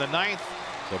walk in the 9th.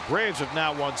 The Braves have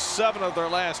now won 7 of their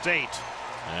last 8.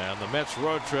 And the Mets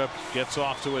road trip gets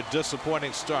off to a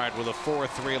disappointing start with a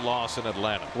 4-3 loss in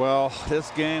Atlanta. Well,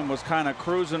 this game was kind of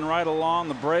cruising right along.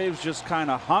 The Braves just kind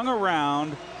of hung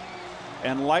around,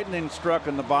 and lightning struck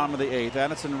in the bottom of the 8th.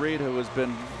 Addison Reed, who has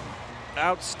been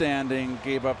outstanding,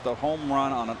 gave up the home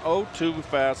run on an 0-2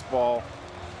 fastball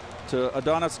to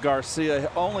Adonis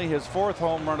Garcia, only his 4th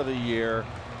home run of the year.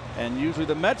 And usually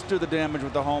the Mets do the damage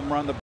with the home run. The